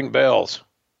hunchbacks. They ring bells.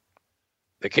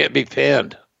 They can't be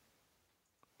pinned.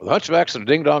 Well, the hunchbacks and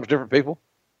the Ding Dongs, different people?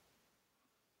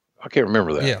 I can't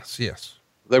remember that. Yes.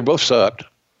 They both sucked.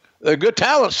 They're good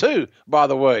talents too, by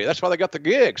the way. That's why they got the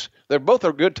gigs. They're both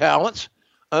are good talents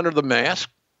under the mask.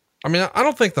 I mean, I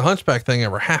don't think the hunchback thing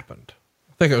ever happened.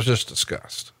 I think it was just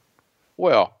discussed.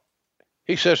 Well,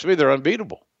 he says to me they're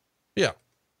unbeatable. Yeah.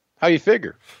 How you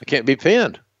figure? They can't be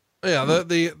pinned. Yeah.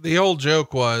 The old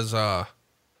joke was, I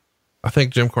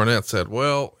think Jim Cornette said,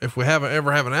 well, if we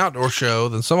ever have an outdoor show,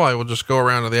 then somebody will just go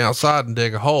around to the outside and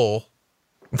dig a hole.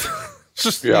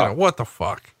 Just, you know, what the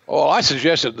fuck? Well, I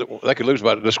suggested that they could lose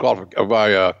by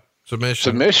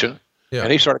submission. Yeah.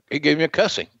 And he gave me a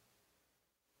cussing.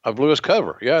 I blew his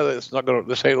cover. Yeah. This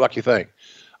ain't like you think.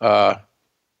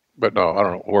 But no, I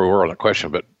don't know where we were on the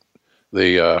question, but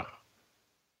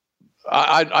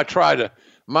I try to,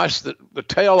 the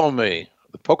tail on me,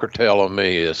 the poker tail on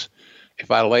me is if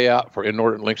I lay out for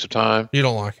inordinate lengths of time. You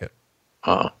don't like it.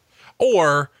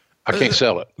 Or I can't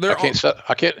sell it.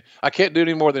 I can't do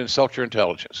any more than insult your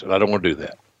intelligence, and I don't want to do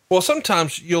that. Well,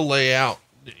 sometimes you'll lay out,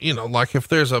 you know, like if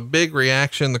there's a big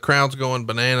reaction, the crowd's going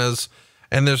bananas,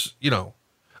 and there's, you know,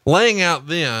 laying out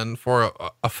then for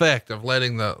a effect of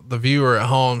letting the viewer at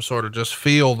home sort of just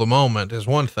feel the moment is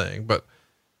one thing, but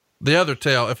the other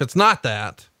tale, if it's not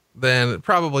that, then it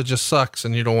probably just sucks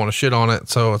and you don't want to shit on it.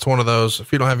 So it's one of those,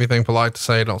 if you don't have anything polite to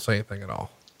say, don't say anything at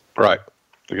all. Right.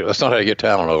 That's not how you get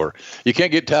talent over. You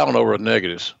can't get talent over with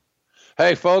negatives.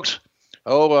 Hey folks.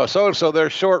 So-and-so they're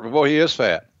short, but boy, he is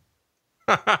fat.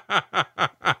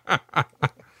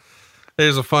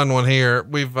 Here's a fun one here.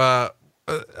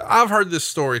 I've heard this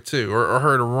story too, or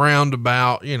heard a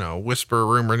roundabout, you know, whisper,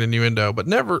 rumor, and innuendo, but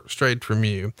never strayed from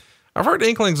you. I've heard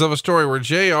inklings of a story where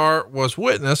JR was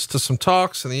witness to some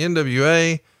talks in the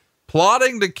NWA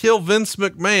plotting to kill Vince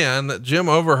McMahon that Jim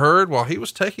overheard while he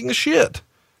was taking a shit.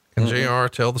 Can JR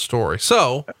tell the story?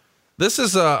 So this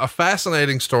is a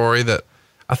fascinating story that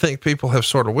I think people have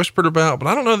sort of whispered about, but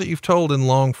I don't know that you've told in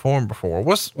long form before.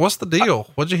 What's the deal?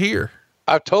 What'd you hear?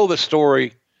 I've told this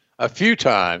story a few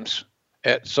times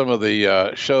at some of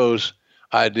the shows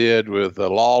I did with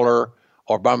Lawler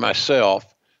or by myself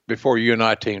before you and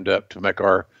I teamed up to make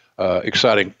our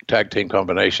exciting tag team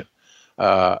combination.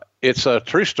 It's a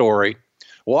true story.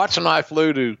 Watts and I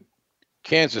flew to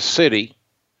Kansas City.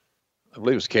 I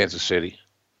believe it was Kansas City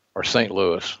or St.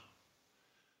 Louis.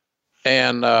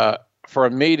 And for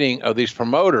a meeting of these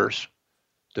promoters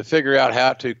to figure out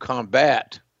how to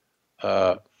combat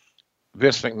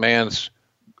Vince McMahon's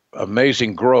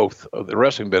amazing growth of the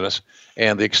wrestling business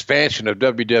and the expansion of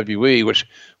WWE, which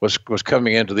was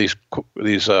coming into these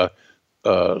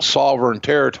sovereign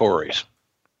territories.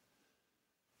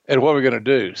 And what are we going to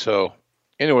do? So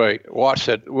anyway, Watts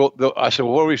said, I said,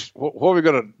 why am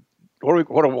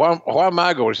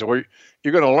I going? He said, well,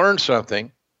 you're going to learn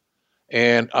something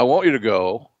and I want you to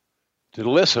go to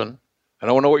listen and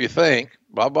I want to know what you think,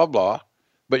 blah, blah, blah.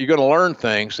 But you're going to learn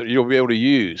things that you'll be able to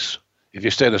use if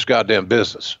you stay in this goddamn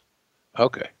business.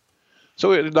 Okay.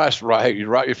 So it's nice, right? Hey,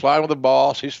 you're flying with the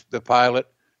boss. He's the pilot.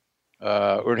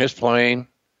 We're in his plane,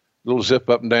 little zip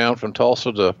up and down from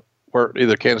Tulsa to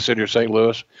either Kansas City or St.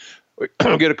 Louis. We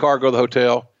get a car, go to the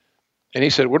hotel. And he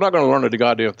said, we're not going to learn a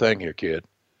goddamn thing here, kid.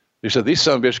 He said, these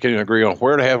son of bitches can't even agree on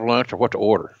where to have lunch or what to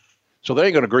order. So they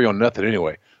ain't going to agree on nothing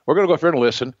anyway. We're going to go up here and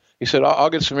listen. He said, I'll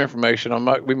get some information.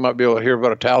 We might be able to hear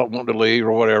about a talent wanting to leave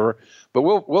or whatever, but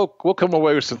we'll come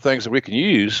away with some things that we can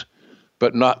use,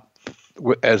 but not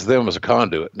as them as a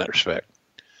conduit in that respect.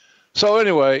 So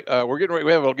anyway, we're getting ready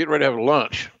to have a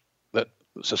lunch, that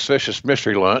suspicious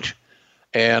mystery lunch.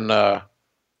 And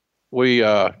we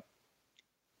have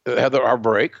our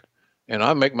break and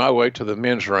I make my way to the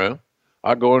men's room.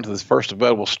 I go into the first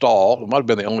available stall. It might've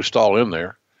been the only stall in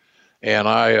there. And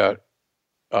I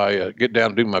get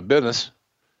down to do my business,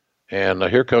 and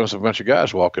here comes a bunch of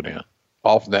guys walking in,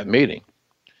 all from that meeting.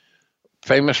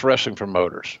 Famous wrestling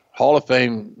promoters, Hall of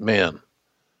Fame men,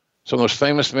 some of the most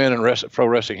famous men in pro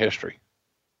wrestling history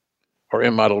are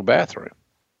in my little bathroom.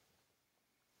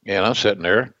 And I'm sitting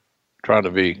there trying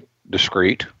to be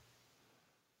discreet.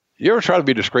 You ever try to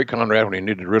be discreet, Conrad, when you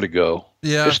need to really go?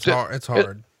 Yeah, it's hard. It's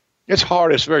hard. It's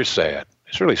hard. It's very sad.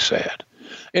 It's really sad.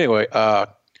 Anyway,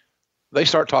 they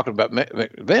start talking about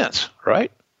Vince,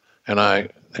 right? And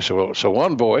they said, well, so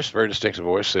one voice, very distinctive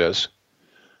voice, says,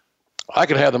 I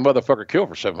could have the motherfucker killed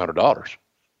for $700.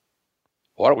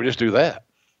 Why don't we just do that?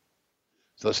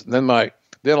 So then like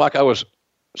I was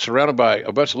surrounded by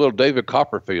a bunch of little David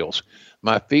Copperfields,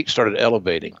 my feet started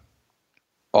elevating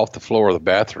off the floor of the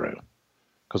bathroom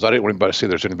because I didn't want anybody to see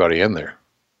there's anybody in there.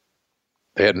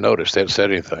 They hadn't noticed. They hadn't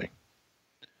said anything.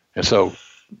 And so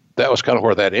that was kind of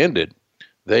where that ended.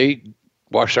 They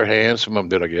washed their hands. Some of them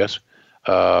did, I guess.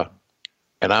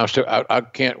 And I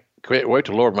can't wait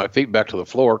to lower my feet back to the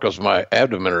floor because my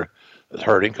abdomen is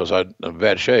hurting because I'm in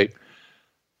bad shape.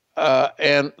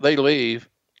 And they leave.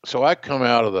 So I come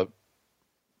out of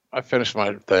I finished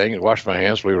my thing and washed my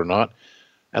hands, believe it or not.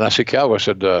 And I see Cowboy. I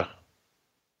said,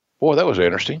 boy, that was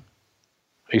interesting.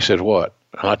 He said, what?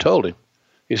 And I told him.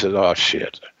 He said, oh,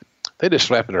 shit. They just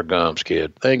slapping their gums,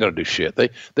 kid. They ain't going to do shit.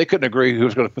 They couldn't agree who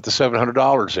was going to put the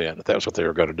 $700 in if that was what they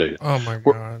were going to do. Oh my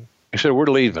God. He said, we're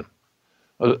leaving.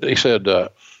 He said,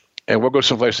 and we'll go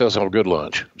someplace else and have a good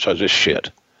lunch. So this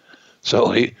shit.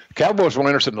 So Cowboys weren't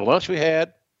interested in the lunch we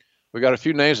had. We got a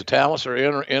few names of talents that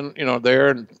are in there,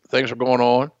 and things are going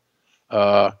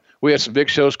on. We had some big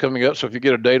shows coming up. So if you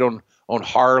get a date on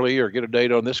Harley or get a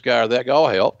date on this guy or that guy, all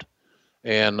helped.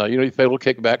 And, you pay a little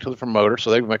kickback to the promoter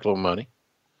so they would make a little money.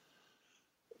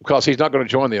 Because he's not going to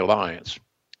join the alliance.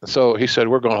 And so he said,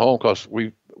 we're going home because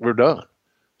we're done.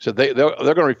 So they're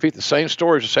going to repeat the same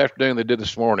stories this afternoon they did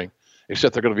this morning,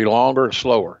 except they're going to be longer and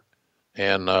slower.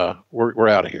 And we're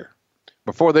out of here.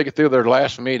 Before they get through their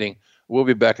last meeting, we'll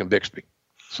be back in Bixby.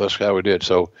 So that's how we did.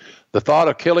 So the thought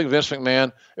of killing Vince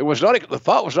McMahon, the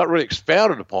thought was not really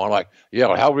expounded upon. Like,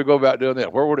 how would we go about doing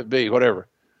that? Where would it be? Whatever.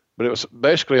 But it was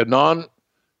basically a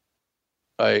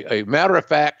matter of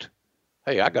fact.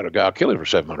 Hey, I got a guy I'll kill him for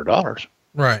 $700.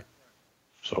 Right.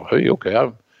 So, hey,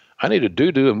 okay, I need to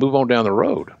do and move on down the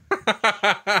road.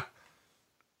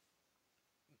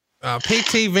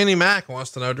 PT Vinnie Mac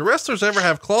wants to know, do wrestlers ever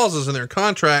have clauses in their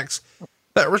contracts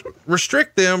that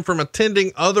restrict them from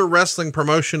attending other wrestling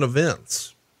promotion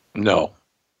events? No.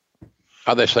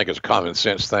 I just think it's a common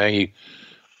sense thing.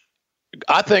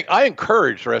 I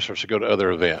encourage wrestlers to go to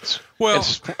other events. Well,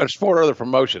 and support other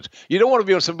promotions. You don't want to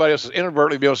be on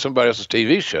inadvertently be on somebody else's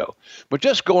TV show, but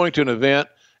just going to an event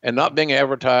and not being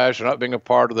advertised or not being a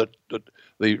part of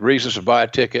the reasons to buy a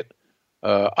ticket.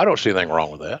 I don't see anything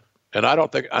wrong with that. And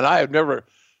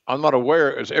I'm not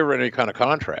aware there's ever any kind of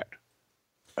contract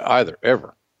either,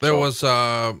 ever. There was,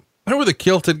 who were the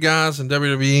kilted guys in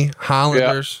WWE?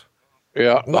 Highlanders?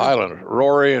 Yeah, the Highlanders.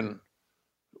 Rory and,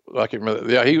 I can remember.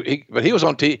 Yeah, but he was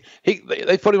on TV.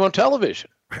 They put him on television.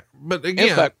 But again,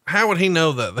 in fact, how would he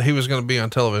know that he was going to be on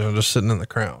television just sitting in the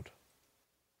crowd?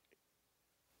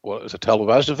 Well, it's a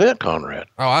televised event, Conrad.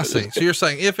 Oh, I see. So you're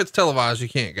saying if it's televised, you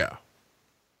can't go.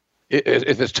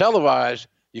 If it's televised,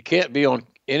 you can't be on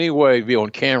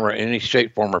camera in any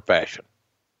shape, form, or fashion.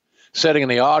 Sitting in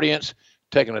the audience,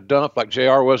 taking a dump like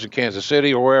JR was in Kansas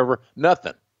City or wherever,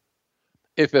 nothing.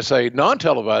 If it's a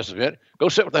non-televised event, go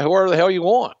sit with whoever the hell you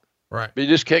want. Right. But you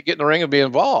just can't get in the ring and be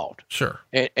involved. Sure.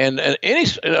 And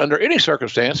under any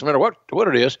circumstance, no matter what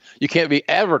it is, you can't be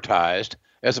advertised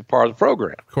as a part of the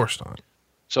program. Of course not.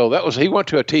 So he went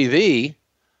to a TV,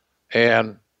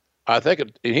 and I think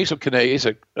he's a Canadian. He's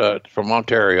from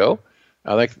Ontario.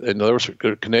 I think there were some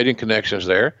good Canadian connections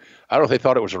there. I don't know if they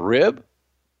thought it was a rib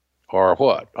or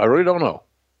what. I really don't know.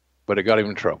 But it got him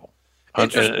in trouble.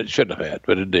 And it shouldn't have had,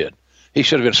 but it did. He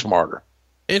should have been smarter.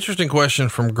 Interesting question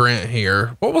from Grant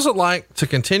here. What was it like to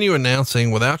continue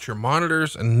announcing without your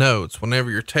monitors and notes whenever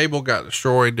your table got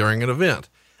destroyed during an event?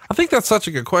 I think that's such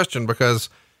a good question because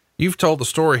you've told the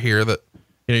story here that,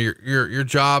 your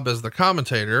job as the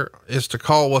commentator is to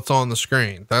call what's on the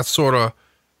screen. That's sort of,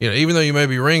 even though you may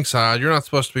be ringside, you're not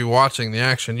supposed to be watching the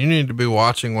action. You need to be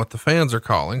watching what the fans are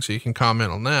calling so you can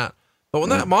comment on that. But when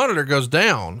that monitor goes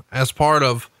down as part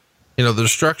of, the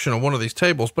destruction of one of these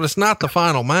tables, but it's not the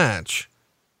final match.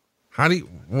 How do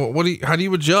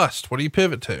you adjust? What do you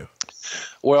pivot to?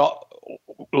 Well,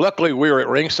 luckily we were at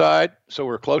ringside, so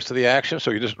we're close to the action. So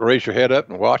you just raise your head up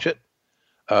and watch it,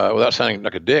 without sounding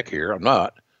like a dick here. I'm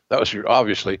not. That was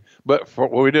obviously, but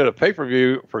when we did a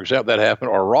pay-per-view, for example, that happened,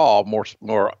 or Raw,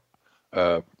 more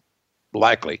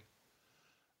likely.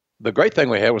 The great thing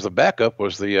we had was the backup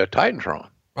was the Titantron.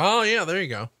 Oh yeah, there you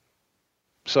go.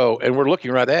 So, and we're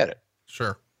looking right at it.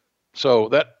 Sure. So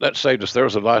that saved us. There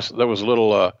was a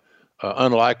little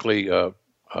unlikely,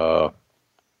 bubble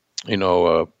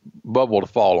to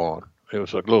fall on. It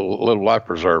was a little life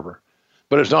preserver,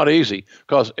 but it's not easy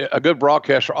because a good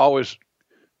broadcaster always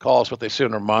calls what they see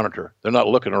on their monitor. They're not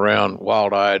looking around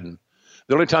wild-eyed, and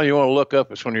the only time you want to look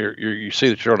up is when you see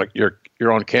that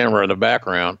you're on camera in the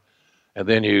background, and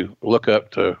then you look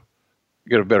up to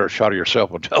get a better shot of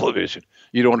yourself on television.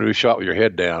 You don't want to be shot with your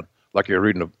head down like you're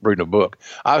reading a book.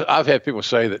 I've had people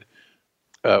say that.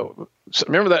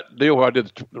 Remember that deal where I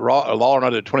did Raw, Lawler and I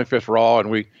did 25th Raw,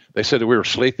 and they said that we were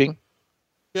sleeping.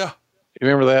 Yeah, you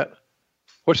remember that?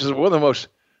 Which is one of the most.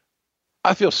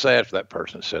 I feel sad for that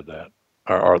person that said that,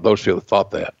 or those people that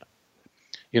thought that.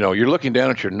 You're looking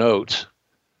down at your notes,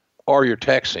 or you're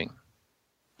texting,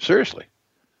 seriously,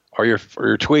 or you're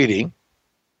tweeting.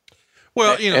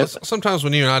 Well, sometimes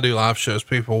when you and I do live shows,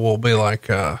 people will be like,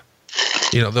 they'll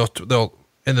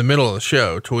in the middle of the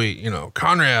show tweet,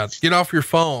 Conrad, get off your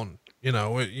phone.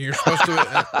 You're supposed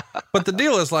to, but the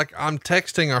deal is like, I'm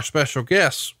texting our special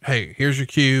guests. Hey, here's your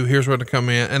cue. Here's where to come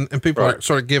in. And people are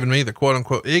sort of giving me the quote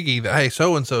unquote Iggy that, hey,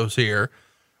 so-and-so's here.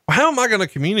 Well, how am I going to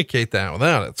communicate that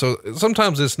without it? So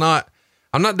sometimes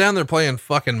I'm not down there playing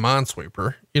fucking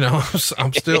Minesweeper,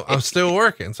 I'm still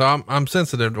working. So I'm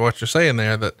sensitive to what you're saying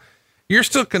there, that you're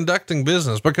still conducting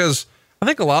business, because I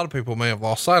think a lot of people may have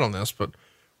lost sight on this, but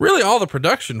really all the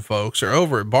production folks are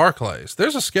over at Barclays.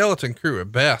 There's a skeleton crew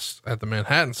at best at the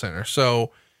Manhattan Center.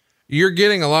 So you're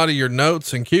getting a lot of your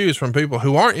notes and cues from people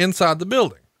who aren't inside the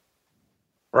building.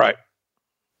 Right.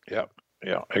 Yep.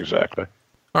 Yeah, exactly.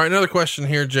 All right. Another question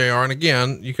here, JR. And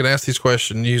again, you can ask these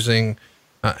questions using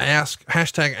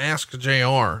hashtag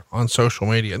AskJR on social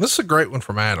media. And this is a great one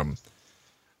from Adam.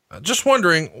 Just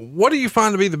wondering, what do you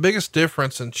find to be the biggest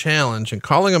difference and challenge in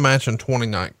calling a match in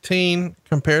 2019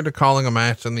 compared to calling a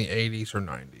match in the 80s or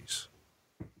 90s?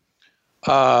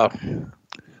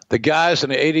 The guys in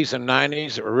the 80s and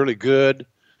 90s that were really good,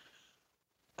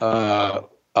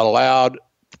 allowed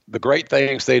the great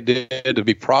things they did to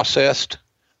be processed.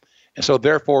 And so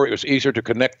therefore it was easier to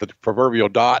connect the proverbial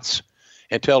dots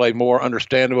and tell a more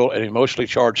understandable and emotionally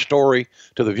charged story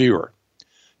to the viewer.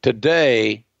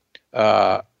 Today,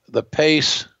 the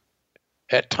pace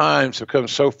at times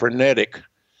becomes so frenetic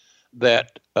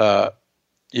that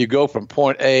you go from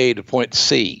point A to point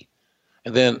C,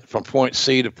 and then from point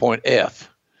C to point F.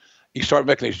 You start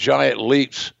making these giant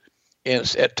leaps,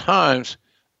 and at times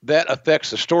that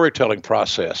affects the storytelling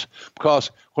process,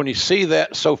 because when you see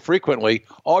that so frequently,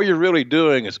 all you're really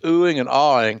doing is oohing and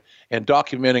awing and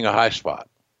documenting a high spot,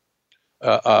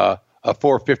 a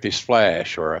 450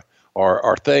 splash, or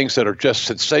things that are just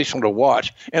sensational to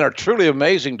watch and are truly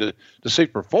amazing to see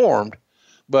performed.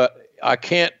 But I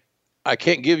can't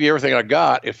give you everything I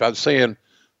got if I'm saying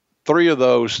 3 of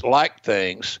those like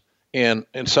things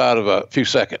inside of a few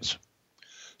seconds.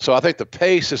 So I think the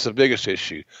pace is the biggest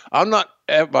issue. I'm not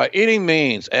by any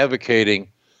means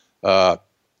advocating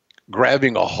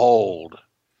grabbing a hold.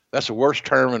 That's the worst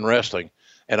term in wrestling.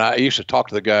 And I used to talk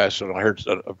to the guys, and I heard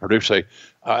a producer say,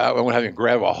 I'm going to have him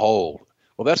grab a hold.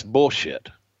 Well, that's bullshit.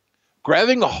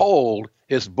 Grabbing a hold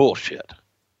is bullshit.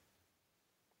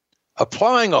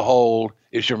 Applying a hold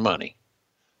is your money.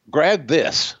 Grab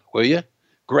this, will you?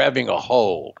 Grabbing a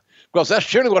hold. Because that's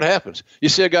generally what happens. You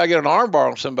see a guy get an arm bar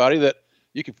on somebody that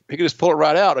he can just pull it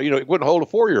right out, or, it wouldn't hold a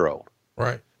 4-year-old.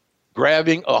 Right.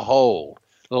 Grabbing a hold.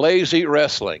 Lazy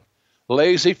wrestling.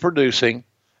 Lazy producing,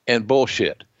 and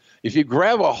bullshit. If you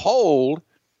grab a hold,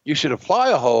 you should apply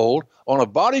a hold on a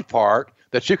body part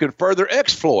that you can further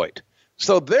exploit.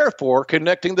 So therefore,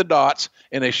 connecting the dots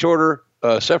in a shorter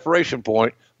separation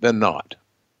point than not.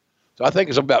 So I think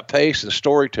it's about pace and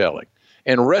storytelling.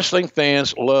 And wrestling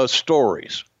fans love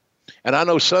stories. And I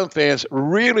know some fans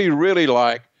really, really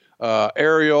like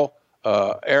aerial,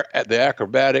 the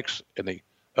acrobatics and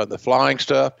the flying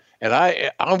stuff. And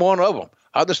I'm one of them.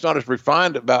 I'm just not as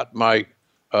refined about my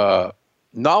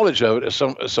knowledge of it as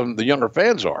some of the younger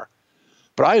fans are.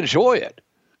 But I enjoy it.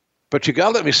 But you got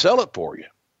to let me sell it for you.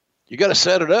 You got to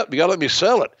set it up. You got to let me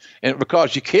sell it. And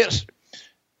because you can't,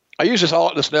 I use this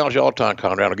analogy all the time,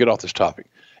 Conrad. I'll get off this topic.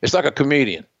 It's like a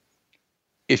comedian.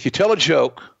 If you tell a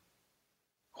joke,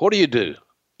 what do?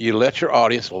 You let your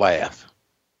audience laugh.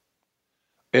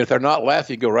 And if they're not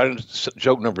laughing, you go right into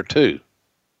joke number 2.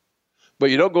 But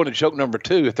you don't go into joke number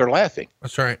 2 if they're laughing.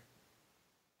 That's right.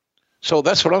 So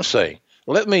that's what I'm saying.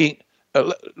 Let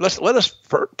us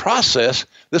process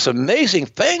this amazing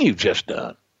thing you've just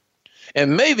done.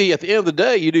 And maybe at the end of the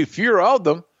day, you do fewer of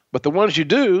them, but the ones you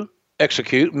do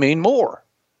execute mean more.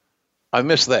 I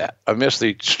miss that. I miss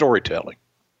the storytelling.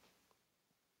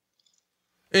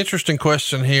 Interesting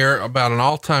question here about an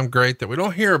all-time great that we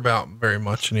don't hear about very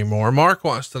much anymore. Mark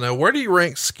wants to know, where do you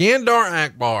rank Skandar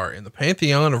Akbar in the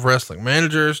pantheon of wrestling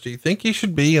managers? Do you think he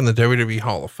should be in the WWE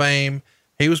Hall of Fame?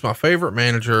 He was my favorite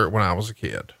manager when I was a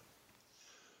kid.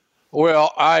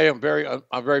 Well, I'm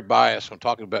very biased when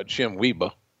talking about Jim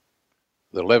Weba,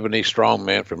 the Lebanese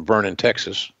strongman from Vernon,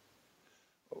 Texas.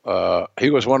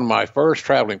 He was one of my first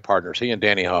traveling partners, he and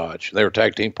Danny Hodge. They were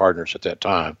tag team partners at that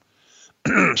time.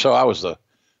 So I was the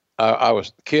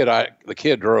kid. The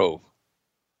kid drove.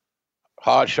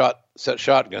 Hodge set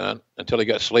shotgun until he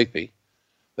got sleepy.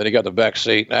 Then he got in the back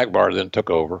seat, and Akbar then took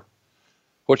over,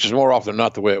 which is more often than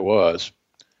not the way it was.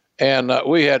 And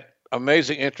we had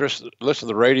amazing interest. Listen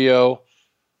to the radio.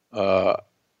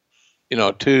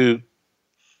 2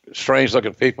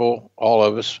 strange-looking people, all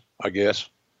of us, I guess.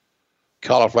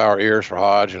 Cauliflower ears for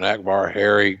Hodge, and Akbar,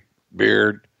 hairy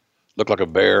beard, looked like a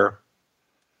bear.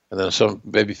 And then some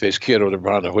baby-faced kid over there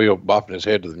behind the wheel bopping his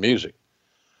head to the music.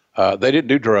 They didn't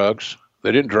do drugs.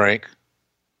 They didn't drink.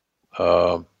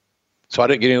 So I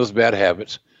didn't get any of those bad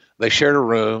habits. They shared a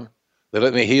room. They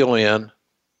let me heal in.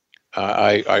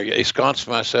 I ensconced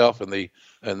myself in the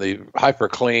and the hyper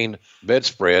clean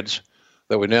bedspreads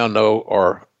that we now know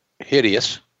are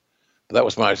hideous. That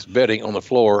was my bedding on the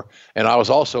floor. And I was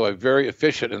also a very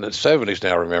efficient, in the 70s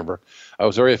now, remember, I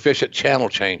was a very efficient channel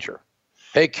changer.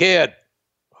 Hey, kid.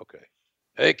 Okay.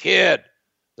 Hey, kid.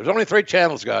 There's only 3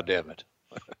 channels, goddammit.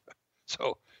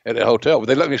 So at a hotel, but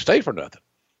they let me stay for nothing.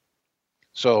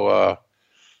 So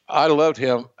I loved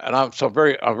him, and I'm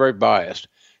very biased.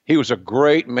 He was a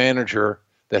great manager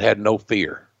that had no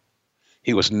fear.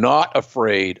 He was not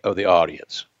afraid of the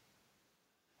audience.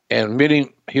 And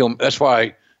meeting him, that's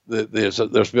why there's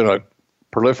been a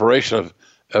proliferation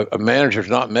of managers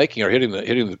not making or hitting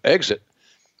the exit.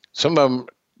 Some of them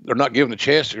are not given a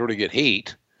chance to really get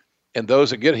heat, and those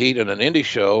that get heat in an indie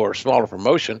show or a smaller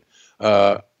promotion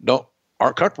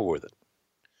aren't comfortable with it.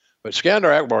 But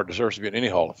Skandar Akbar deserves to be in any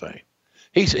Hall of Fame.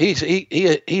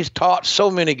 He's taught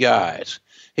so many guys.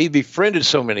 He befriended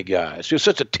so many guys. He was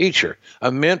such a teacher,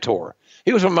 a mentor.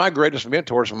 He was one of my greatest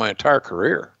mentors in my entire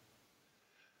career.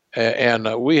 And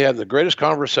we had the greatest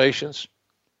conversations.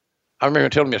 I remember him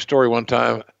telling me a story one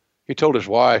time. He told his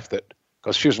wife that,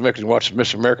 because she was making him watch the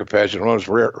Miss America pageant on one of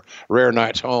his rare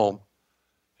nights home.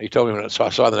 He told me when I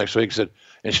saw the next week, he said,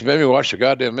 and she made me watch the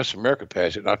goddamn Miss America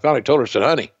pageant. And I finally told her, I said,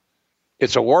 honey,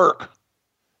 it's a work.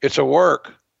 It's a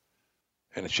work.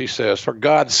 And she says, for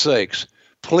God's sakes,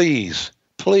 please,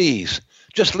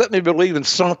 just let me believe in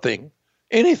something,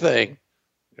 anything.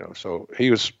 So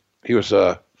he was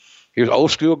an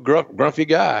old school grumpy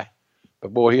guy,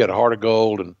 but boy, he had a heart of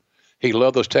gold, and he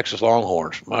loved those Texas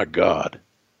Longhorns. My God.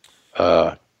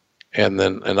 And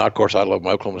of course I love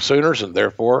my Oklahoma Sooners, and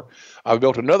therefore I've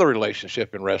built another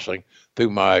relationship in wrestling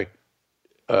through my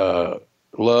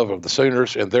love of the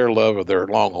Sooners and their love of their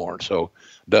Longhorns. So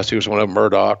Dusty was one of them,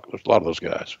 Murdoch, a lot of those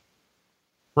guys.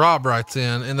 Rob writes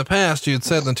in the past, you had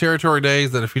said in the territory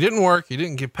days that if you didn't work, you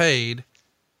didn't get paid.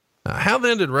 How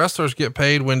then did wrestlers get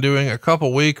paid when doing a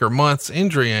couple week or months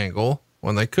injury angle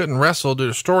when they couldn't wrestle due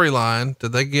to storyline?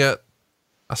 Did they get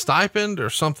a stipend or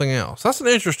something else? That's an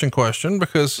interesting question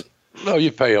because no,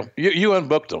 you pay them. You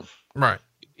unbooked them. Right.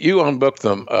 You unbooked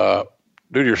them,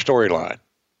 due to your storyline.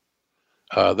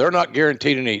 They're not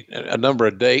guaranteed a number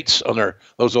of dates on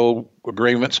those old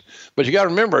agreements, but you got to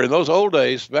remember in those old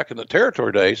days, back in the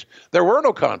territory days, there were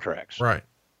no contracts. Right.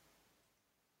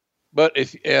 But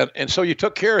so you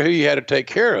took care of who you had to take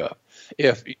care of.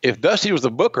 If Dusty was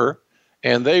the booker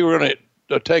and they were going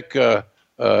to take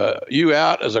you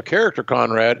out as a character,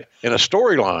 Conrad, in a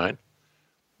storyline,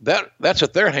 that's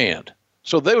at their hand.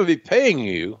 So they would be paying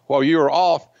you while you were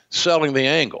off selling the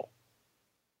angle.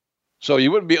 So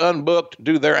you wouldn't be unbooked,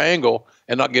 do their angle,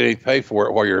 and not get any pay for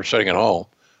it while you're sitting at home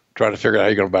trying to figure out how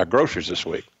you're going to buy groceries this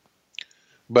week.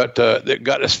 But it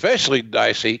got especially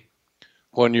dicey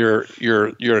when you're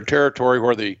in a territory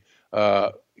where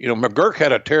McGurk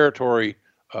had a territory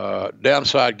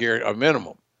downside guarantee, a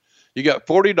minimum. You got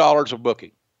 $40 of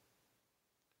booking.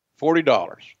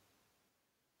 $40.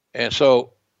 And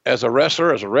so as a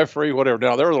wrestler, as a referee, whatever.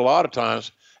 Now there was a lot of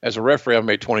times as a referee I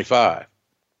made $25.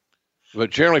 But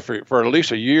generally for at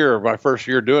least a year, my first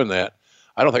year doing that,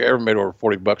 I don't think I ever made over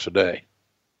 $40 a day.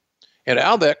 And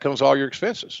out of that comes all your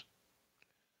expenses.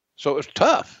 So it was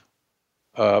tough.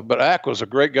 But Ack was a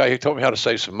great guy. He told me how to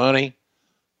save some money,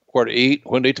 where to eat,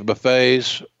 when to eat the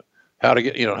buffets, how to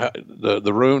get,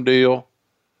 the room deal.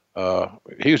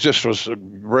 He was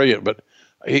brilliant, but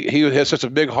he had such a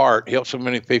big heart. He helped so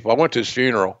many people. I went to his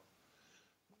funeral,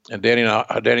 and Danny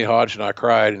Hodge and I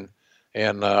cried,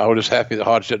 and I was just happy that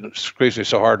Hodge didn't squeeze me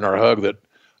so hard in our hug that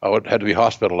I had to be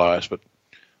hospitalized. But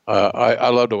I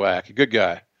loved Ack, a good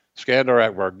guy. Skandar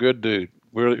Akbar, good dude,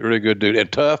 really, really good dude,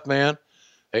 and tough, man.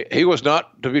 He was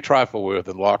not to be trifled with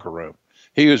in the locker room.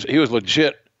 He was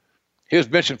legit. He was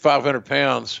benching 500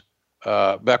 pounds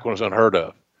back when it was unheard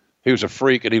of. He was a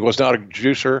freak, and he was not a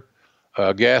juicer,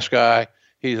 gas guy.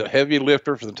 He's a heavy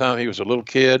lifter from the time he was a little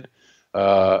kid.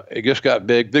 He just got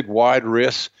big, wide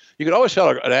wrists. You can always tell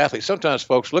an athlete. Sometimes,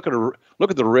 folks, look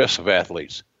at the wrists of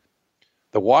athletes.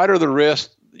 The wider the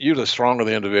wrist, usually the stronger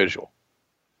the individual.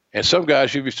 And some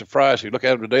guys, you'd be surprised, you look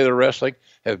at them today, they're wrestling,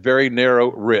 have very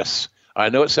narrow wrists. I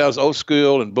know it sounds old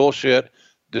school and bullshit.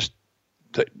 Just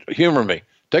humor me.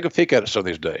 Take a peek at it some of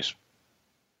these days.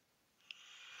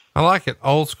 I like it.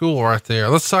 Old school right there.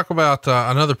 Let's talk about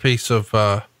another piece of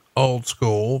old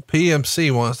school.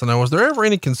 PMC wants to know, was there ever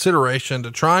any consideration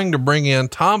to trying to bring in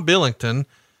Tom Billington,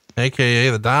 AKA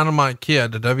the Dynamite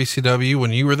Kid, to WCW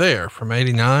when you were there from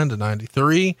 89 to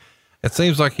 93? It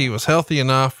seems like he was healthy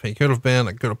enough. He could have been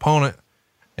a good opponent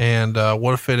and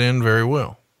would have fit in very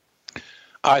well.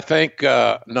 I think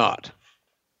not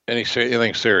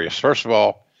anything serious. First of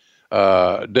all,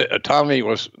 Tommy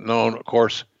was known, of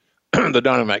course, the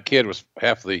Dynamite Kid was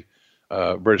half the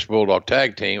British Bulldog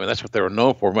tag team, and that's what they were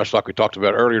known for, much like we talked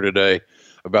about earlier today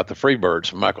about the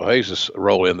Freebirds and Michael Hayes'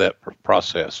 role in that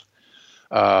process.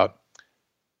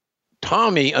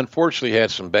 Tommy, unfortunately,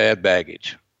 had some bad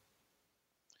baggage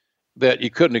that you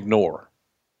couldn't ignore.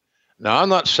 Now, I'm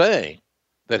not saying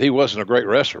that he wasn't a great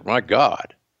wrestler. My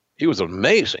God, he was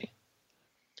amazing.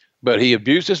 But he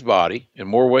abused his body in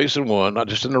more ways than one, not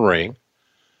just in the ring.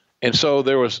 And so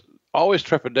there was always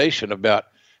trepidation about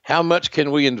how much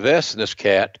can we invest in this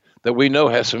cat that we know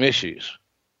has some issues.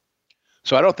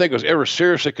 So I don't think it was ever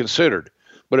seriously considered.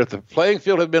 But if the playing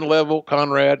field had been level,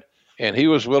 Conrad, and he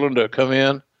was willing to come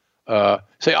in, I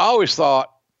always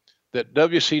thought that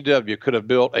WCW could have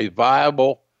built a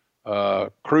viable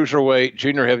cruiserweight,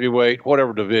 junior heavyweight,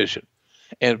 whatever division,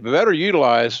 and better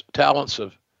utilize talents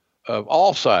of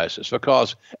all sizes,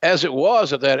 because as it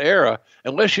was at that era,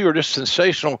 unless you were just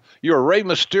sensational, you were Rey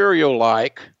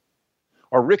Mysterio-like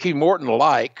or Ricky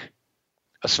Morton-like,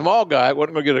 a small guy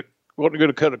wasn't going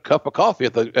to cut a cup of coffee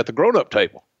at the grown-up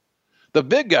table. The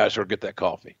big guys would get that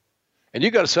coffee, and you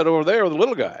got to sit over there with the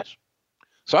little guys.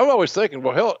 So I'm always thinking,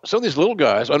 well, hell, some of these little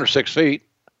guys under 6 feet,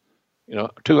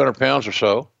 200 pounds or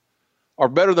so, are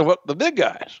better than what the big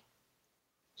guys.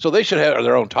 So they should have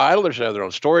their own title. They should have their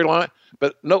own storyline.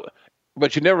 But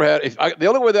you never had. The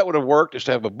only way that would have worked is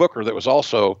to have a booker that was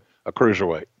also a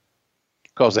cruiserweight,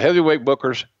 because the heavyweight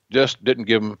bookers just didn't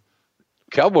give them.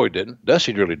 Cowboy didn't.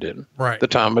 Dusty really didn't. Right. The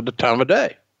time of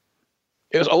day.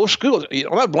 It was old school.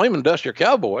 I'm not blaming Dusty or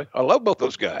Cowboy. I love both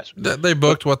those guys. They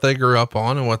booked what they grew up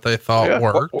on and what they thought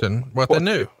worked and what they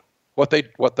knew. What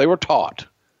they were taught,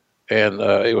 and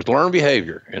it was learned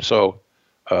behavior. And so,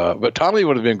 but Tommy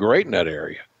would have been great in that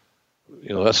area.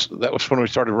 That was when we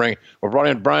started ringing. We brought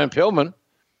in Brian Pillman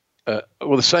with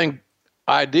the same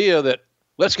idea that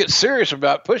let's get serious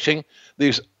about pushing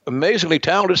these amazingly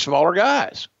talented smaller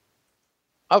guys.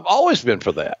 I've always been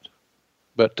for that,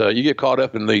 but you get caught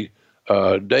up in the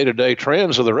day-to-day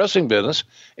trends of the wrestling business,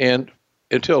 and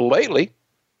until lately,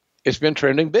 it's been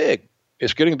trending big.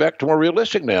 It's getting back to more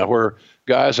realistic now, where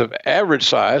guys of average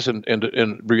size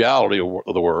and reality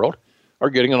of the world are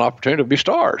getting an opportunity to be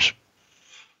stars.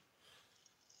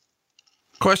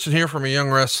 Question here from a young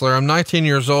wrestler. I'm 19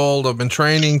 years old. I've been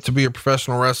training to be a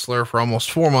professional wrestler for almost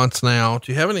 4 months now.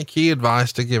 Do you have any key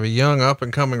advice to give a young up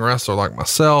and coming wrestler like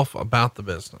myself about the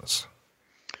business?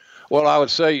 Well, I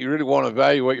would say you really want to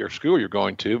evaluate your school you're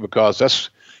going to, because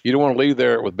you don't want to leave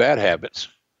there with bad habits.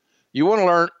 You want to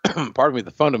learn,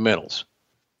 the fundamentals.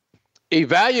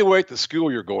 Evaluate the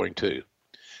school you're going to.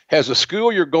 Has the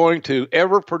school you're going to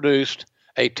ever produced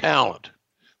a talent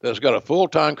that's got a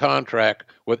full-time contract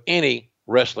with any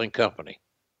wrestling company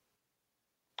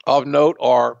of note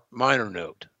or minor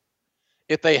note?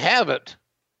 If they haven't,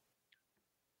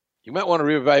 you might want to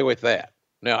reevaluate that.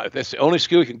 Now, if that's the only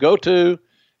school you can go to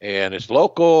and it's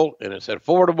local and it's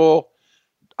affordable,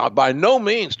 by no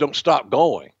means don't stop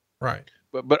going. Right.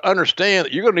 But understand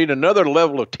that you're going to need another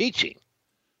level of teaching.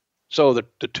 So the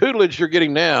tutelage you're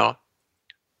getting now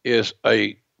is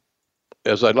like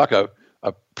a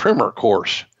primer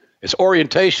course. It's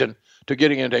orientation to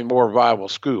getting into a more viable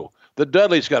school. The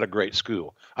Dudley's got a great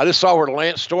school. I just saw where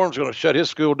Lance Storm's going to shut his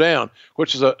school down,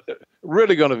 which is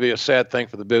really going to be a sad thing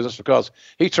for the business, because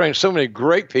he trained so many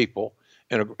great people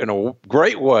in a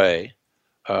great way.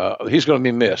 He's going to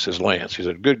be missed as Lance. He's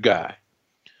a good guy.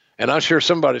 And I'm sure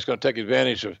somebody's going to take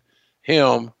advantage of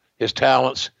him, his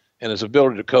talents, and his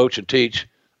ability to coach and teach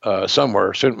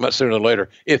somewhere much sooner than later,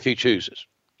 if he chooses.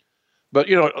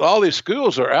 But, all these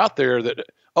schools are out there that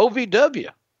OVW.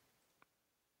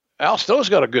 Al Snow's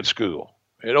got a good school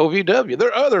at OVW. There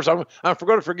are others. I'm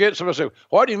going to forget. Somebody say,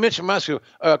 why do you mention my school?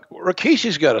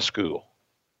 Rikishi's got a school.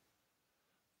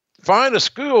 Find a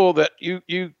school that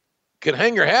you can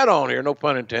hang your hat on here, no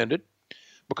pun intended,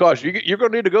 because you're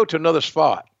going to need to go to another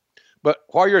spot. But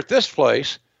while you're at this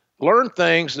place, learn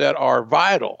things that are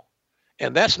vital.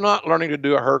 And that's not learning to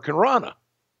do a Hurricane Rana.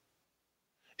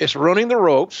 It's running the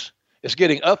ropes. It's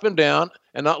getting up and down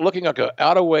and not looking like a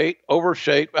out of weight,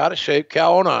 out of shape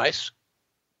cow on ice.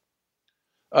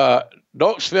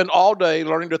 Don't spend all day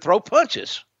learning to throw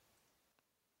punches.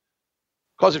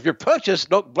 Because if your punches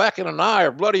don't blacken an eye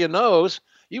or bloody a nose,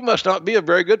 you must not be a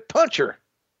very good puncher.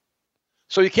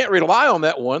 So you can't rely on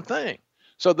that one thing.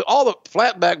 So all the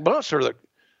flat back bunts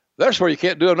that's where you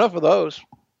can't do enough of those.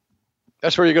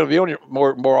 That's where you're going to be on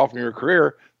more often in your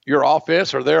career. Your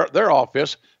offense or their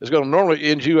offense is going to normally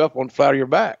end you up on the flat of your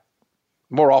back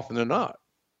more often than not.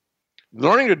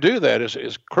 Learning to do that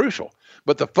is crucial.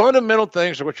 But the fundamental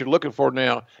things are what you're looking for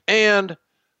now. And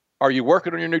are you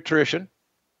working on your nutrition?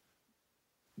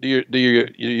 Do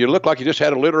you look like you just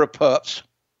had a litter of pups?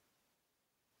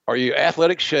 Are you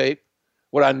athletic shape?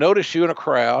 Would I notice you in a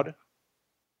crowd?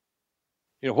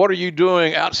 What are you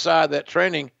doing outside that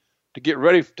training to get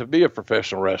ready to be a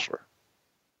professional wrestler?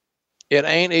 It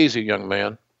ain't easy, young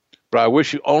man, but I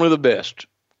wish you only the best.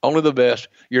 Only the best.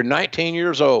 You're 19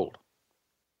 years old.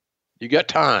 You got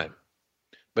time,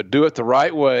 but do it the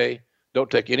right way. Don't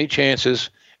take any chances,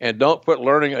 and don't put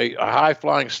learning a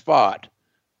high-flying spot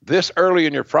this early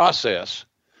in your process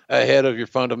ahead of your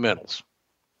fundamentals.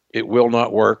 It will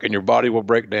not work, and your body will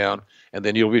break down, and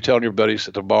then you'll be telling your buddies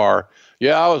at the bar,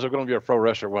 yeah, I was going to be a pro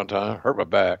wrestler one time, hurt my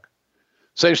back.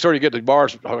 Same story, you get to the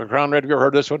bars, Crown Red, have you ever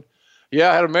heard this one?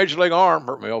 Yeah, I had a major league arm,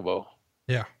 hurt my elbow.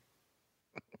 Yeah.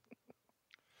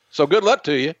 So good luck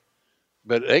to you,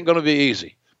 but it ain't going to be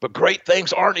easy. But great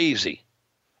things aren't easy,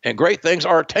 and great things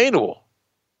are attainable.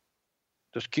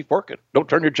 Just keep working. Don't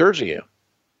turn your jersey in.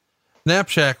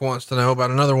 Knapshack wants to know about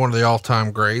another one of the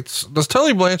all-time greats. Does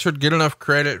Tully Blanchard get enough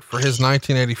credit for his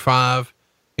 1985?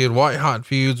 He had white-hot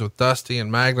feuds with Dusty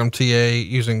and Magnum TA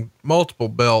using multiple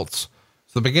belts.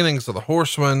 It's the beginnings of the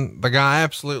Horseman. The guy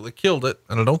absolutely killed it,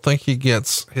 and I don't think he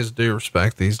gets his due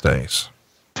respect these days.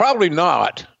 Probably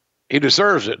not. He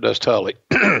deserves it, does Tully.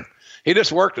 He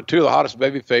just worked with two of the hottest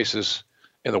baby faces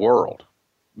in the world,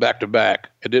 back to back,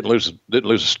 and didn't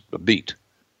lose a beat.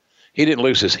 He didn't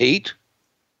lose his heat.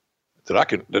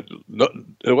 It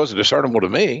wasn't discernible to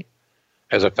me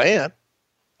as a fan.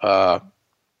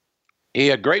 He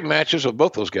had great matches with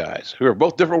both those guys, who are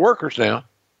both different workers now.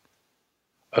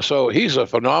 So he's a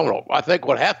phenomenal. I think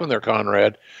what happened there,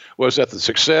 Conrad, was that the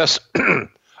success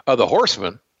of the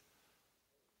Horseman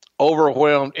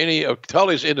overwhelmed any of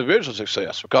Tully's individual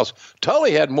success, because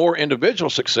Tully had more individual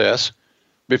success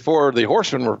before the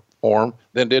Horsemen were formed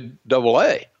than did Double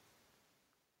A.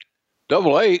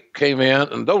 Double A came in,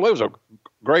 and Double A was a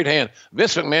great hand.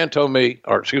 Vince McMahon told me,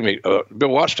 Bill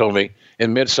Watts told me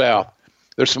in Mid-South,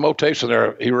 there's some notation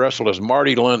there. He wrestled as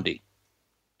Marty Lundy,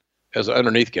 as an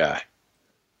underneath guy,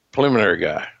 preliminary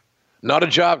guy, not a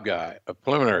job guy, a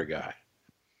preliminary guy.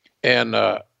 And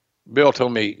Bill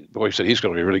told me, he said he's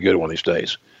going to be really good one of these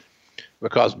days,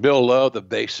 because Bill loved the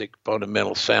basic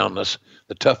fundamental soundness,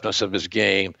 the toughness of his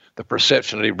game, the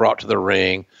perception that he brought to the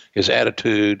ring, his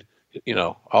attitude,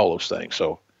 all those things.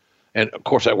 So, and of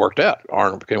course that worked out.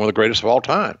 Arnold became one of the greatest of all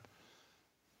time.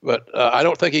 But I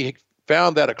don't think he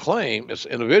found that acclaim as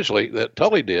individually that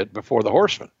Tully did before the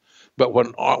Horseman. But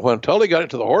when Tully got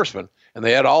into the Horseman, and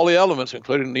they had all the elements,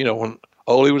 including, when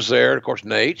Ole was there, of course,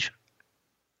 Nate,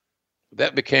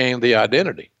 that became the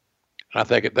identity. And I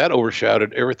think that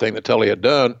overshadowed everything that Tully had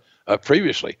done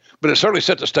previously. But it certainly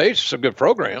set the stage for some good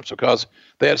programs, because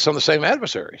they had some of the same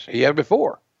adversaries he had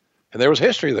before. And there was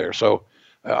history there. So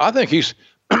I think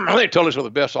I think Tully's one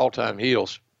of the best all-time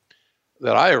heels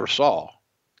that I ever saw.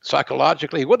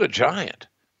 Psychologically, he wasn't a giant.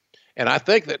 And I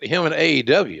think that him and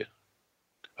AEW,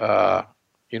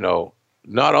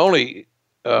 not only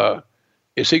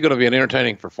is he going to be an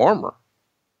entertaining performer,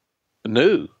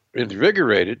 new,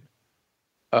 invigorated,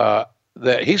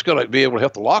 that he's going to be able to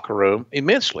help the locker room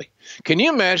immensely. Can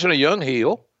you imagine a young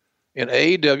heel in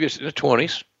AEW in his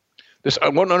 20s? I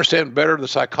want to understand better the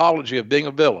psychology of being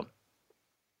a villain,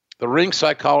 the ring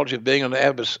psychology of being an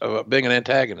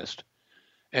antagonist,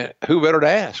 and who better to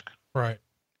ask? Right.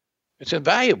 It's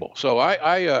invaluable. So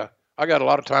I got a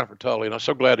lot of time for Tully, and I'm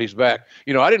so glad he's back.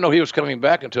 I didn't know he was coming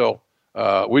back until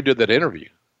we did that interview.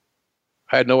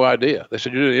 I had no idea. They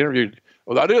said, you did the interview.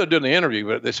 Well, I did the interview,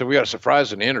 but they said, we got a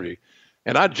surprise in the interview.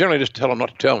 And I generally just tell them not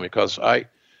to tell me, because I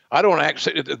don't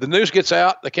if the news gets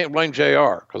out, they can't blame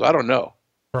JR, because I don't know.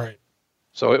 Right.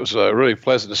 So it was really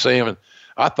pleasant to see him. And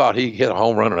I thought he hit a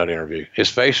home run in that interview. His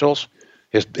facials,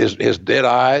 his dead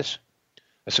eyes.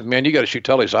 I said, man, you got to shoot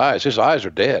Tully's eyes. His eyes are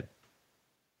dead.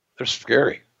 They're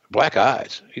scary. Black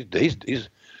eyes. He's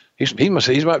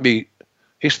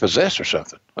possessed or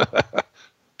something.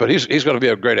 But he's going to be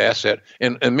a great asset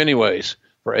in many ways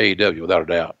for AEW, without a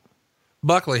doubt.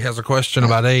 Buckley has a question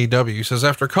about AEW. He says,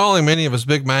 after calling many of his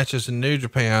big matches in New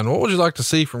Japan, what would you like to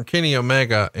see from Kenny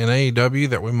Omega in AEW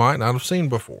that we might not have seen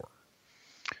before?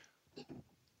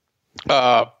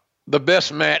 The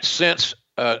best match since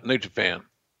New Japan.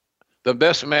 The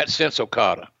best match since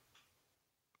Okada.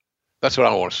 That's what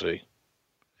I want to see.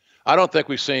 I don't think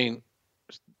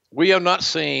we have not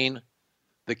seen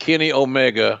the Kenny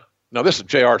Omega. Now, this is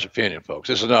JR's opinion, folks.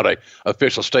 This is not an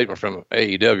official statement from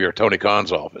AEW or Tony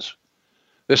Khan's office.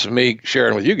 This is me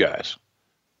sharing with you guys.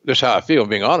 This is how I feel,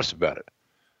 being honest about it.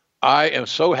 I am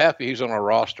so happy he's on our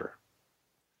roster,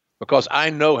 because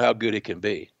I know how good he can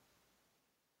be.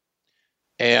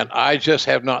 And I just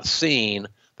have not seen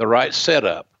the right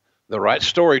setup, the right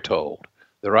story told,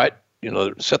 the right,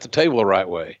 set the table the right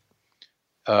way,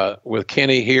 with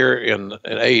Kenny here in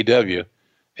AEW,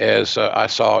 as I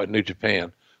saw in New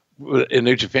Japan. In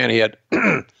New Japan, he had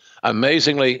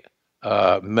amazingly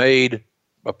made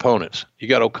opponents. You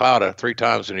got Okada 3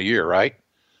 times in a year, right?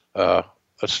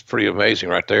 That's pretty amazing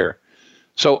right there.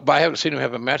 But I haven't seen him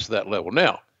have a match to that level.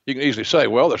 Now, you can easily say,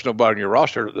 well, there's nobody on your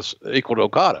roster that's equal to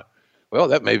Okada. Well,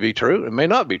 that may be true. It may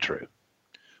not be true.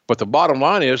 But the bottom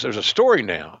line is there's a story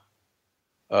now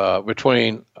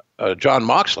between Jon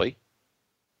Moxley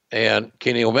and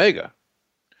Kenny Omega.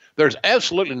 There's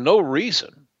absolutely no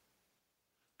reason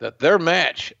that their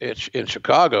match in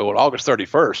Chicago on August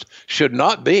 31st should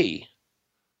not be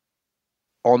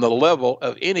on the level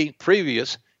of any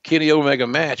previous Kenny Omega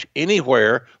match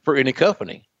anywhere for any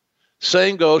company.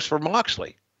 Same goes for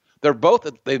Moxley.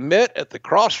 They met at the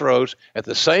crossroads at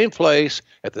the same place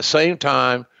at the same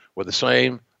time with the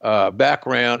same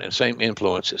background and same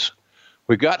influences.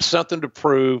 We got something to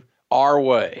prove our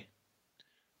way.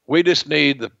 We just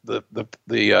need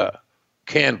the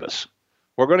canvas.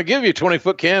 We're going to give you a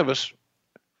 20-foot canvas.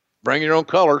 Bring your own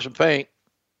colors and paint.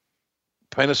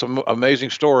 Paint us an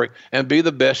amazing story and be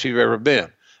the best you've ever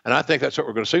been. And I think that's what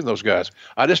we're going to see in those guys.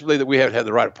 I just believe that we have had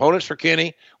the right opponents for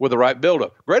Kenny with the right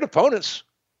buildup. Great opponents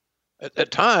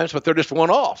at times, but they're just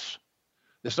one-offs.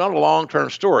 It's not a long-term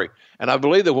story. And I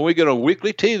believe that when we get on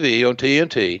weekly TV on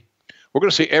TNT, we're going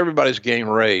to see everybody's game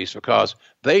raised because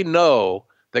they know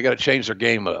they got to change their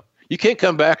game up. You can't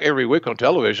come back every week on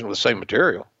television with the same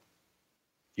material.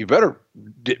 You better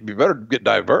get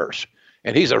diverse.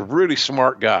 And he's a really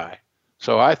smart guy.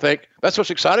 So I think that's what's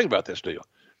exciting about this deal.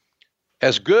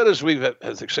 As good as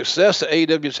as the success that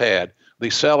AEW's had,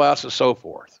 these sellouts and so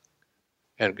forth,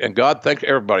 and God thank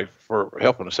everybody for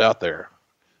helping us out there.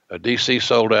 DC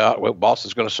sold out. Well,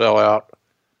 Boston's going to sell out.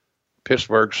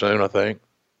 Pittsburgh soon, I think.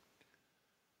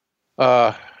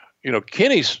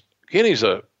 Kenny's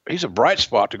a bright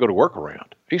spot to go to work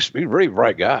around. He's a really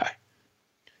bright guy.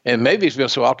 And maybe he's been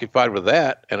so occupied with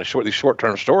that and these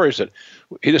short-term stories that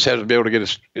he just hasn't been able to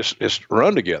get his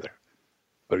run together.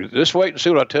 But just wait and see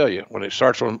what I tell you when it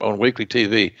starts on weekly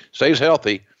TV. Stays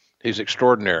healthy, he's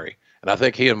extraordinary. And I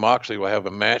think he and Moxley will have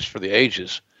a match for the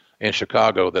ages in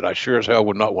Chicago that I sure as hell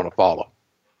would not want to follow.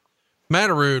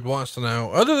 Matterud wants to know,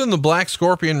 other than the Black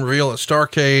Scorpion reveal at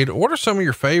Starrcade, what are some of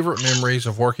your favorite memories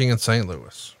of working in St.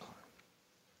 Louis?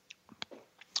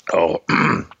 Oh,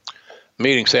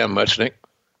 meeting Sam Muchnick,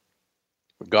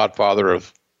 the godfather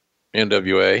of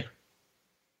NWA.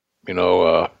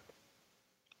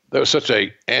 There was such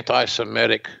a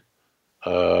anti-Semitic,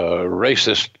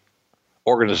 racist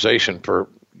organization for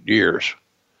years.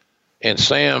 And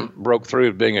Sam broke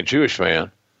through being a Jewish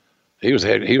man. He was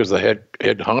the head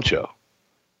honcho.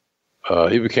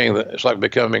 He became it's like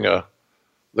becoming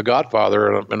the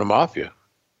godfather in the mafia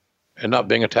and not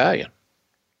being Italian.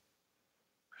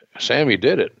 Sammy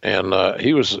did it. And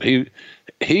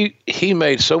he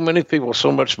made so many people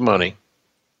so much money.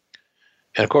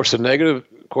 And of course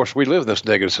we live in this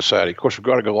negative society. Of course, we've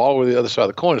got to go all the way to the other side of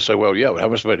the coin and say, well, yeah, but how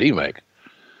much did he make?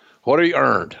 What he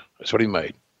earned. That's what he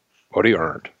made. What he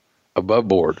earned. Above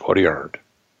board, what he earned.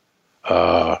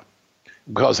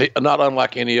 Because he, not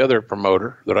unlike any other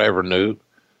promoter that I ever knew,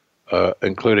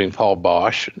 including Paul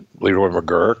Bosch, and Leroy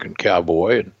McGurk, and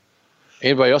Cowboy, and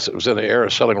anybody else that was in the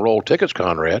era selling roll tickets,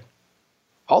 Conrad,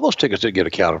 all those tickets didn't get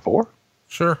accounted for.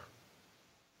 Sure.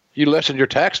 You lessened your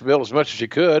tax bill as much as you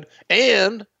could,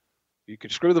 and you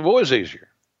could screw the boys easier.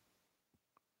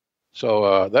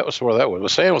 So that was where that was.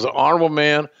 But Sam was an honorable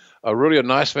man, really a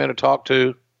nice man to talk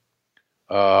to,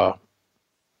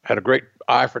 had a great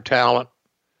eye for talent,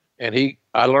 and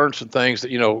I learned some things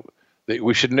that, that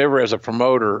we should never, as a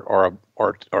promoter or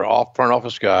front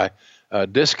office guy,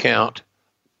 discount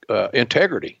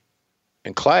integrity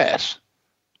and class,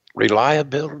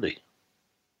 reliability.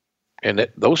 And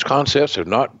those concepts have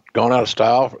not gone out of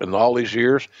style in all these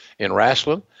years in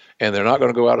wrestling, and they're not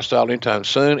going to go out of style anytime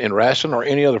soon in wrestling or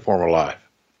any other form of life.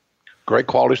 Great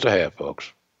qualities to have,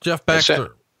 folks. Jeff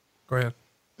Baxter. Go ahead.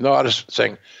 No, I was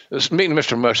saying this meeting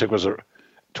Mr. Mushnick was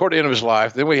toward the end of his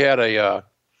life. Then we had that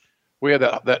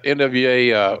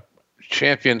NWA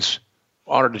champions,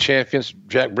 honored the champions,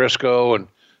 Jack Briscoe, and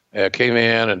came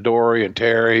in, and Dory and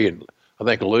Terry, and I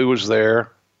think Lou was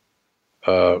there.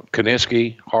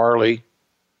 Kaninsky, Harley.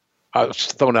 I was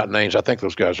throwing out names. I think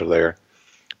those guys are there.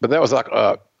 But that was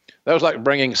like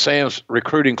bringing Sam's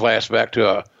recruiting class back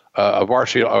to a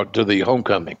varsity, to the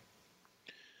homecoming.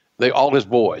 All his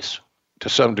boys, to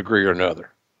some degree or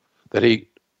another, that he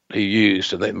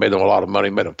used, and they made them a lot of money,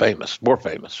 made them famous, more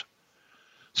famous.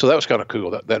 So that was kind of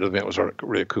cool. That event was a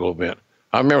really cool event.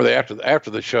 I remember after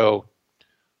the show,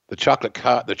 the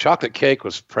chocolate cake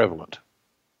was prevalent.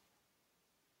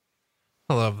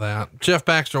 I love that. Jeff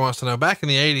Baxter wants to know, back in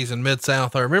the 80s in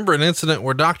Mid-South, I remember an incident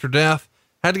where Dr. Death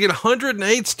had to get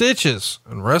 108 stitches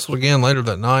and wrestled again later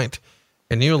that night.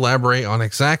 Can you elaborate on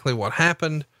exactly what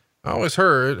happened? I always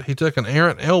heard he took an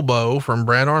errant elbow from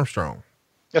Brad Armstrong.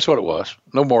 That's what it was.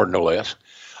 No more, no less.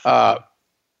 Brad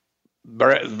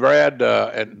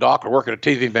and Doc are working a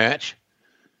TV match.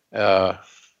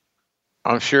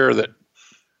 I'm sure that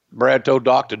Brad told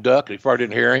Doc to duck, and he probably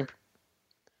didn't hear him.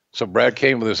 So Brad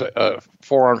came with his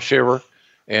forearm shiver,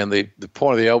 and the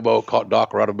point of the elbow caught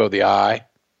Doc right above the eye,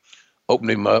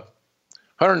 opened him up.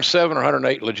 107 or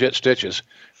 108 legit stitches.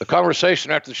 The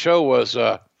conversation after the show was,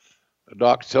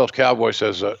 Doc tells Cowboy,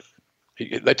 says,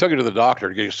 they took him to the doctor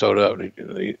to get him sewed up. And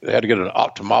they had to get an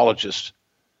ophthalmologist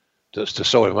to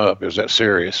sew him up. It was that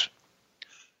serious.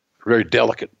 Very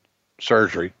delicate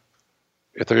surgery,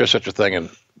 if there is such a thing in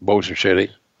Bossier City.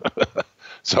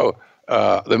 So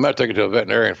they might take it to a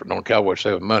veterinarian for non Cowboy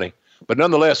saving money. But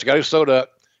nonetheless, he got him sewed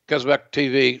up, comes back to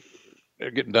TV,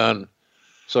 they're getting done.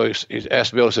 So he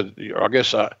asked Bill, he said, I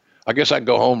guess I can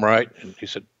go home, right? And he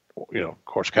said, of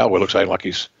course, Cowboy looks at him like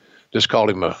he's just called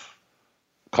him a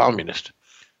communist.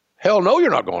 Hell no, you're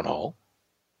not going home.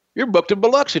 You're booked in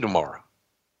Biloxi tomorrow.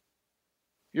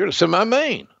 You're the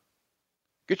semi-main.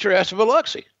 Get your ass to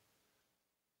Biloxi.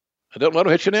 And don't let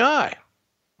him hit you in the eye.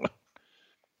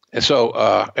 And so,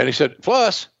 and he said,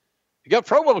 plus, you got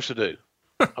promos to do.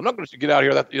 I'm not going to get out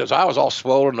here. His eye was all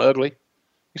swollen and ugly.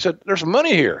 He said, there's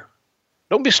money here.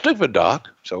 Don't be stupid, Doc.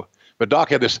 So, but Doc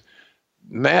had this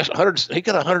mass, he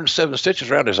got 107 stitches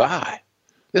around his eye.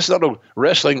 This is not a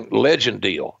wrestling legend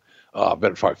deal. I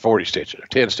bet it's like 40 stitches or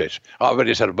 10 stitches. I bet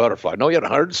he just had a butterfly. No, he had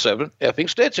 107 effing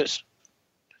stitches.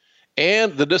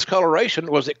 And the discoloration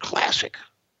was a classic.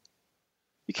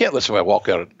 You can't let somebody walk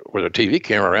out with a TV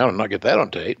camera around and not get that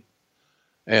on tape.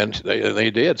 And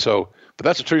they did. So, but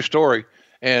that's a true story.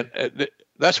 And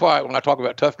that's why when I talk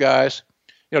about tough guys,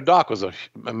 Doc was an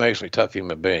amazingly tough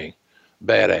human being.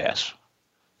 Badass.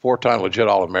 4-time legit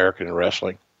All-American in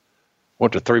wrestling.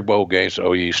 Went to 3 bowl games at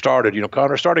OU. Started,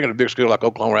 Connor, starting at a big school like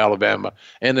Oklahoma, Alabama,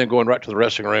 and then going right to the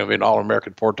wrestling room, being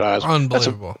All-American 4 times.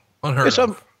 Unbelievable. Unheard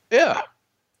of. Yeah.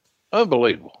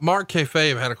 Unbelievable. Mark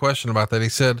Kayfabe had a question about that. He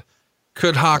said,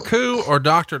 could Haku or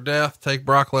Dr. Death take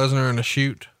Brock Lesnar in a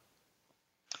shoot?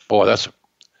 Boy, that's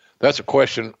a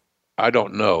question I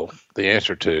don't know the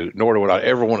answer to, nor would I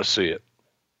ever want to see it.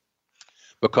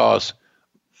 Because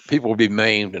people will be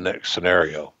maimed in that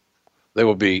scenario. They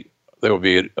will be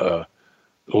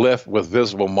left with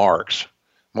visible marks,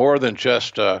 more than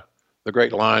just the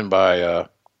great line by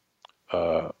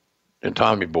in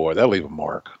Tommy Boy. They'll leave a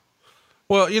mark.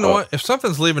 Well, you know what? If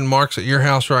something's leaving marks at your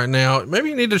house right now, maybe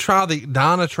you need to try the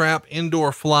Dynatrap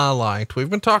indoor fly light. We've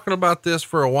been talking about this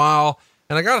for a while,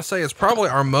 and I got to say, it's probably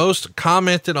our most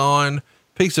commented on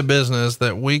piece of business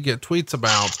that we get tweets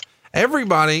about.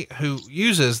 Everybody who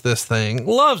uses this thing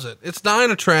loves it. It's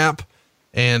Dynatrap,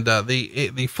 and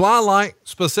the fly light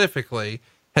specifically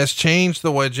has changed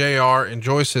the way JR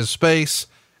enjoys his space.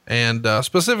 And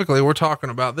specifically, we're talking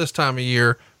about this time of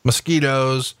year,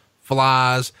 mosquitoes,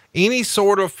 flies, any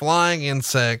sort of flying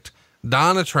insect.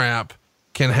 Dynatrap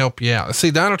can help you out.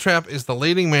 See, Dynatrap is the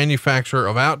leading manufacturer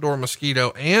of outdoor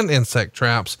mosquito and insect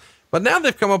traps, but now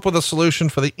they've come up with a solution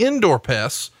for the indoor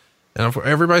pests. And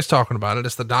everybody's talking about it.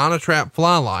 It's the Dynatrap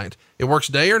fly light. It works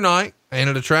day or night, and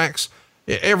it attracts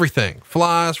everything: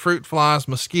 flies, fruit flies,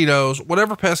 mosquitoes,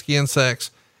 whatever pesky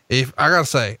insects. If I gotta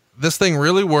say, this thing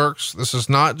really works. This is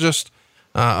not just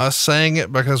us saying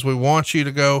it because we want you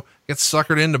to go get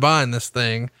suckered into buying this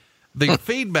thing. The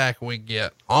feedback we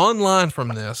get online from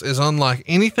this is unlike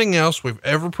anything else we've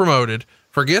ever promoted.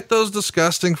 Forget those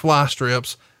disgusting fly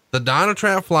strips. The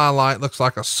Dynatrap fly light looks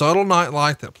like a subtle night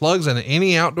light that plugs into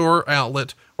any outdoor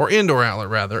outlet, or indoor outlet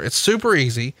rather. It's super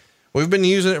easy. We've been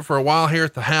using it for a while here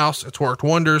at the house. It's worked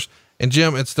wonders. And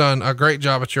Jim, it's done a great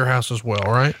job at your house as well,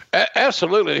 right?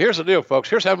 Absolutely. Here's the deal, folks.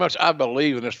 Here's how much I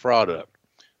believe in this product.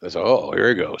 Here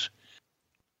he goes.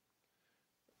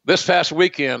 This past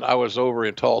weekend, I was over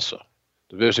in Tulsa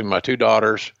to visit my 2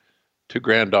 daughters, 2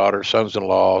 granddaughters,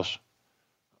 sons-in-laws,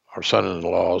 or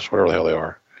son-in-laws, whatever the hell they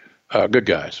are. Good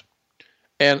guys.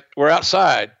 And we're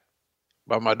outside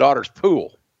by my daughter's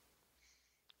pool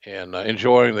and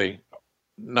enjoying the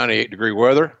 98-degree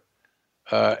weather.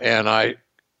 And I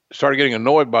started getting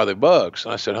annoyed by the bugs.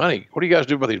 And I said, honey, what do you guys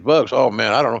do about these bugs? Oh,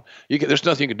 man, I don't know. There's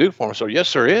nothing you can do for them. So,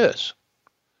 yes, there is.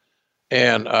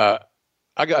 And I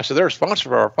said, they're a sponsor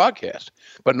for our podcast.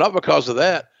 But not because of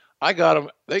that. I got them.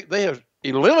 They have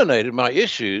eliminated my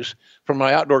issues from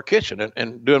my outdoor kitchen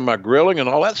and doing my grilling and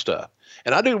all that stuff.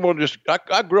 And I didn't want to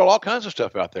I grill all kinds of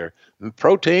stuff out there,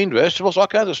 protein, vegetables, all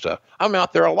kinds of stuff. I'm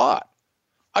out there a lot.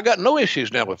 I got no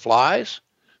issues now with flies,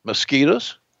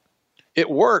 mosquitoes. It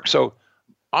works. So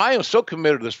I am so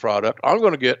committed to this product. I'm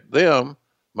going to get them,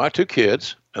 my 2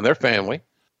 kids and their family,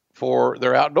 for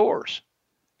their outdoors.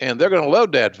 And they're going to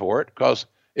love Dad for it because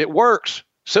it works.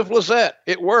 Simple as that.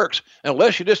 It works.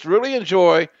 Unless you just really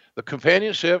enjoy the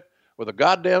companionship with a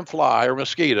goddamn fly or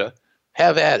mosquito,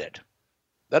 have at it.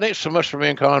 That ain't so much for me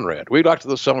and Conrad. We'd like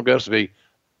those summer guns to be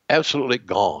absolutely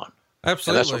gone.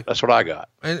 Absolutely. That's what I got.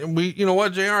 And you know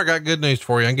what, JR, I got good news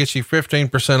for you. I can get you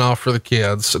 15% off for the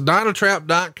kids.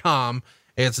 Dynatrap.com.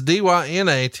 It's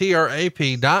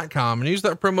DYNATRAP.com, and use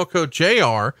that promo code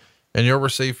JR and you'll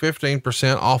receive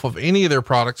 15% off of any of their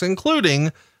products,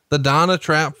 including the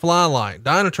Dynatrap Fly Light.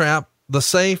 Dynatrap, the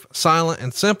safe, silent,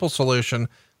 and simple solution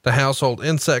to household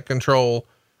insect control.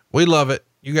 We love it.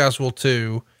 You guys will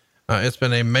too. It's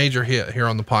been a major hit here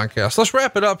on the podcast. Let's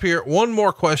wrap it up here. One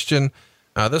more question.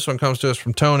 This one comes to us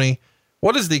from Tony.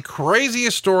 What is the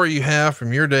craziest story you have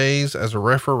from your days as a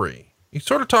referee? You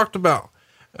sort of talked about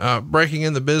breaking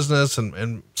in the business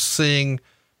and seeing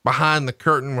behind the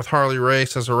curtain with Harley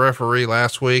Race as a referee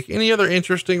last week. Any other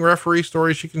interesting referee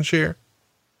stories you can share?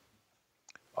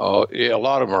 Oh yeah. A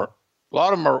lot of them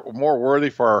are more worthy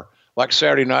for like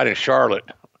Saturday night in Charlotte,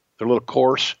 their little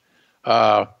course.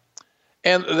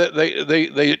 And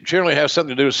they generally have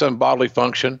something to do with some bodily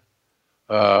function,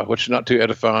 which is not too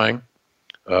edifying.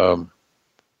 I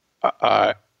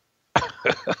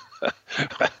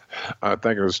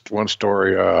think it was one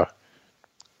story.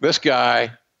 This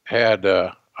guy had,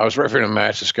 I was refereeing a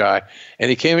match, this guy, and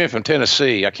he came in from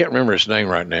Tennessee. I can't remember his name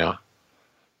right now.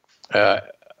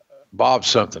 Bob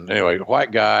something. Anyway,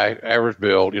 white guy, average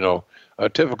build, a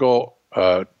typical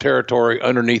territory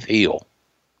underneath heel.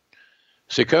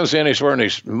 So he comes in, he's wearing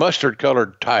these mustard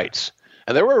colored tights,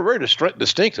 and they were very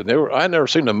distinctive. I'd never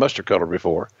seen them mustard color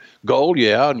before. Gold,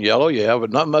 yeah, and yellow, yeah,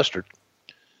 but not mustard.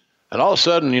 And all of a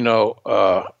sudden,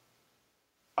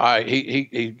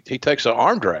 he takes an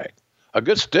arm drag, a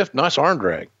good stiff, nice arm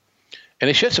drag, and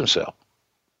he shits himself.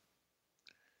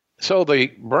 So the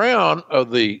brown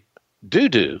of the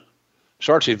doo-doo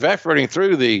starts evaporating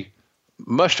through the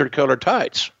mustard colored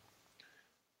tights.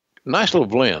 Nice little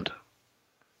blend.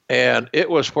 And it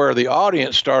was where the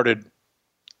audience started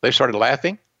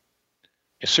laughing.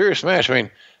 A serious match. I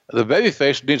mean, the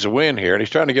babyface needs a win here, and he's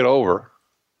trying to get over,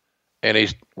 and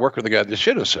he's working with the guy that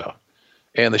shit himself.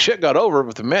 And the shit got over,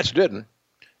 but the match didn't.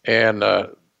 And then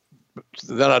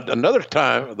another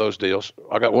time of those deals,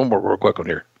 I got one more real quick on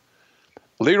here.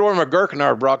 Leroy McGurk and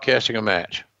I were broadcasting a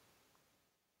match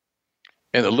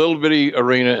in the little bitty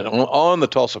arena on the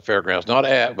Tulsa Fairgrounds, not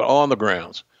at, but on the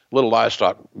grounds, little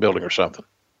livestock building or something.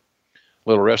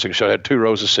 Little wrestling show, had 2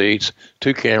 rows of seats,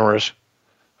 2 cameras,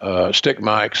 stick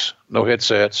mics, no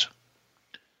headsets.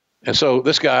 And so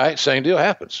this guy, same deal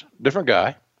happens. Different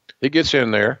guy. He gets in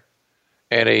there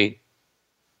and he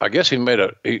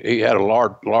had a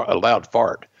loud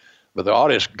fart, but the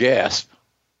audience gasped.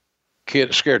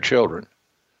 Kids, scared children.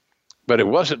 But it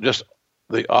wasn't just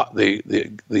the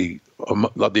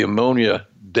ammonia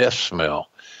death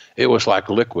smell. It was like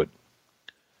liquid.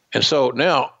 And so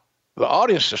now the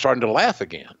audience is starting to laugh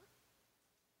again,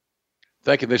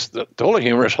 thinking the total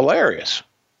humor is hilarious.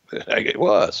 It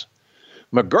was.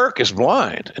 McGurk is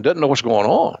blind and doesn't know what's going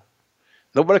on.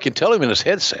 Nobody can tell him in his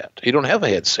headset. He don't have a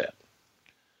headset.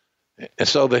 And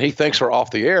so then he thinks we're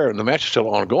off the air and the match is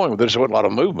still ongoing, but there's a lot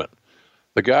of movement.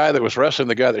 The guy that was wrestling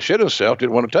the guy that shit himself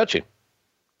didn't want to touch him.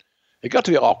 It got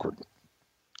to be awkward.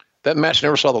 That match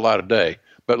never saw the light of day,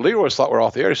 but Leroy thought we're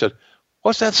off the air. He said,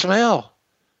 "What's that smell?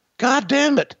 God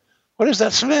damn it. What is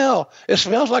that smell? It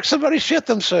smells like somebody shit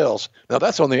themselves." Now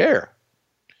that's on the air.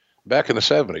 Back in the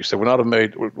 70s, that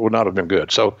would not have been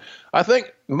good. So I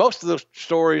think most of the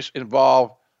stories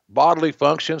involve bodily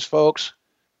functions, folks,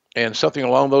 and something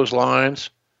along those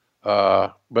lines.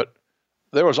 But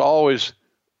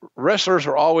wrestlers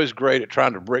are always great at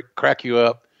trying to crack you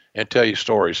up and tell you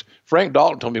stories. Frank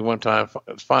Dalton told me one time,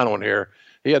 final one here,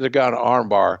 he had the guy on an arm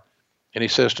bar, and he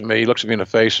says to me, he looks at me in the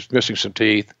face, missing some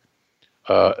teeth.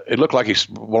 It looked like he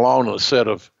belonged on a set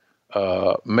of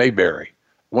Mayberry,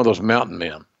 one of those mountain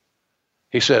men.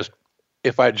 He says,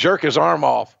 "If I jerk his arm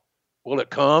off, will it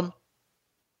come?"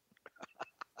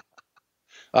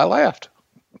 I laughed.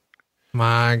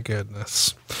 My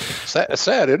goodness. It's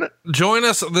sad, isn't it? Join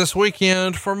us this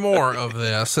weekend for more of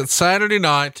this. It's Saturday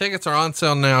night. Tickets are on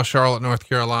sale now, Charlotte, North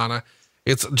Carolina.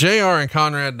 It's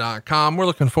jrandconrad.com. We're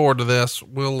looking forward to this.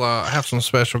 We'll have some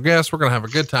special guests. We're going to have a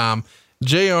good time.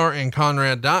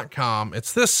 jrandconrad.com.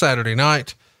 It's this Saturday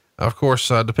night. Of course,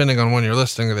 depending on when you're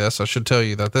listening to this, I should tell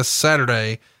you that this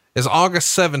Saturday is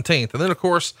August 17th. And then, of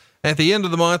course, at the end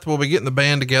of the month, we'll be getting the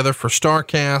band together for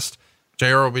StarCast.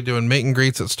 JR will be doing meet and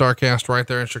greets at StarCast right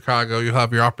there in Chicago. You'll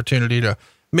have your opportunity to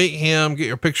meet him, get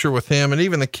your picture with him, and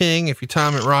even the King, if you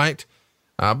time it right.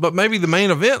 But maybe the main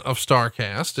event of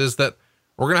StarCast is that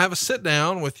we're going to have a sit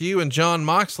down with you and John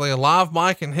Moxley, a live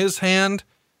mic in his hand.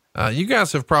 You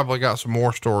guys have probably got some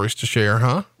more stories to share,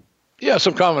 huh? Yeah,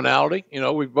 some commonality. You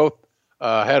know, we've both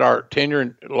had our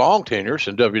long tenures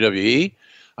in WWE.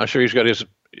 I'm sure he's got his.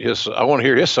 I want to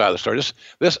hear his side of the story.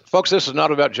 This, folks, this is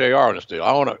not about JR on this deal.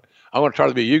 I want to try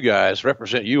to be you guys,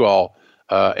 represent you all,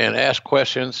 and ask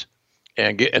questions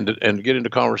and get into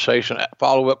conversation,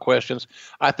 follow up questions.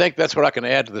 I think that's what I can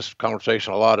add to this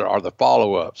conversation a lot are the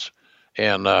follow ups.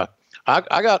 And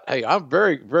I'm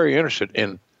very, very interested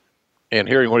in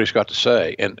hearing what he's got to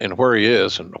say and where he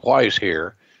is and why he's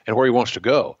here and where he wants to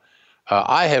go.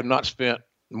 I have not spent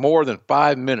more than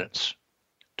 5 minutes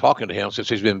talking to him since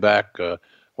he's been back,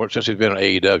 since he's been on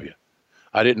AEW.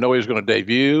 I didn't know he was going to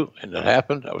debut, and it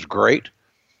happened. That was great.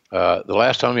 The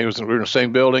last time we were in the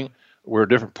same building, we were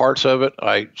different parts of it.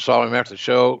 I saw him after the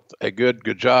show. Hey,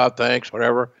 good job, thanks,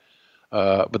 whatever.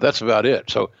 But that's about it.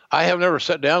 So I have never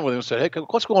sat down with him and said, "Hey,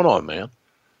 what's going on, man?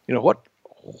 You know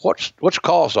what's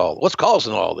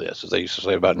causing all this?" As they used to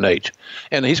say about Nate,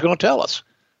 and he's going to tell us.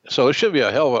 So it should be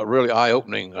a hell of a really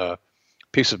eye-opening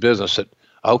piece of business that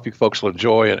I hope you folks will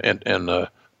enjoy and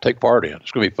take part in.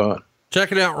 It's going to be fun.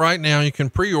 Check it out right now. You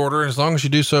can pre-order as long as you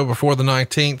do so before the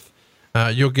 19th.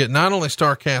 You'll get not only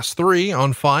StarCast 3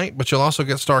 on Fight, but you'll also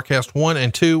get StarCast 1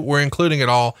 and 2. We're including it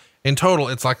all. In total,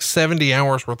 it's like 70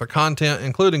 hours worth of content,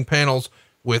 including panels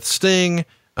with Sting,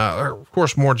 of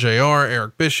course, more JR,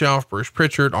 Eric Bischoff, Bruce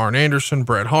Pritchard, Arn Anderson,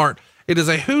 Bret Hart. It is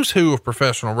a who's who of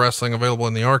professional wrestling available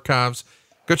in the archives.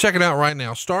 Go check it out right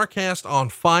now.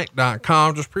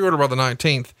 StarCastOnFight.com. Just pre-order by the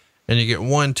 19th and you get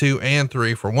 1, 2, and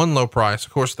 3 for one low price.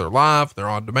 Of course, they're live, they're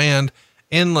on demand,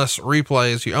 endless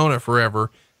replays. You own it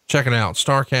forever. Check it out.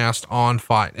 StarCast on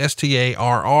Fight,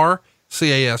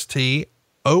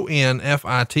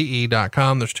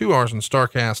 StarCastonFite.com. There's 2 R's in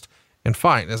StarCast and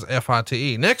Fight as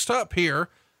FITE. Next up here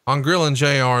on Grillin'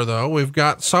 JR though, we've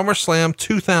got SummerSlam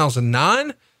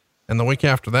 2009. And the week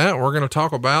after that, we're going to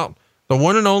talk about the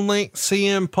one and only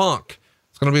CM Punk.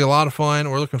 It's going to be a lot of fun.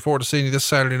 We're looking forward to seeing you this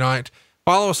Saturday night.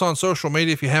 Follow us on social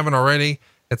media if you haven't already.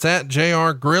 It's at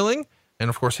JR Grilling. And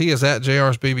of course, he is at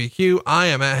JR's BBQ. I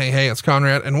am at Hey, it's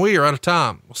Conrad, and we are out of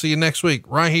time. We'll see you next week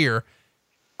right here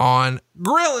on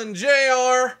Grillin'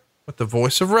 JR with the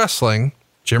voice of wrestling,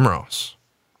 Jim Ross.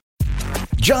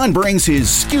 John brings his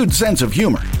skewed sense of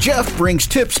humor. Jeff brings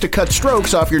tips to cut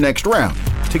strokes off your next round.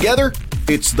 Together,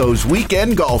 it's those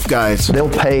weekend golf guys. They'll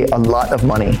pay a lot of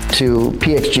money to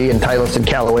PXG and Titleist and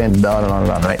Callaway and on and on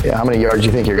and on, right? How many yards do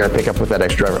you think you're going to pick up with that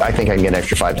extra driver? I think I can get an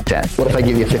extra 5 to 10. What if I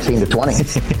give you 15 to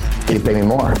 20? You pay me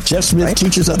more. Jeff Smith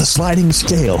teaches on the sliding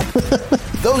scale.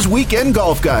 Those Weekend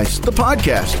Golf Guys, the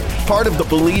podcast, part of the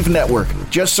Believe Network.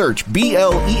 Just search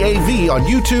BLEAV on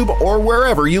YouTube or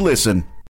wherever you listen.